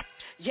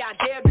 Yeah, I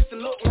dare bitch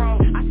to look wrong.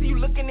 I see you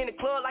looking in the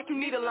club like you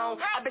need a loan.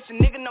 I bet your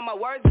nigga know my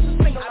words, just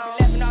sing along. I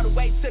be laughing all the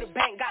way to the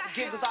bank, got the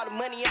giggles, all the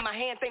money in my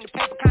hand, think the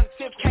paper kinda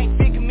stiff. Can't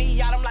figure me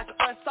out, I'm like an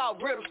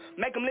unsolved riddle.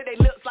 Make them lick they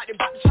lips like they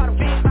about to try to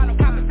win. Got no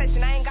conversation,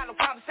 I ain't got no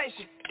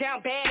conversation. Down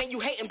bad and you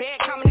hating,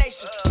 bad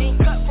combination. Ain't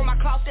cut from my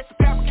cloth, that's a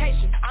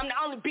fabrication. I'm the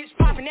only bitch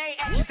popping, they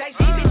ain't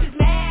accusation. These bitches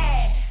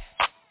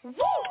mad.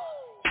 Woo!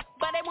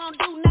 But they won't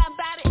do nothing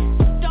about it.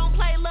 Don't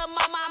play little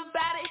mama, I'm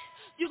about it.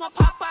 You gon'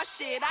 pop our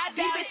shit,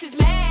 these bitches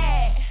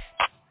mad.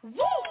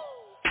 Woo!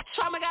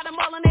 Trauma got them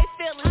all in they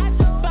feelings.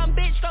 Bum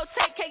bitch, go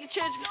take care of your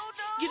children.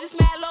 You just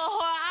mad little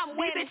whore, I'm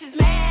with it. Bitches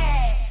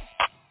mad.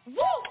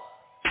 Woo!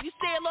 You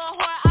say a little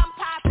whore, I'm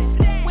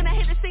popping. When I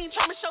hit the scene,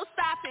 trauma show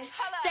stopping.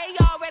 They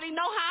already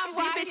know how I'm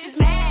rocking. These bitches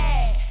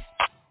mad.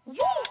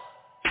 Woo!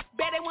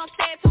 Bet they won't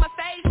say it to my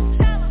face.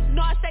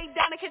 No, I stay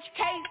down and catch a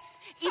case.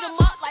 Eat them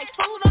up like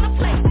food on a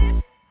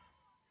plate.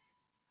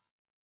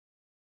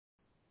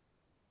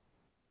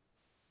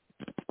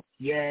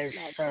 Yes,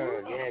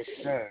 sir. Yes,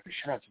 sir.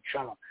 Shout out to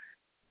Trauma.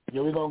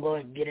 Yo, we're going to go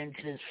and get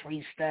into this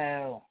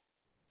freestyle.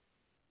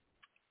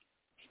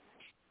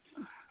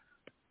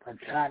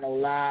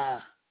 Pantano La,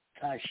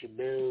 Tasha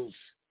Bills,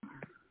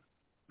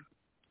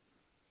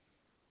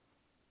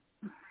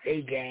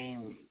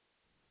 A-Game,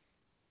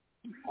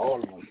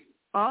 all of them.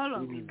 All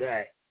of them. We'll be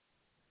back.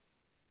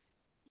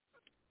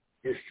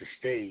 It's the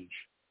stage.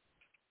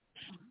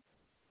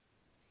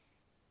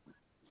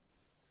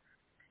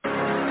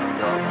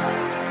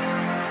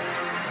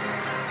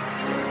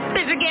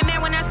 Bitch, I get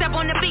mad when I step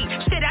on the beat.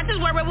 Shit, I just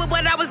worried with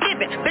what I was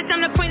giving. Bitch,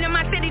 I'm the queen of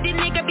my city. These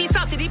niggas be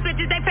salty. These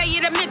bitches, they pay you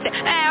to miss it.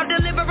 I'll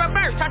deliver a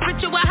verse. I treat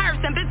you a hearse.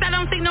 And bitch, I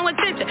don't see no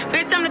attention.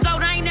 Bitch, I'm the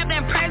gold. I ain't never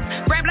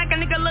impressed. Rap like a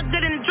nigga look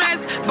good in the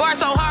dress.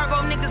 Bar so hard, go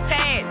niggas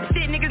pad.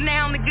 Shit, niggas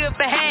now only good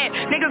for head.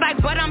 Niggas like,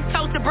 but I'm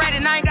toasted bread.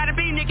 And I ain't gotta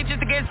be nigga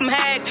just to get some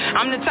head.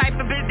 I'm the type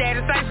of bitch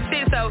that'll say some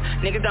shit. So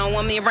niggas don't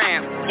want me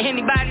around.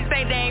 Anybody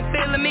say they ain't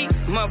feeling me,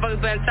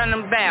 motherfuckers better turn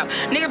them about.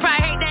 Niggas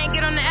probably hate they ain't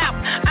get on the album.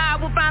 I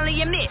will finally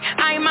admit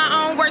I ain't my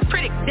own worst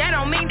critic. That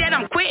don't mean that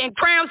I'm quitting.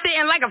 Crown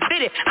sitting like I'm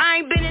fitted.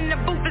 I ain't been in the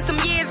booth for some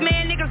years,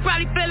 man. Niggas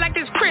probably feel like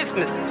it's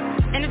Christmas.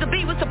 And if the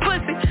beat was a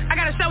pussy, I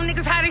gotta show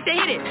niggas how they should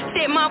hit it.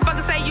 Shit,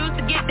 motherfuckers say used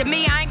to get to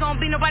me. I ain't gonna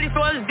be nobody's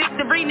flawless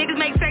victory. Niggas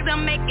make sex,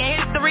 I'm making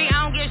history. I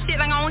don't give a shit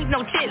like I don't eat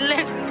no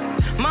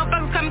chitlin'.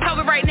 Motherfuckers coming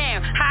COVID right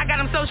now. How I got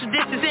them social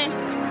distancing.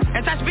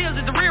 And Tasha Bills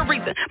is the real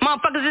reason.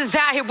 Motherfuckers is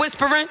out here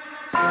whispering.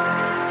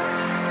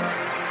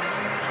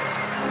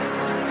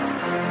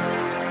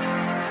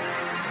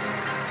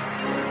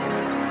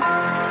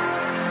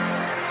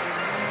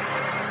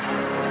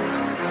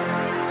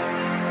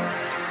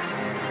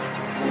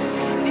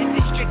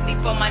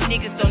 For my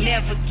niggas, don't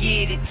ever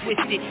get it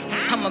twisted.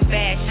 I'm a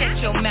bad,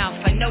 shut your mouth,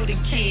 I know the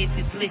kids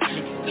is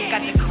listening.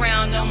 Got the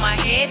crown on my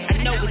head,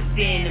 I know it's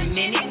in a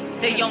minute.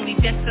 They only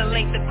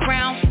desolate the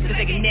crown, cause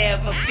they can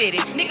never fit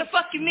it. Nigga,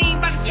 fuck you mean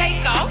by the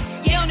takeoff?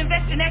 You don't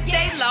invest in that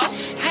day low.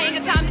 I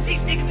ain't got time to teach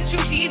niggas the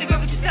truth. You either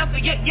go with yourself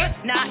or you're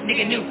not.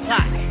 Nigga, new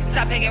plot.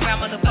 Stop hanging around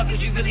motherfuckers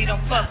you really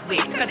don't fuck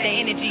with. Cut the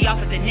energy off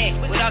of the neck,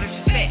 with all the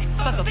respect.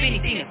 Fuck up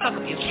anything and fuck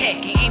up your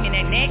check. You aiming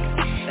at next,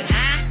 but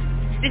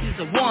this is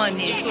a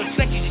warning, so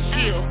expect you to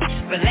chill,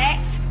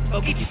 relax, go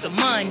get you some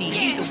money.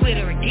 Either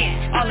with or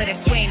against, all of that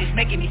swaying is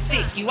making me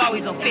sick. You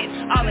always on fence,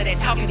 all of that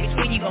talking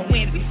between you gon'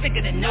 win. We sick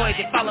of the noise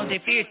that follow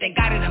their fears. Thank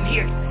God that I'm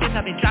here. Since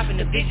I've been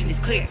dropping, the vision is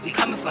clear. We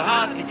coming for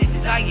all, but this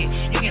is our year.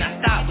 You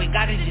cannot stop with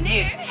God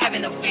engineers.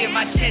 Having no fear,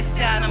 my chest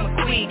down, I'm a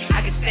queen.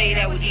 I can say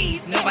that with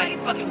ease.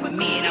 Nobody fucking with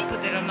me, and I put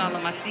that on all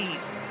of my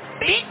seeds.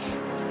 Bitch,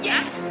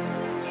 yeah.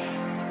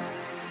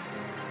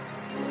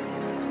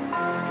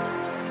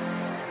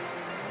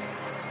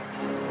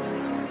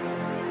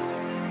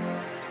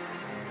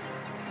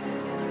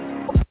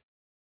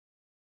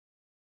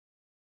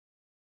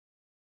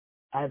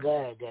 I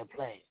got that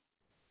play.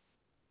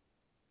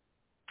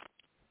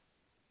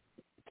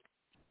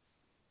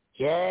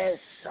 Yes,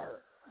 sir.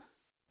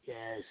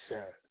 Yes,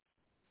 sir.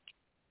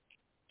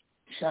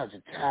 Shout out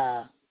to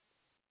Ty.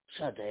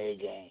 Shout out to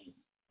A-Game.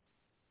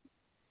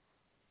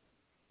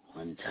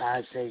 When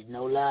Ty says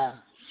no lie,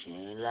 she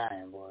ain't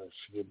lying, boy.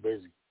 She get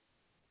busy.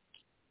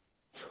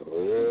 For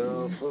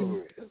real,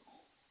 for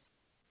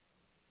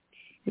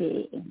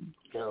real.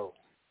 Yo.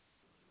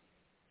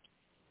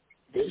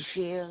 This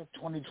year,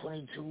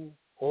 2022,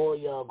 all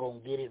y'all gonna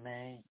get it,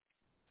 man.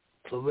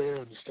 For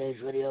real, the Stage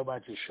Radio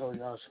about to show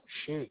y'all some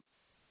shit.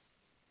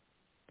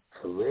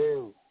 For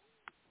real.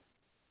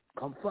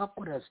 Come fuck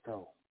with us,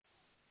 though.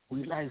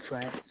 We like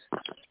friends.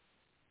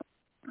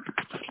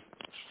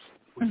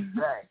 We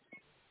back.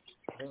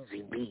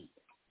 Lindsay B.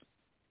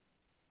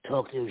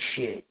 Talk your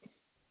shit.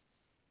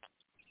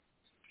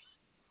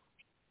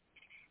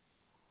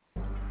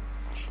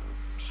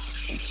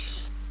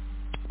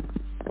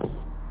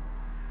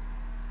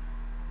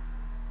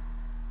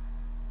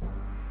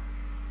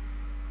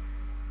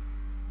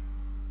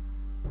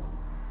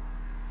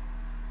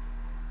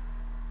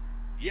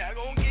 Yeah, I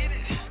gon' get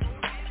it.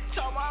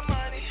 Talk my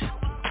money.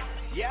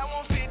 Yeah, I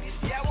want 50s.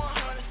 Yeah, I want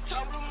 100s.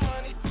 Talk the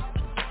money.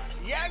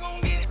 Yeah, I gon'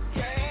 get it.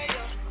 Yeah,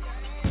 yeah.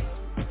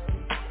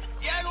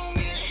 Yeah, I gon'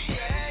 get it.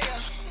 Yeah,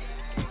 yeah.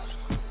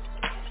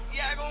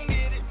 Yeah, I gon'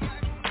 get it.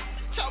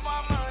 Talk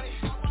my money.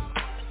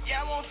 Yeah,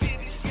 I want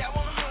 50s. Yeah, I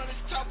want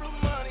 100s. Talk the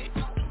money.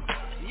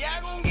 Yeah, I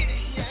gon' get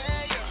it.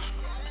 Yeah, yeah.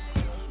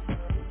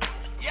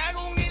 Yeah, I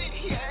gon' get it.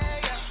 Yeah,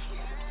 yeah.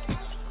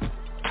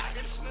 I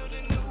can smell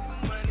the new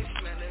money,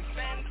 smelling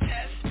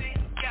fantastic.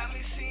 Got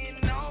me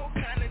seeing all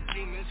kind of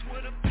demons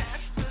with a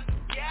pastor.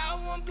 Yeah, I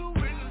want blue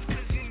ribbons,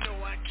 cause you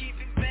know I keep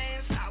it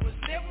bands. I was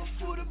never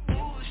for the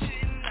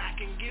bullshit, and I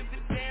can give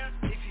it down.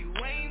 If you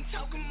ain't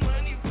talking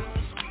money, we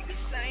don't speak the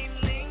same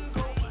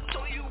lingo.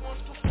 Told you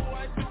once before,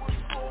 I do it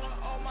for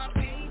all my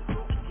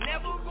people.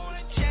 Never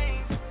gonna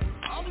change,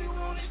 all we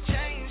want is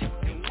change.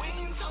 And we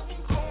ain't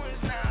talking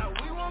coins now,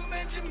 we want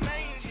Benjamins.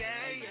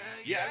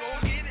 Yeah, I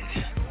gon' get it.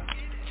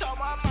 Talk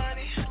my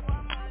money.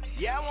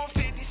 Yeah, I want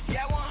 50s,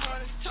 yeah, I want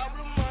 100s. Talk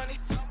the money.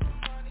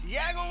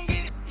 Yeah, I gon'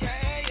 get it.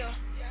 Yeah, yeah.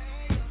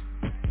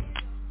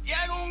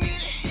 Yeah, I gon' get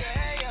it.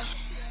 Yeah, yeah.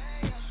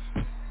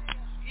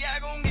 Yeah, I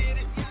gon' get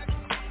it.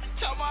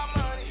 Talk my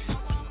money.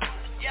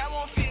 Yeah, I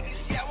want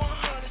 50s, yeah, I want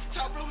 100s.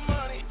 Talk the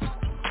money.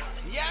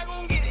 Yeah, I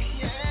gon' get it.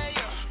 Yeah,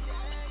 yeah.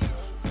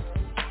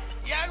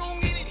 Yeah, I gon'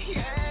 get it.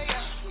 Yeah,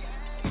 yeah.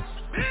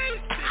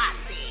 I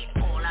said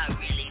all I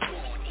really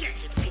want is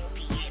a 50 in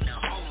the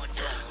horn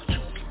dog. You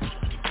can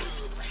keep the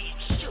dub,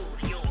 show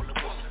you all the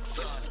one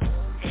son.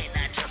 And I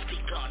just be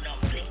gonna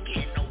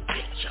flicking no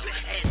picture.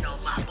 And all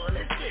my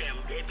bullets them,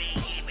 they be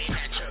aiming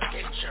at your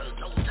picture.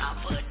 No time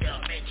for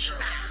dementia.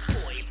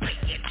 Boy, pay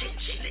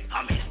attention,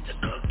 I'm Mr.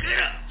 Cook It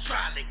Up.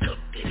 Probably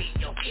cooked it in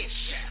your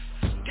kitchen.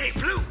 They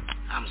blue,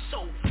 I'm so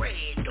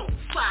red, don't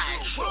fire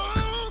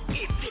truck.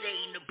 If it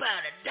ain't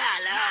about $1, I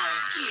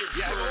don't give a fuck.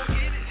 Yeah, I gon'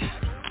 get it.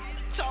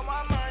 Talk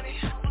my money.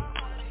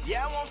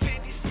 Yeah, I want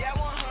 50s, yeah, I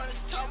want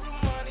 100s. Talk the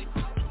money.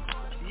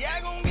 Yeah, I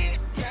gon' get it.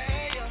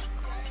 Yeah, yeah.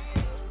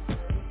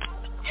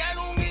 Yeah, I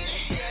gon' get it.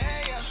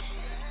 Yeah, yeah.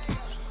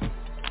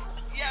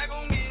 Yeah, I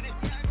gon' get it.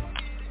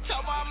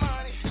 Talk my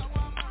money.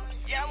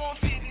 Yeah, I want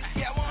 50s,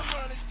 yeah, I want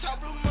 100s. Talk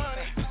the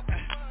money.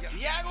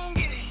 Yeah, I gon'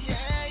 get it.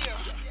 Yeah, yeah.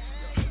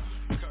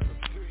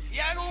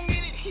 Yeah, I gon'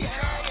 get it.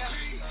 Yeah, yeah.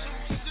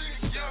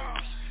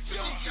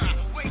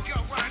 Wake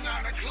up right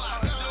 9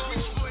 o'clock.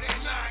 Reach for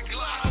that 9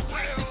 Glock.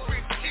 Wake up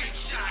with 10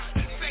 shots.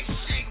 Face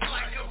shake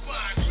like a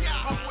box.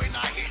 But when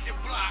I hit the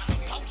block,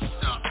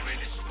 post up in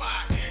the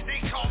spot.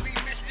 They call me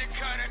Mr.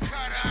 Cutter.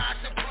 I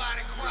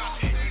supply the crop.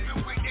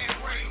 Even with that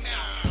rain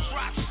now,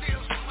 rock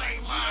still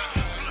slay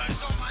mine. Bloods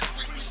on my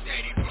street, we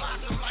steady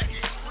blossom like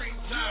it's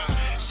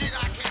springtime. Shit,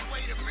 I can't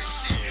wait a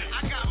minute.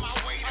 I got my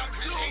weight up.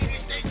 Cause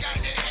haters, they got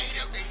their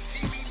hate up. They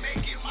see me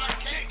making my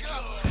cake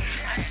up.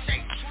 I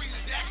shake trees,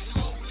 that's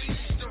smoke leads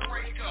to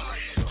rake up.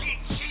 Get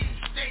cheese,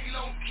 stay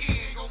low key,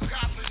 and go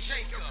cop a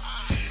Jacob.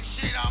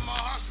 Shit, I'm a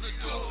hustler,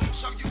 dude.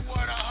 Show you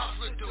what a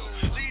hustler do.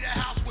 Leave the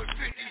house with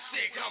 56,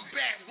 I'm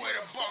back with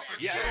a bunker.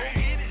 Yeah, I gon'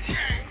 get it.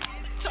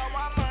 Talk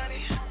my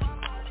money.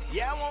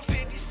 Yeah, I want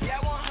 50s, yeah,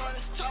 I want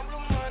 100s. Talk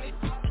the money.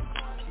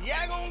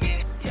 Yeah, I gon' get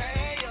it.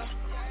 Yeah, yeah.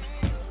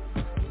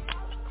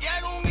 Yeah, I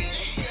gon' get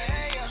it.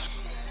 Yeah, yeah.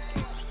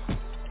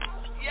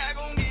 Yeah, I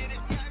gon' get it.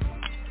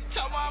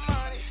 Talk my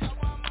money.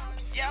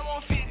 Yeah, I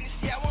want 50s,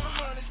 yeah, I want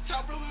 100s.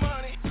 Talk the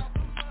money.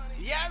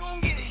 Yeah, I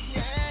gon' get it.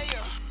 Yeah,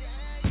 yeah.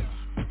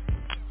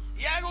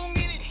 Yeah, I gon'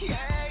 get it.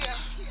 Yeah, yeah.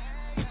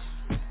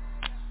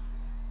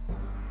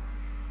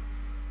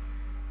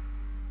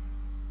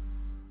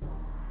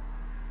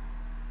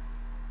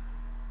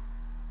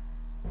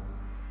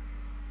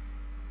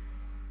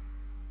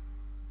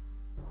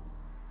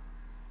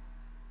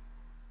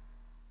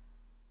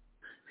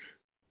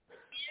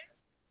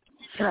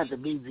 Shout out to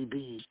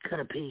BZB,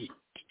 Cutter P.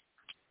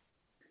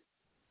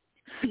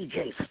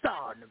 CJ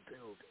Star in the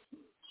building.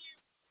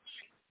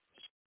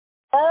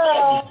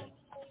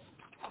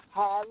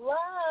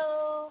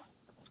 Hello.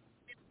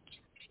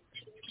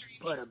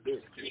 Butter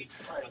biscuits.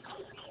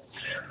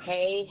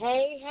 Hey,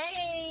 hey,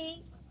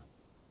 hey.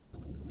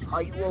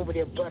 Are you over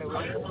there, Butter?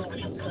 Man,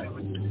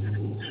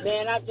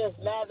 I just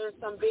lathered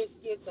some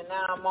biscuits and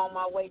now I'm on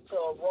my way to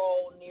a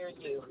roll near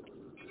you.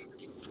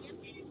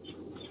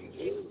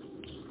 Hey,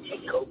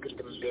 go get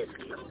them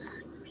biscuits.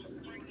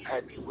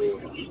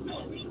 Everywhere.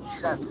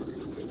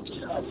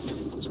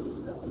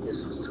 This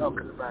was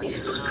talking about this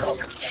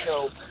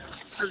show.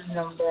 Putting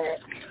them back.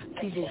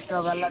 TJ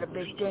still got a lot of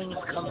big things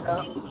coming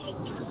up.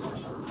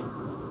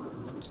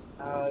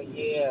 Oh,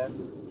 yeah.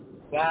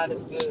 God is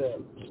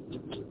good.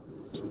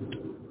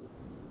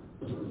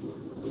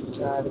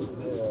 Outside is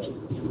good.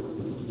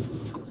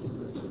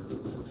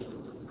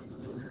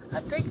 I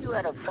think you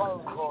had a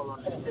phone call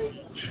on the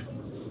stage.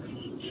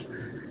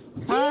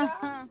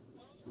 Yeah.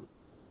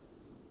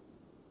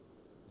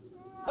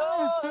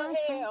 Oh,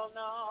 hell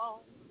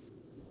no.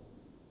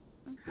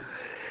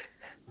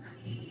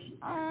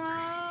 Oh,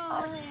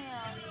 hell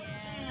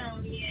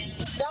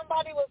yeah.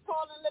 Somebody was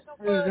calling looking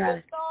for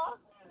a star?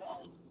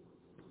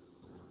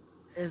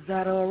 Is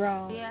that all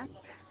wrong? Yeah.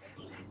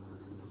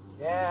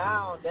 Yeah, I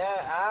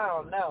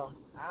don't know.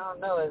 I don't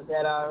know. Is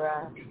that all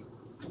right?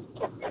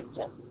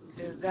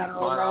 Is that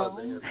all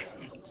wrong?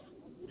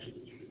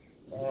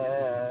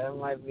 Yeah, it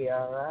might be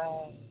all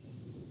right.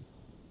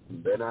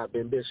 Better not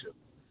been Bishop.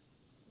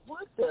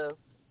 What the?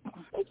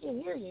 They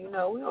can hear you. You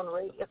know, we on the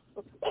radio.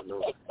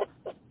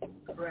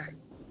 Right.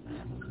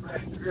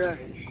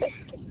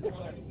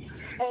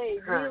 Hey,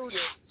 Right.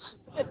 muted.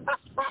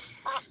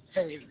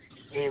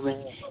 Hey,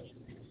 man.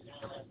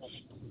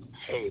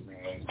 Hey,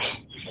 man.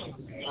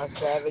 My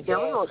savage Yeah,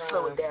 we're going to ass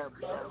slow man. it down.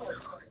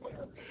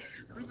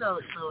 We're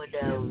going to slow it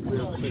down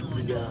real quick.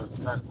 We're going to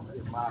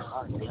get my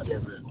heart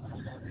together.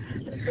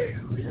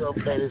 We're going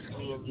to play this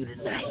me and you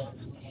tonight.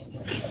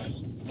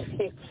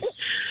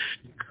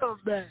 Come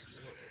back.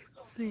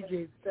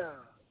 CJ Star.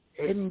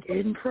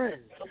 Hidden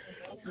Friends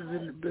is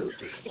in the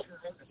building.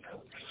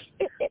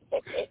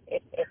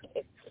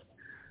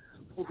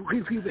 We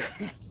be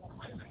back.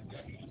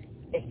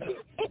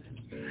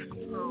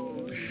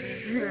 Oh,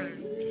 shit.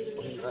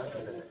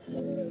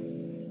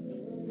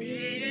 Me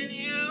and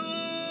you.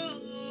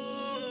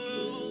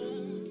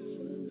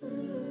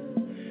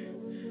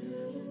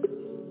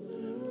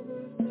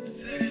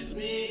 That is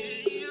me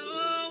and you.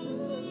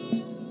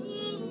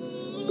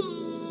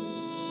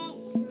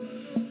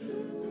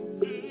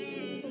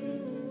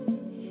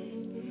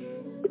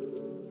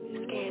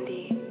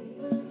 Candy.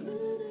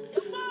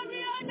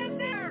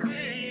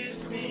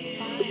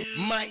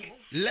 Mike,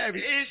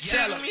 Larry,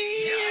 tell him. Me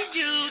and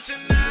you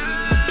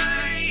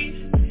tonight.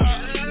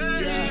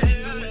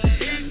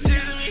 It's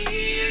just me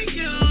and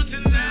you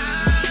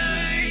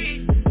tonight.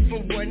 For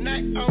one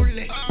night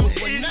only. For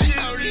one night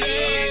only.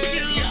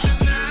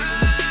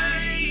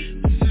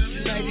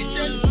 Tonight it's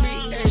just me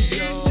and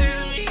you. It's just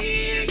me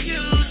and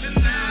you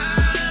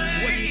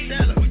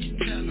tonight. What you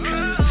tell him?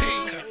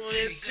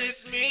 It's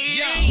just me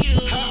and you.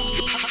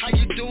 How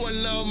you doing,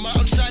 love?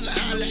 I'm trying to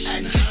holler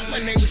at you. My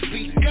name is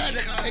Pete Gutter,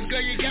 and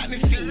girl, you got me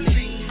feeling.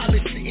 I've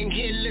been sitting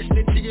here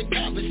listening to your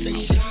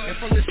conversation, and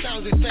from the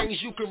sounds of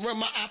things, you can run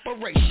my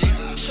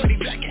operation. Shorty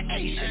black and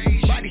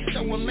Asian, body so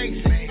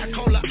amazing. I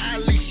call her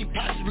Ali, she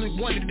possibly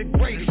one of the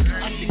greatest.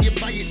 I see you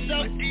by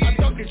yourself, I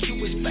thought that you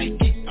was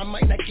faking. I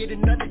might not get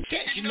another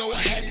chance, you know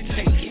I had to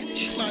take it.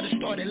 She smiled and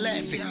started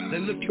laughing,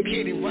 then look, you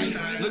kidding, right?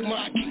 Look,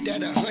 ma, I keep that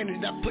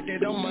 100, I put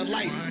that on my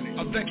life.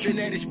 A veteran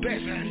at his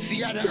best,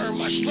 see I done earned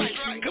my stripes.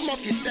 Come off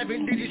your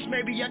 7 digits,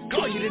 maybe I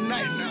call you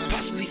tonight.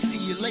 Possibly see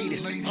you later,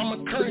 I'm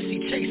a currency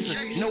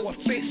chaser. No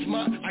offense,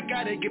 ma, I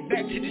gotta get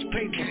back to this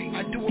paper.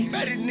 I do it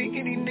better than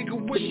any nigga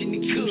wishing he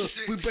could.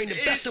 We bring the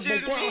best of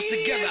both worlds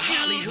together,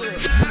 Hollywood.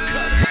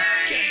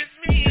 It's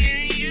me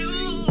and you.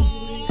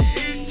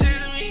 It's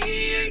just me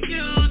and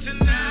you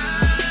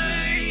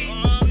tonight.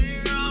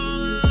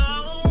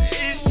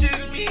 It's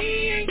just me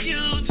and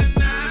you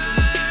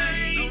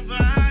tonight.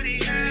 Nobody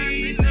has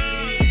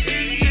enough.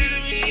 It's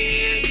just me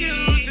and you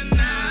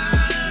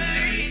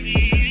tonight.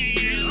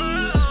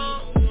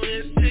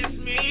 It's just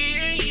me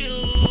and you.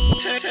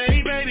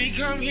 Hey baby,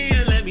 come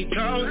here, let me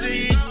talk to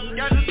you.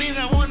 Got some things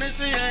I wanna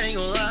say, I ain't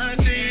gonna lie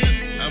to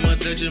you. I'ma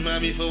touch your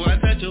mind before I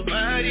touch your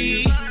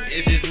body.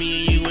 It's just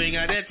me and you, ain't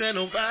got that to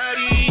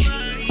nobody.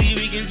 See,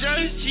 we can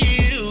just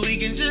chill, we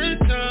can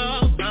just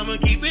talk. I'ma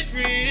keep it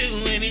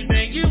real,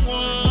 anything you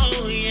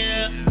want,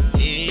 yeah.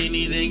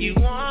 Anything you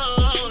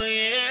want,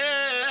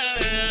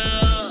 yeah.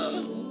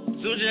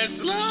 So just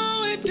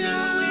slow it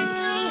down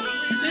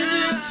and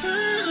just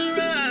turn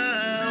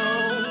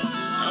around.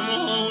 I'ma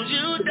hold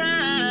you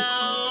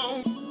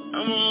down.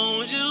 I'ma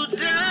hold you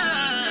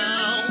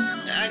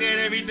down. I got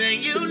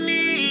everything you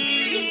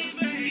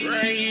need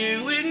right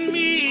here with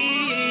me.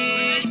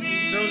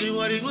 Told you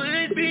what it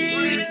would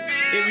be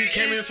if we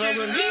came in for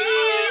me and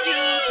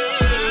you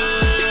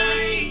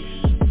tonight.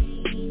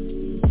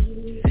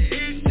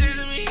 It's just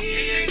me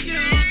and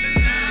you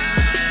tonight.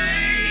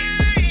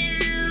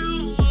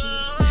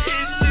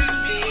 It's just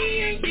me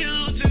and you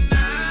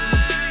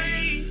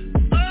tonight.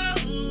 Oh,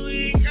 we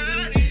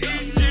got it. It's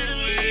just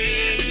me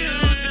and you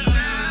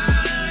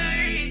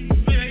tonight,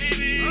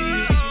 baby.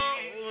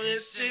 Oh,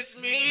 it's just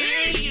me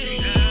and you.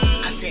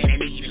 I said I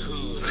need a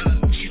hood.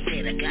 She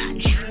said I got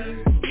you.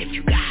 If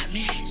you got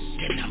me,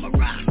 then I'ma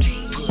rock you.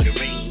 Put a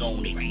ring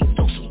on it,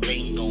 throw some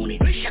bling on it.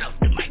 Shout out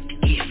to Mike the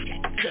Gift,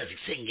 cause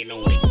he's singing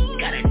on it.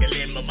 Got a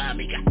dilemma,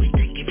 mommy, got me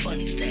thinking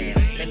funny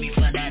style. Let me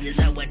find out, is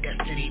our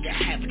destiny to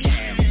have a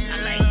child? I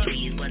like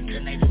threes, but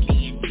tonight it's me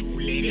and you,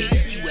 lady.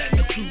 You have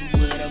no clue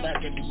what I'm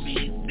about to do to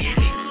you,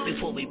 baby.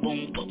 Before we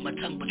boom, put my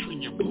tongue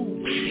between your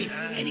boo, baby.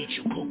 And eat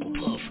your Cocoa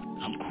Puff,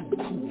 I'm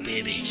cool, baby.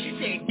 baby. She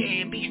said,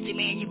 damn, beastie,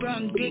 man, you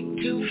brung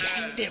dick too.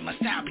 Then my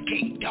style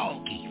became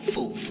doggy,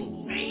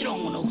 foo-foo. You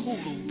don't want no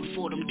hoodoo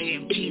before them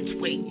damn kids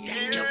wait.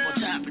 Jump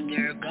on top of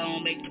girl, go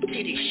on, make them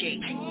titties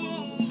shake.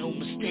 No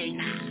mistake,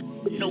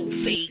 no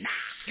fake.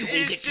 You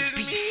gon' get this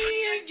beat.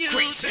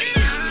 Great.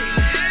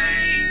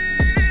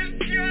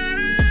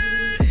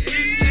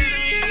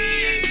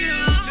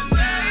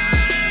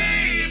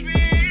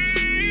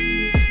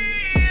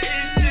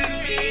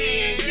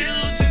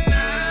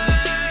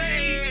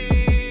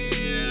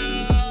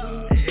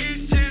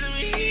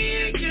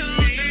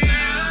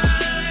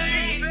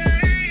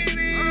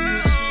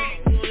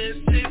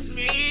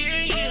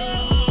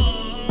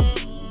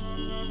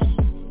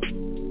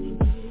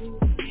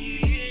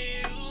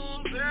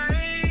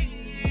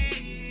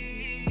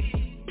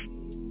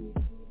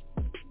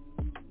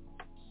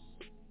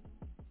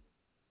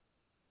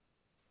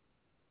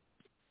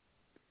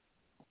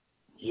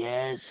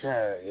 Yes,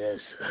 sir. Yes,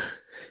 sir.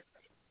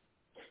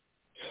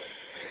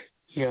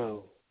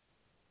 Yo,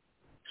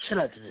 shout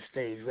out to the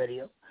Stage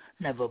Radio.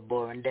 Never a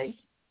boring day.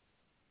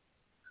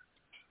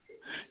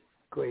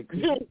 Great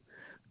people.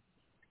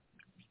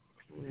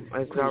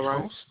 That's all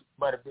right.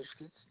 Butter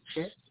biscuits,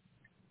 shit.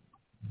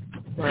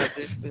 Butter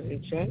biscuits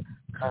and shit.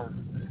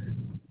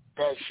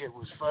 That shit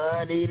was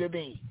funny to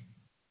me.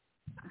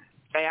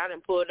 Hey, I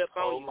done pulled up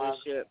on you and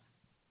shit.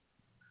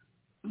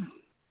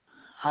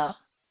 Huh?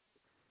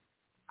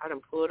 I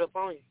done pulled up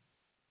on you.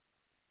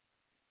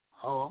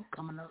 Oh, I'm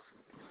coming up.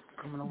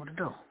 Coming over the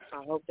door.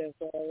 I hope that's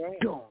all right.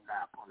 Don't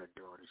knock on the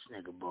door, this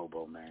nigga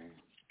Bobo, man.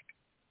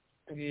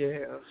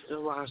 Yeah,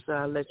 still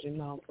outside, let you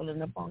know I'm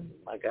pulling up on you.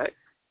 Okay.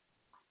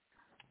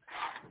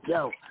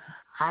 Yo,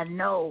 I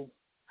know.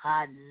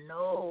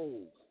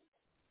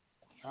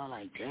 Y'all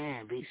like,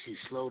 damn, BC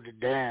slowed it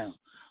down.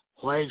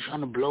 Why are you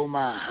trying to blow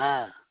my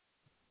high?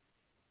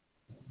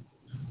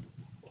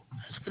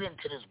 Let's get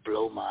into this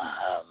blow my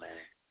high, man.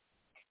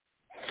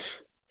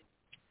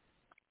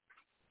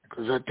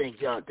 Because I think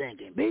y'all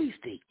thinking,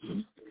 Beastie,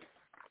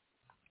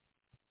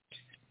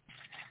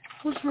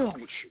 what's wrong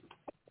with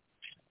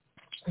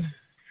you?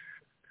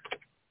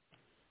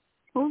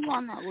 Who's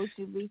on that with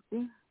you,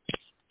 Beastie?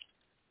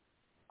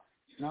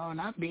 No,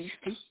 not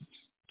Beastie.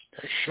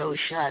 The show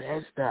shot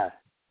Esther.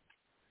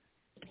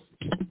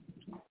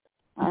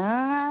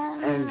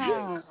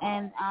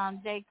 And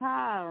Jay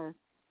Cars.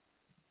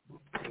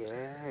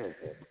 Yeah.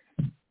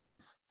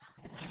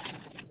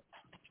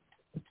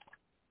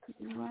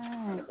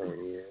 Right. Oh,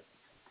 yeah.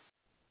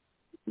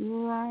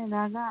 Right,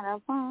 I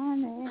gotta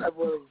find it.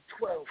 February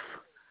 12th,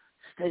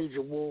 Stage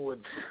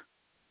Awards.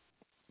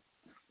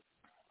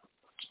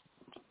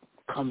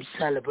 Come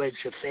celebrate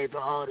your favorite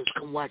artist.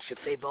 Come watch your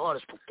favorite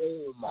artist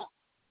perform.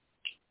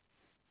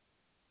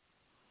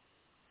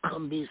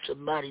 Come be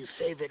somebody's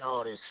favorite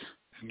artist.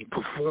 And you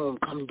perform,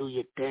 come do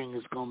your thing.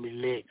 It's gonna be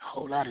lit.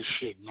 Whole lot of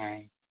shit,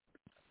 man.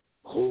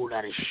 Whole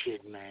lot of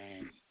shit,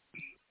 man.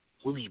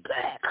 We'll be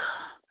back.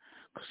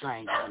 Because I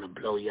ain't trying to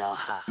blow y'all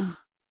high.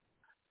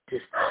 This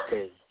is the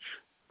stage.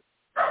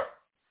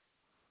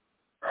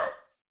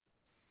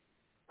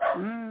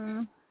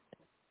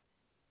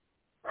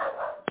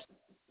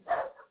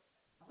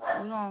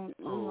 We're gonna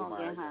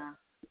get high.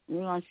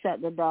 We're gonna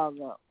shut the dog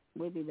up.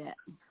 We'll be back.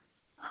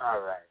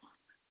 All right.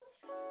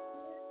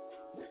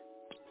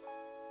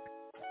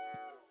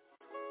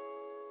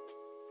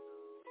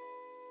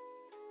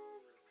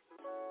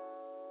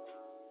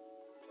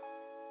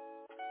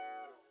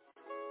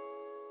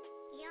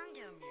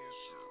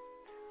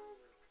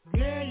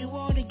 Girl, you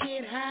wanna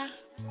get high,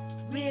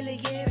 really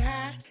get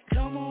high,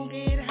 come on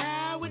get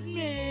high with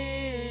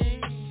me.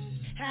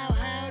 How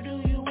high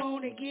do you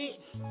wanna get?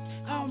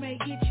 I'll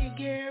make it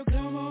you, girl,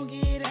 come on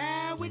get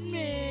high with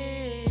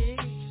me.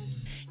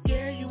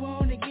 Girl, you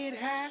wanna get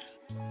high,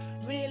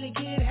 really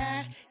get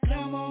high,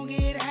 come on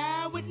get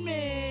high with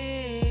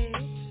me.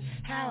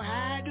 How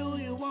high do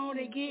you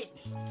wanna get?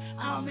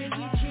 I'll make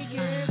it you,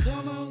 girl,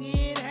 come on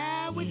get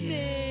high with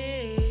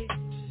me.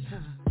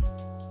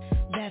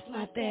 That's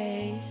my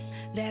thing,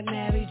 that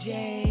Mary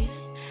Jane.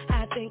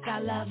 I think I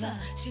love her,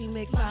 she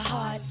make my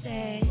heart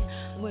sing.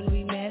 When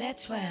we met at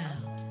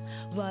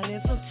 12,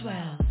 running from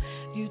 12,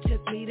 you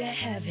took me to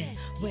heaven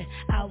when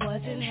I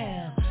was in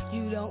hell.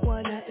 You don't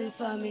want nothing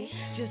from me,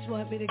 just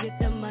want me to get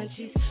the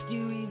munchies.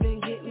 You even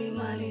get me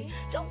money,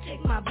 don't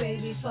take my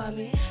baby from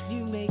me.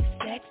 You make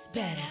sex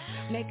better,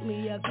 make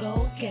me a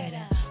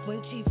go-getter.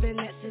 When she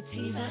finesse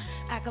sativa,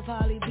 I could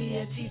probably be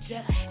a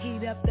teacher.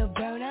 Heat up the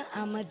burner,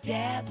 I'ma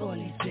dab on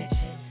these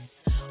bitches.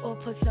 Or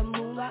put some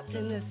moon rocks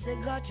in the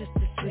cigar just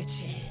to switch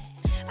it.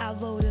 I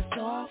wrote a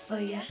song for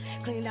ya,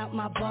 clean out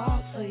my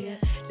bong for ya.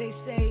 They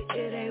say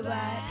it ain't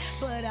right,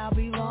 but I'll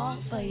be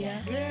wrong for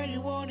ya. Girl, you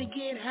wanna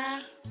get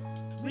high,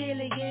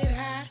 really get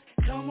high,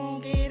 come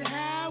on get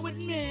high with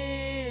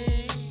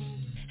me.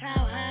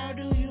 How high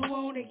do you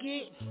wanna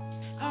get?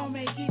 I'll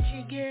make it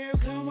you, girl,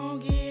 come on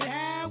get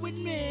high with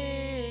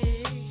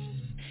me.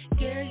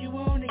 Girl, you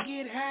wanna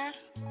get high,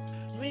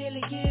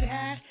 really get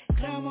high,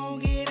 come on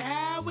get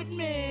high with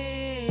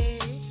me.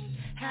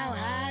 How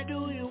high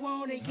do you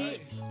wanna get?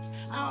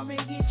 I'll I'll make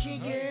it your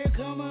girl,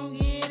 come on,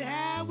 get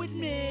high with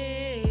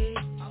me.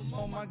 I'm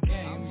on my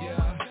game,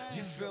 yeah.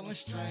 You feeling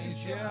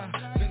strange, yeah.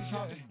 Been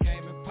talking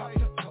game and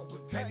popped up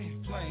with petty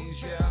planes,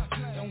 yeah.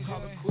 Don't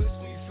call it quits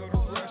when you feel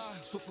the rush.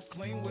 Super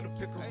clean with a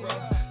picker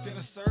up.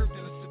 Dinner served in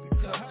a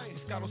sippy cup.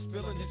 Moscato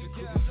spilling in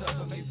jacuzzi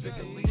tub. I made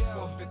bigger leaps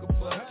for a bigger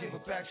butt. Give her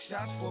back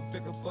shots for a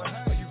bigger butt.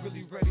 Are you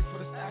really ready for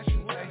this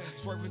action, eh?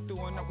 Swerving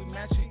through and now we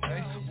matching,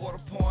 eh?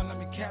 Water pouring, I'm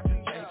your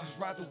captain, eh? Just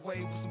ride the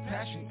wave with some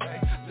passion,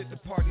 eh? Lit the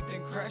party,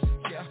 then crash it,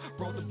 yeah.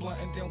 Roll the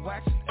blunt and then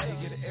wax it,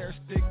 eh? Get the air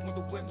stick when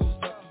the windows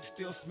up.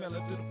 Still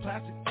smelling through the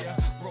plastic,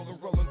 yeah.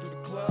 Rolling through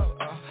the club,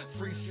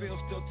 free feel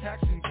still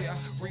taxing, yeah.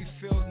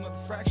 Refills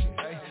another fraction,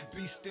 eh?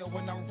 Be still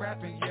when I'm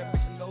rapping, yeah.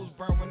 Making those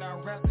burn when I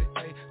rap it,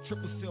 eh?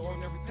 Triple seal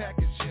on every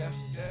package, yeah.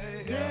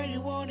 Girl,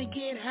 you wanna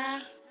get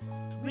high?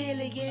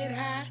 Really get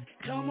high?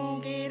 Come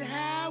on, get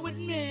high with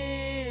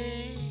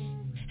me.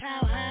 How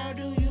high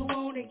do you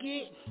wanna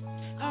get?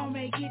 I'll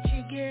make it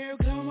your girl,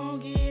 come on,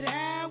 get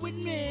high with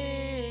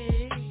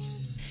me.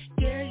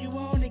 Girl, you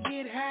wanna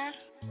get high?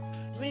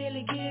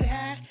 Really get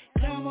high?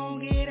 Come on,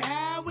 get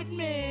high with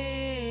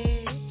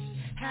me.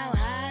 How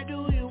high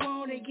do you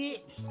wanna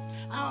get?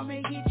 I'll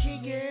make it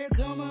your girl,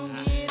 come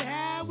on, get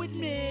high with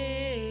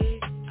me.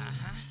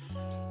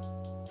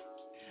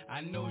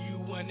 I know you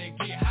wanna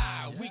get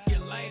high. We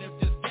can light up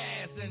this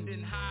gas and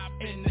then hop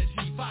in the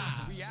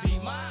G5. See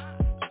mine?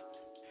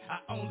 I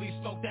only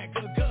smoke that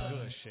good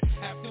shit.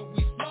 After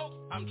we smoke,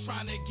 I'm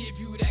trying to give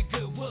you that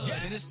good wood.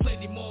 Yeah. And there's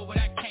plenty more where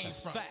that came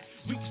from.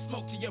 You can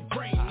smoke till your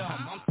brain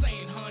numb. I'm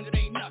saying 100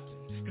 ain't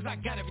nothing, cause I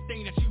got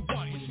everything that you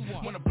want.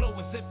 Wanna blow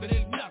a zip, it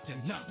ain't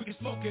nothing. We can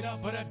smoke it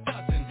up, but a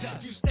dozen.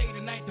 If you stay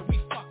tonight, then we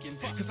fucking.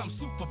 Cause I'm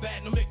super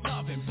bad, no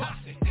McLovin'. Box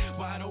it,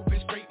 wide open,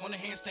 straight on the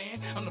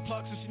handstand. I'm the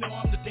plug, since you know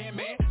I'm the damn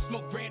man.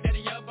 Smoke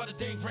granddaddy up by the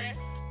dang grand.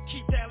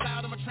 Keep that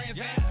loud, I'm a trans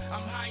man.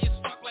 I'm high as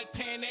fuck like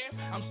Pan Am.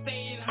 I'm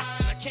staying high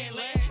and I can't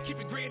land. Keep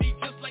it gritty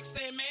just like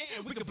Sandman.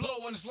 And we can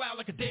blow when it's loud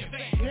like a damn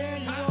fan. Girl,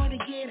 you wanna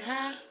get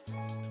high?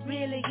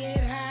 Really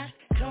get high?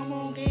 Come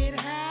on, get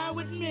high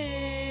with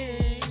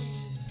me.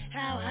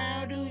 How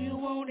high do you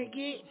wanna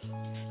get?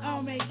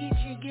 I'll make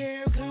it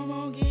your girl, come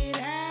on, get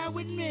high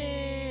with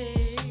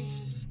me.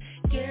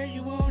 Girl,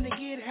 you wanna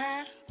get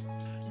high?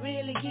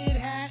 Really get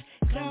high?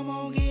 Come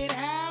on, get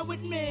high with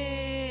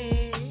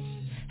me.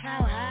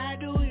 How high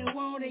do you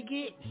wanna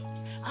get?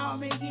 I'll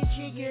make it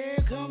your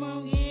girl, come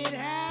on, get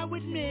high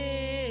with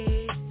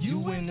me.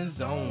 You in the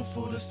zone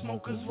for the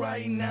smokers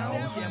right now.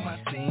 Yeah,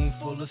 my team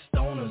full of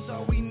stoners,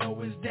 all we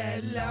know is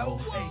that loud.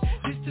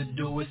 Hey, this the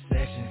do it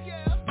section.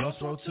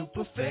 Blunts roll to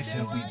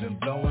perfection. We've been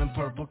blowing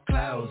purple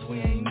clouds. We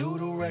ain't new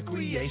to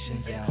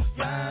recreation. Yeah, I'm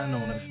flying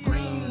on a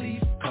green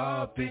leaf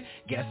carpet.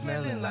 Gas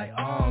smelling like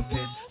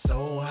armpits.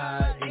 So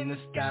high in the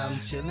sky,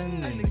 I'm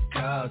chilling in the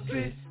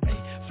cockpit. Hey,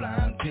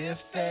 flying piff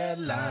fat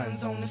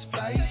lines on this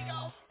flight.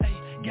 Hey,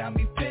 got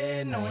me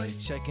paranoid,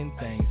 checking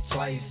things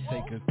twice.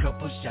 Take a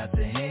couple shots of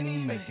Henny,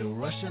 make it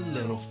rush a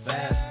little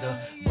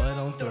faster. But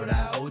on third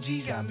eye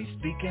OG, got me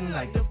speaking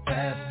like the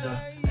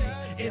pastor.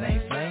 It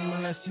ain't flame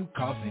unless you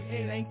coughing.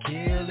 It ain't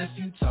kill if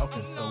you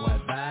talking. So I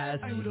advise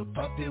you to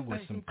pop it with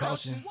some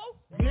caution.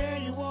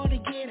 Girl, you wanna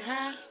get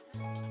high?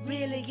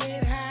 Really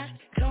get high?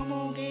 Come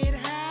on, get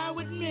high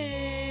with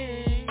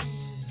me.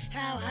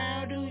 How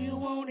high do you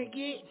wanna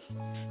get?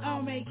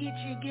 I'll make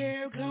it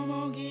your girl. Come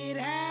on, get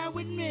high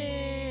with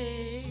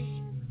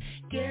me.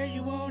 Girl,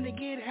 you wanna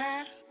get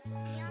high?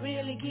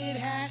 Really get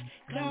high?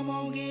 Come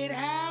on, get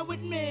high with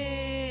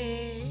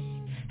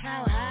me.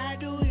 How high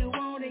do you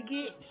wanna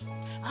get?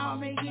 I'll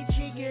make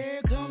it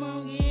your girl, come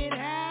on, get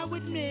high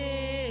with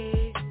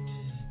me.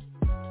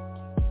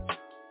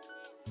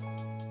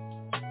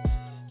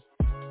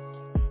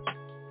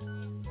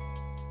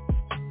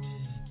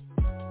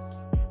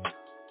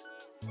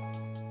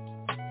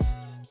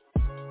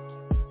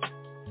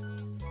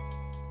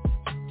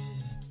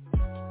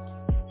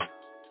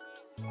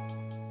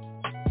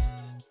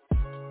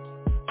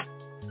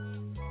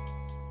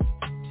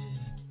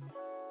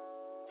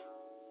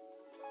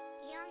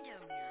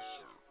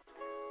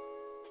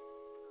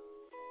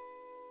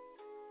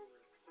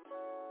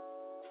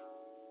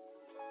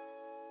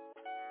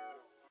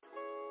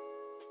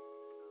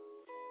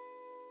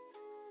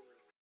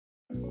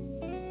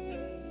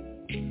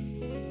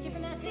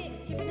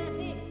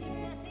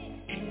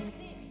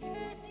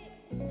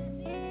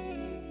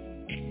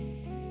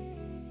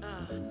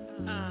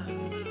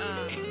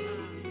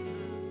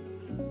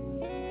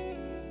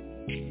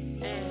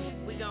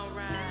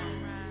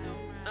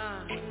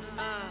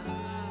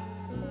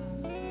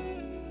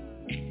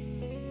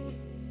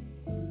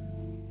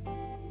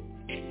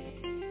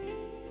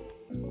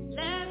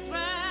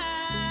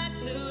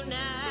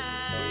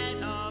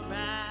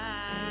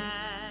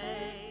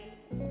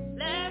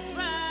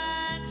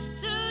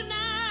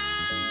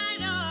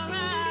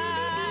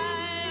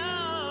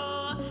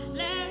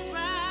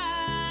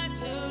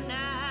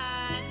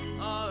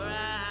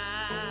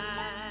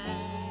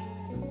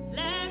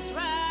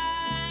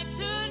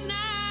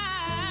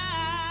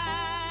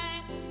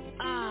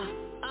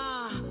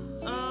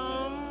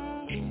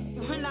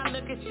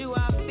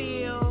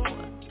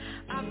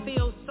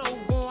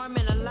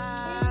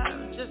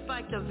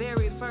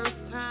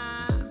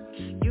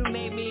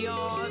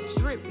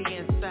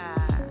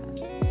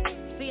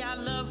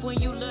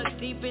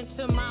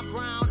 into my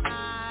brown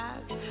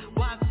eyes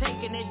while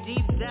taking a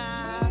deep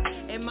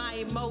dive in my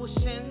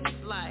emotions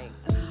like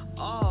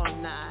all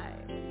night.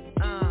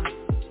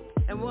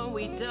 And when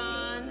we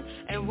done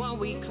and when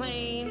we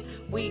clean,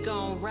 we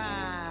gon'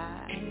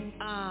 ride.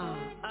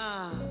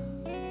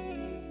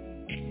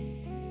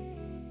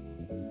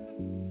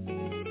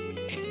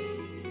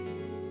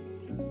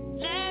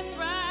 Let's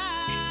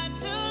ride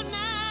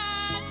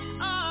tonight,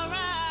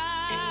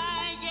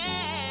 alright,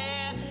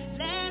 yeah.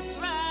 Let's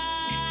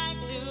ride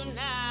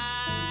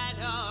tonight,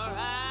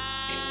 alright.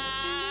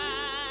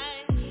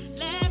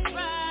 Let's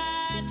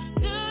ride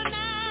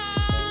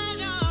tonight,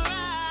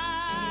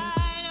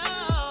 alright.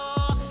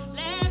 Oh,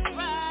 let's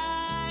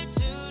ride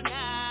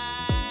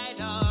tonight,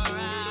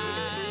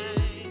 alright.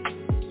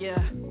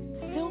 Yeah,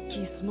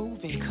 silky smooth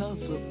and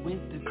covered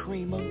with the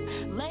creamer.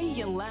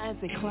 Laying lines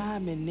and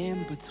climbing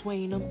in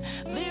between them.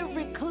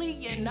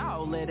 Lyrically and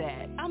all of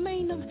that. I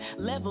mean them.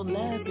 Level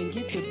up and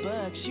get the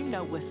bucks, you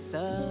know what's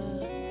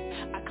up.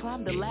 I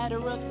climbed the ladder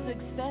of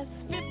success.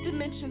 Fifth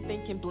dimension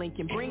thinking,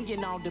 blinking,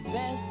 bringing all the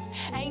best.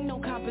 Ain't no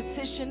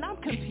competition, I'm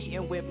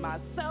competing with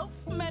myself.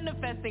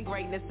 Manifesting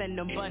greatness and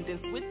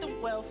abundance with the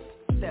wealth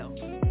self.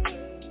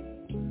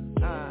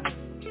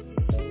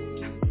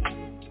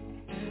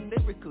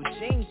 Lyrical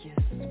genius,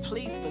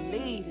 please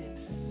believe it.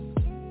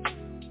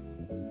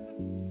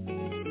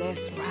 Let's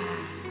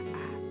ride.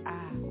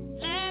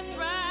 Let's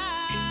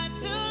ride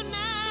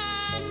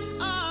tonight,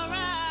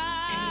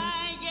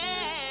 alright,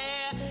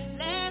 yeah.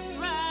 Let's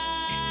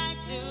ride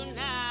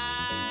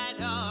tonight,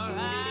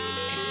 alright.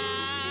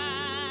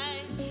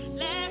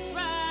 Let's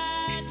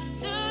ride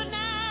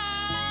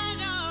tonight,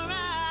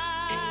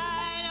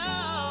 alright.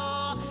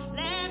 Oh,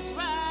 let's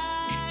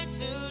ride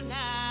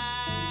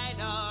tonight,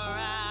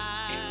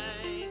 alright.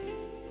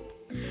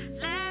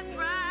 Let's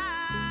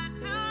ride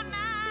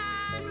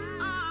tonight,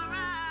 alright,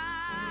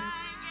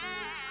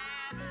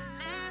 yeah.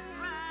 Let's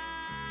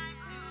ride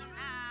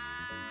tonight,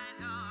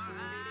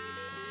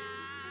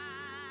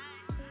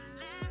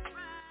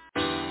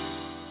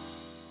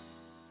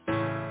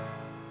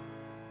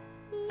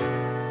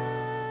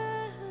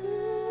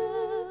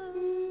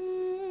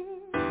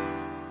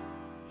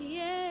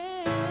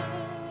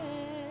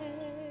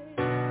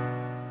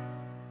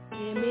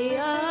 Give me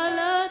all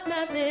or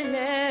nothing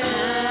else.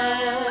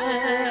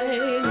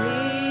 Need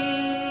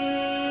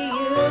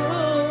you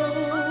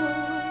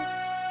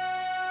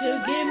to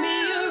give me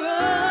your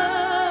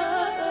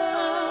all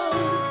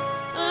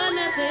or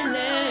nothing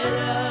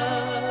else.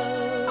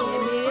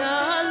 Give me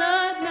all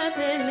or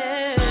nothing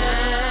else.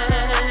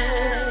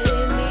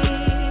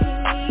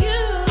 Need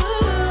you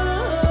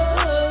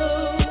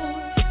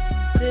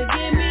to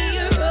give me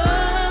your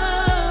all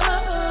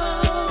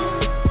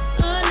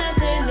or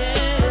nothing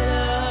else.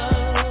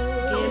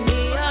 Give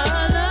me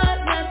all or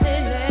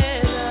nothing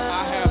else. I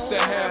have to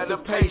have the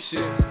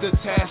patience, the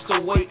task to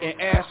wait and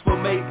ask for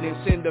maintenance.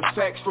 And the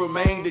facts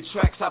remain, the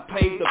tracks I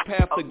paved, the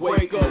path to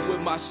wake up with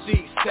my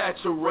sheets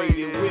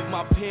saturated. With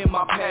my pen,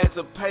 my pads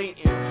of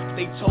painting.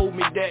 They told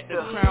me that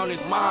the crown is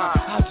mine,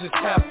 I just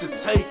have to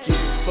take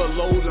it.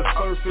 Below the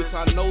surface,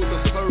 I know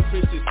the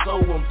surface is so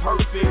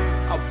imperfect.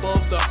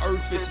 Above the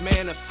earth is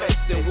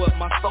manifesting what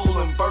my soul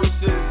in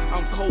verses.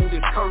 I'm cold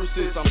as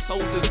curses, I'm so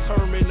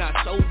determined, I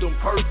showed them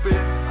purpose.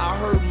 I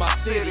heard my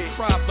city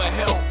cry for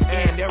help,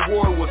 and that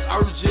roar was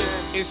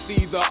urgent. It's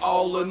either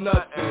all or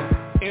nothing.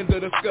 End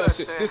of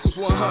discussion. This was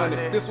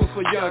 100. This one's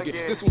for youngin'.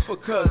 This one's for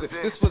cousin.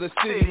 This for the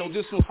city. No,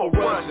 this one's for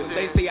Russia.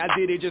 They say I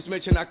did it, just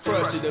mention I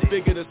crushed it. The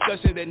bigger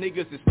discussion that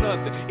niggas is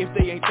nothing. If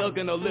they ain't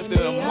thuggin' or lifting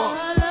them up.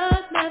 All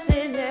or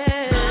nothing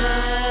else.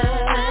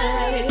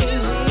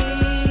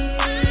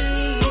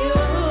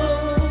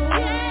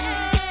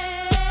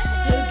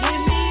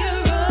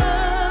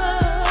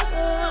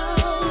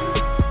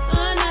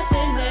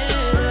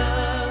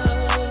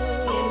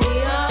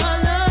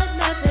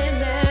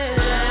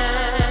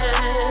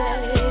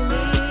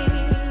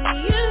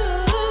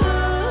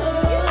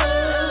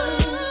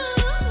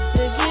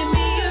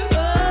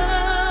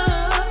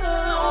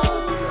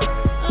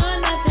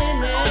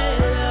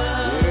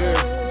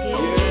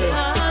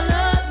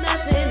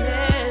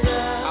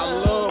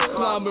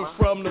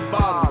 From the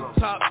bottom,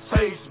 top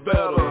tastes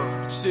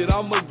better. Shit,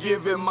 I'ma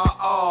give it my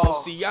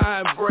all. See,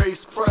 I embrace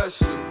pressure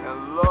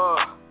and love.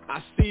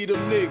 I see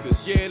them niggas,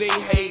 yeah, they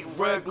hate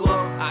regular.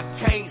 I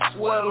can't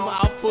sweat them,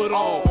 I put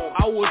on.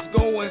 I was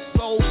going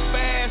so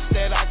fast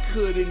that I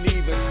couldn't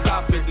even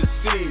stop at the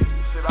city.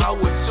 I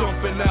was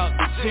jumping out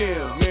the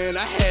gym, man,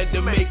 I had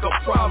to make a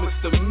promise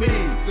to me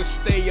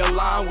to stay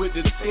aligned with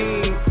the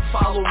team,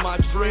 follow my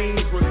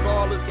dreams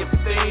regardless of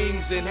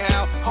things and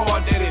how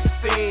hard that it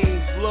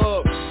seems.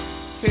 Look,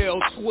 tell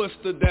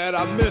Twister that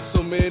I miss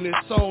him and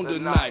it's on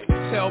tonight.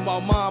 Tell my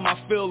mom I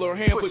feel her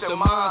hand push the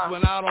minds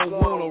when I don't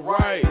wanna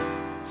write.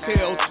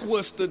 Tell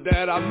Twister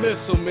that I miss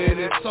him and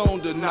it's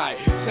on tonight.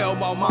 Tell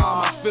my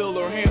mom I feel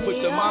her hand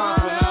push the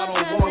minds when I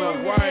don't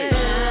wanna write.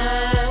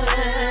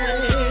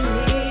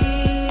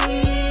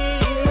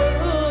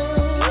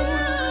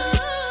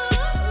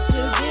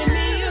 Give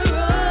me your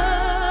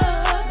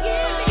all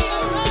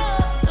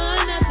or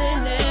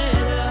nothing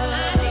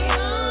else.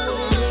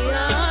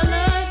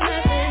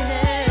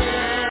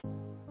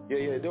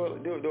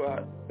 Do it.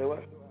 Do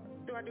what?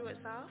 Do I do it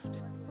soft?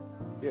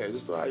 Yeah,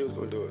 just how you was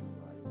gonna do it.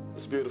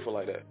 It's beautiful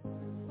like that.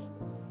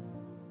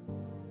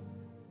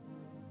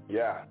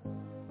 Yeah.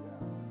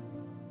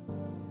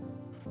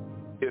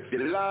 If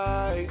you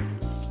like,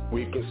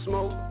 we can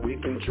smoke, we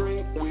can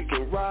drink, we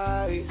can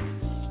ride.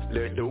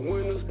 Let the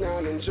windows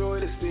down, enjoy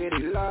the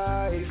city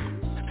life.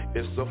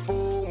 It's a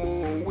full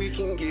moon, we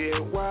can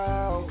get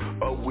wild,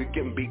 or we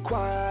can be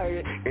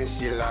quiet. And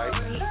she like,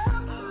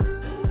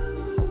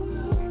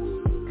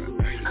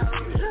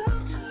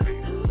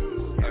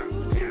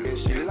 and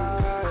she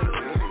like,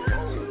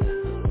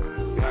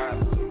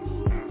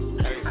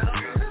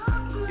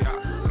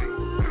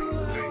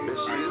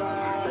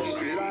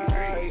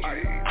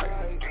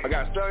 I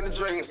got started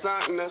drinking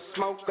something to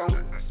smoke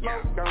on.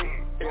 Yeah.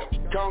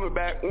 Call me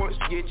back once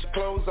you get your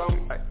clothes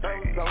on.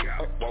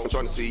 I'm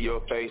trying to see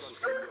your face.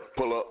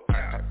 Pull up.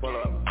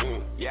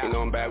 Yeah. You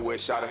know I'm bad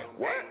with shot it.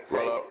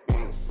 Roll up.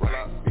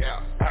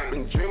 Yeah. I've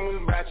been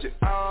dreaming about you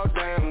all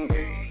damn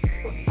day.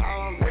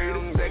 Wait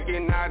a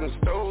second, I done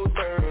stole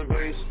third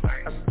base.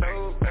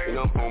 You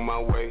know I'm on my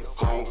way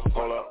home.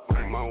 Pull up.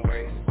 On my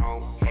way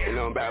home. You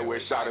know I'm bad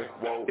with shot it.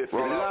 If you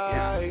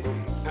like,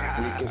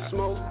 we can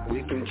smoke, we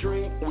can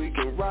drink, we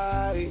can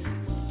ride.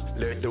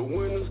 Let the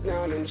windows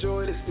down,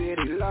 enjoy the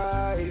city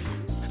life.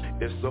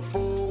 It's a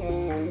full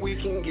moon, we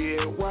can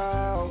get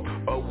wild,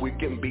 or we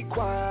can be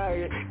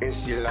quiet. And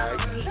she like,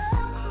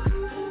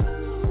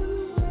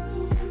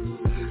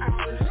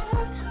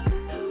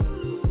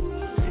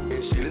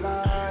 and she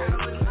like,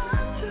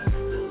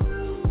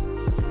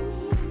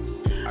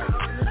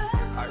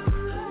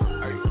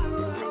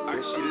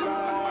 and she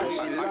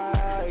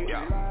like,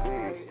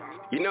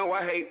 you know I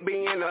hate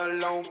being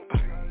alone.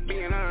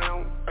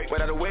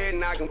 Without a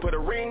wedding, I can put a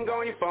ring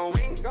on your phone.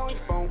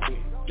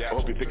 Yeah. I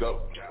hope you pick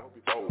up.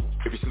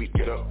 If you sleep,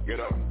 get up.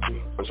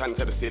 I'm trying to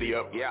tear the city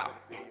up. Yeah.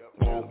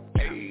 Whoa.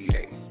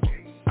 Hey.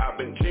 I've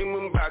been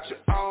dreaming about you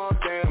all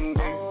damn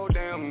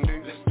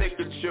day. Let's take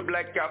a trip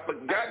like I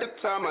forgot the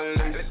time I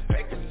left. Let's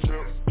take a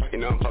trip. You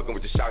know I'm fucking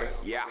with the shawty.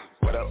 Yeah.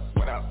 What up?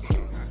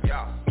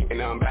 Yeah. You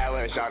know I'm bad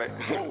with a shawty.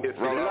 If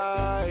you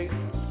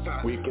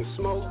like, we can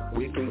smoke,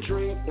 we can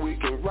drink, we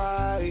can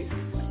ride.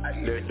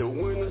 Let the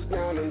windows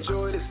down,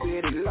 enjoy the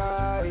city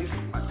life.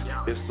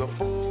 It's a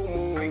full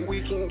moon,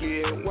 we can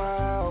get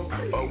wild,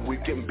 or we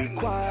can be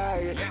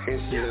quiet.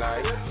 And she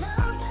like,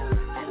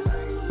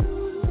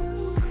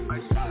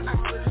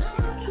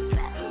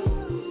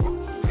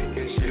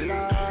 and she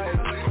like,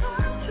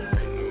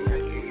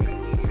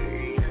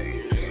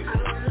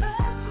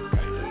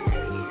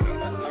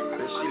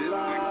 and she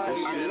like,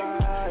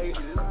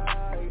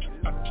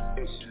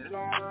 and she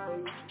like.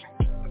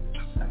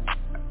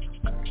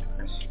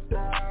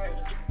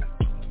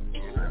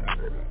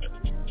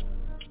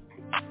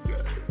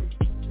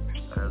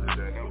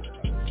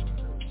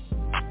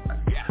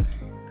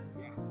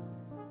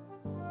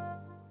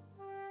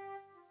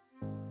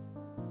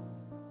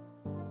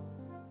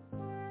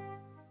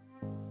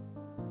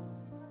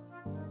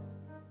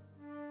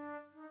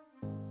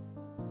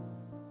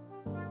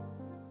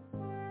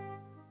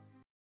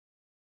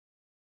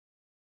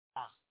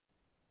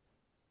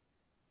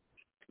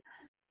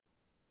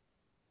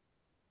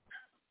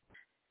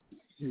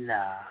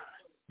 Nah,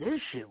 this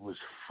shit was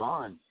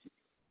fun.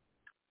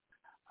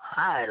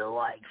 I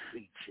like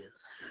features.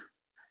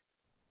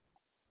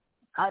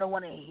 I don't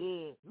want to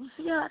hear. You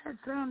see how that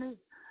sounded?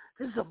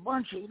 There's a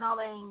bunch of,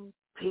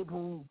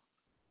 people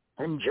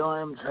enjoy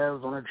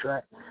themselves on the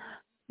track.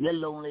 You're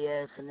lonely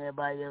ass in there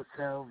by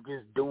yourself,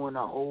 just doing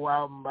a whole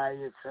album by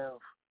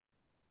yourself.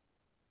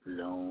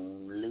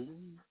 Lonely.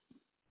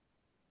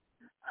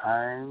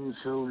 I'm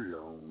so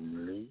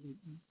lonely.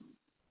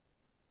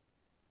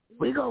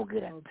 We gonna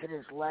get into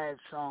this last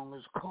song.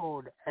 It's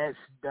called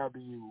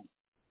SW.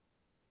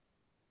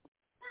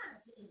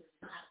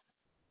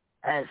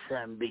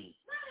 SMB.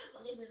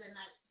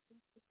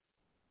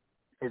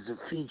 It's a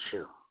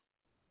feature.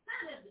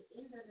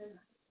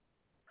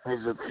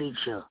 It's a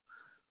feature.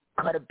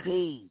 Cutter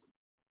P.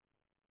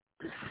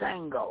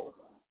 Sango.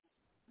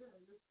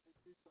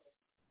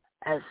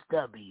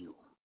 SW.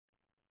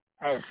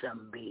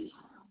 SMB.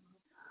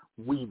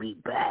 We be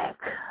back.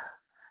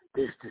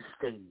 This the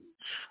stage.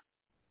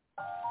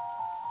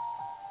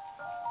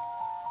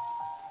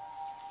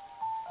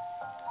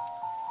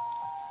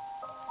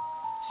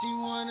 She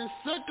wanna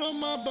suck on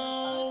my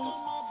balls.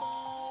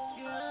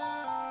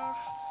 Yeah.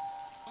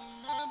 On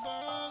my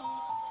balls.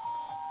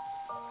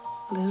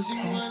 She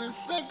wanna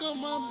suck on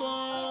my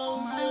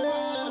balls. My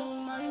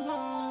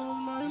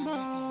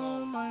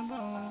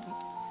balls.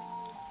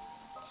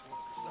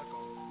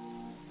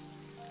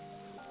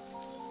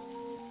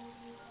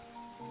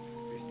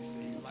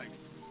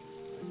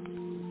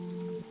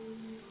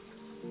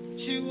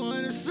 She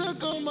wanna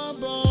suck on my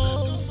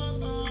balls.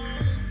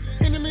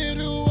 In the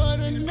middle of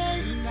the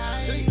night.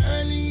 It's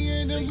early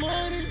in the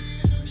morning.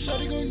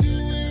 Shawty gon' do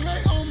it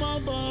right on my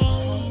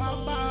balls.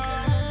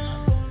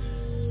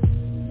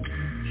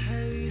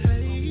 Hey.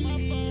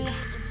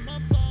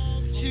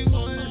 She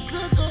wanna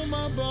suck on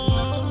my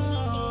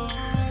balls.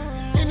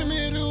 In the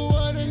middle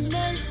of the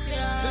night.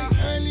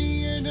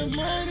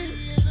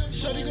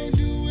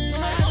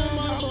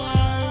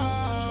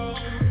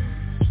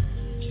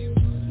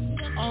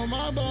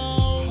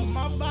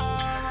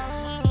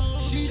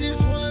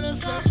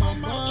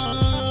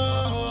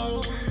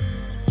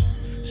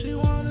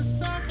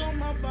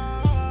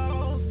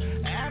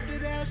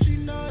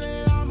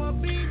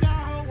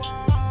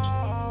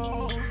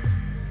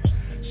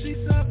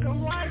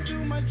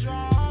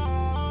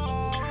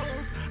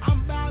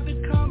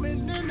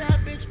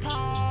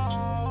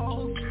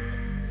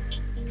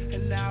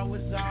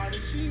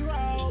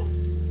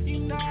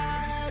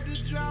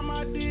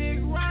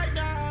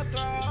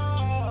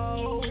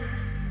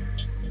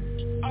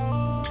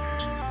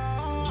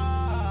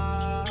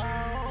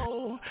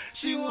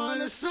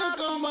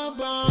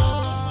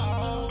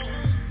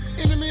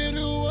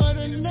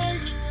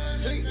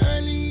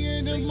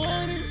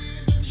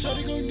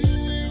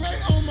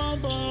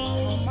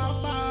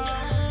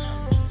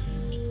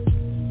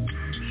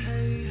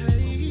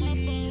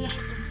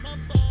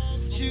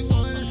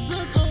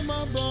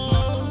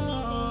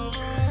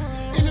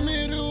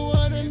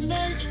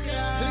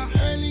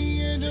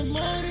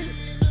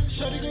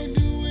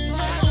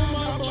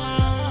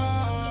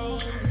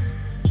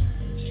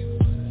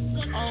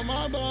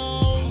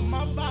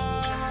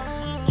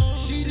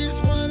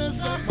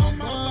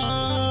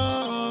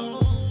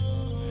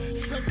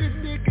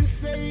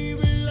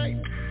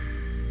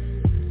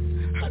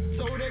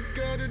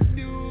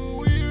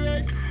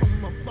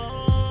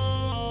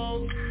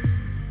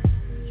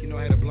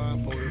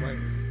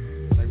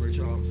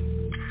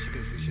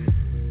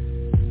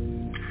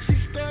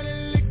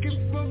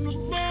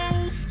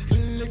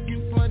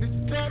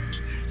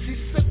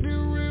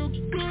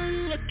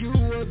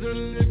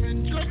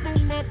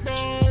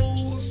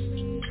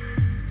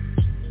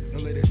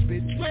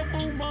 up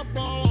on my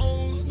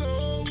balls,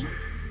 no.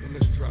 And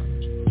let's drop.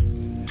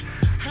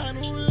 I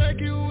don't like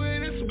it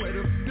when it's wet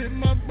up in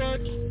my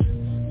butt,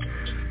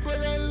 but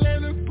I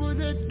let her put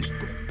that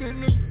dick up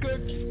in the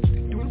guts.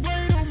 Do it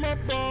right on my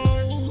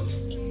balls.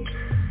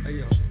 Hey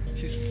yo,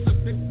 she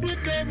sucked the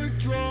dick out her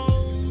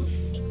drawers,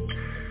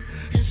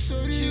 and so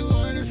she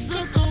wanna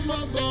suck on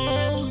my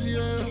balls,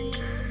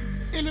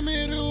 yeah. In the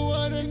middle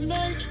of the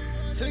night,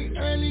 say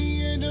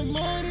early in the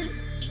morning,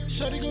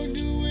 shawty gon'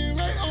 do it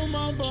right on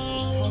my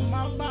balls. On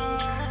my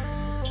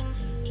balls.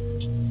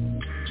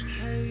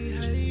 Hey,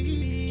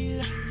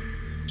 hey.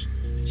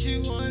 She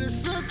wanna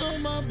suck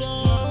on my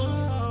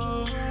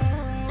balls.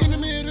 In the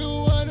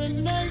middle of the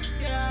night,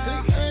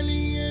 say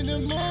early in the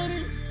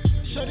morning,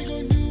 shawty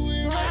gon' do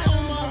it right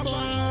on my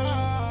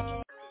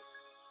balls.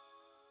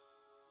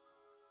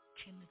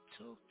 Can I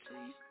talk to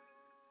you?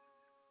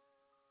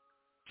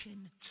 Can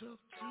I talk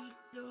to you,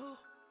 though?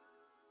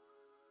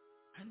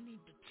 I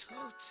need to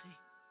talk to you.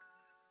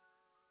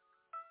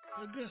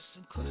 I got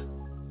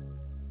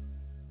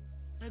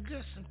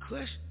some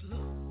questions,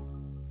 Lord.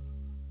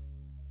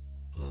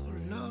 Oh,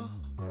 Lord.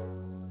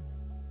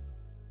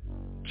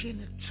 Can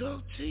I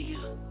talk to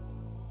you?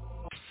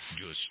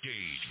 The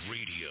Stage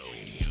Radio.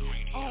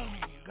 Oh,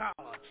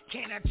 God.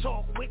 Can I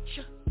talk with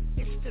you?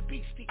 It's the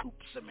beastie,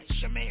 oops, I make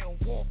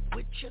Shamel walk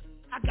with you.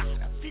 I got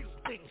a few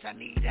things I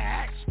need to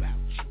ask about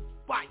you.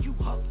 Why you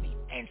hug me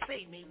and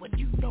save me when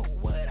you know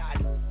what I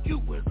do? You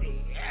were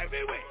there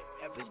everywhere,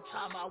 every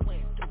time I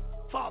went through.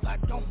 Father,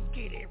 don't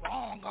get it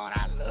wrong, God,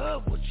 I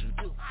love what you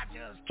do. I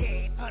just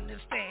can't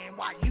understand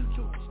why you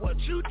do what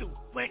you do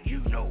when you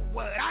know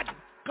what I do.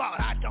 God,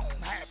 I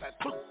don't have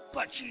a clue,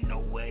 but you know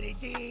what it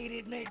did,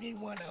 it made me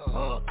wanna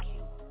hug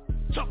you.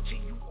 Talk to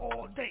you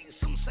all day,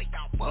 some say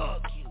I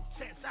bug you.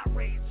 Since I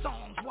read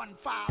Psalms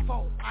 150,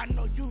 I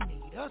know you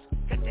need us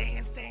to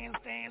dance, dance,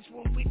 dance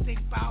when we think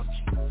about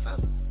Jesus.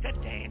 To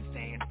dance,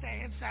 dance,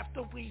 dance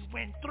after we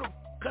went through.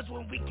 Cause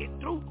when we get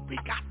through, we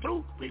got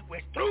through, we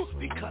went through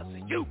because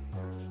of you.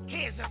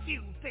 Here's a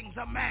few things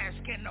I'm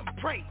asking, I'm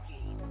praying.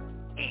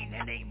 In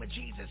the name of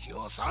Jesus,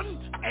 your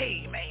son,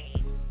 amen.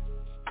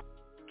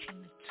 Can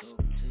I talk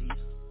to you?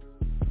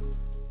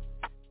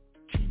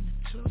 Can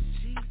I talk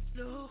to you,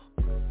 Lord?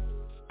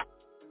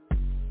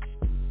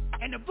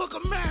 In the book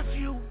of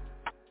Matthew,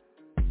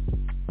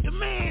 the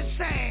man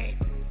said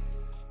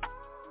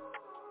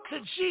to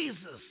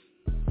Jesus,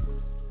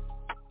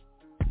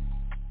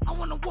 I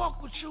want to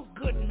walk with you,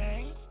 good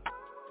man.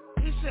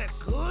 He said,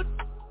 good?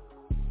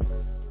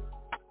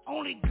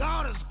 Only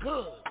God is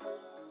good.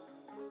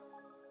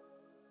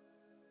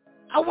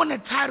 I want to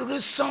title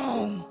this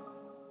song,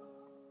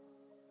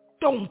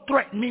 Don't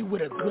Threaten Me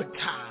with a Good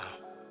Time.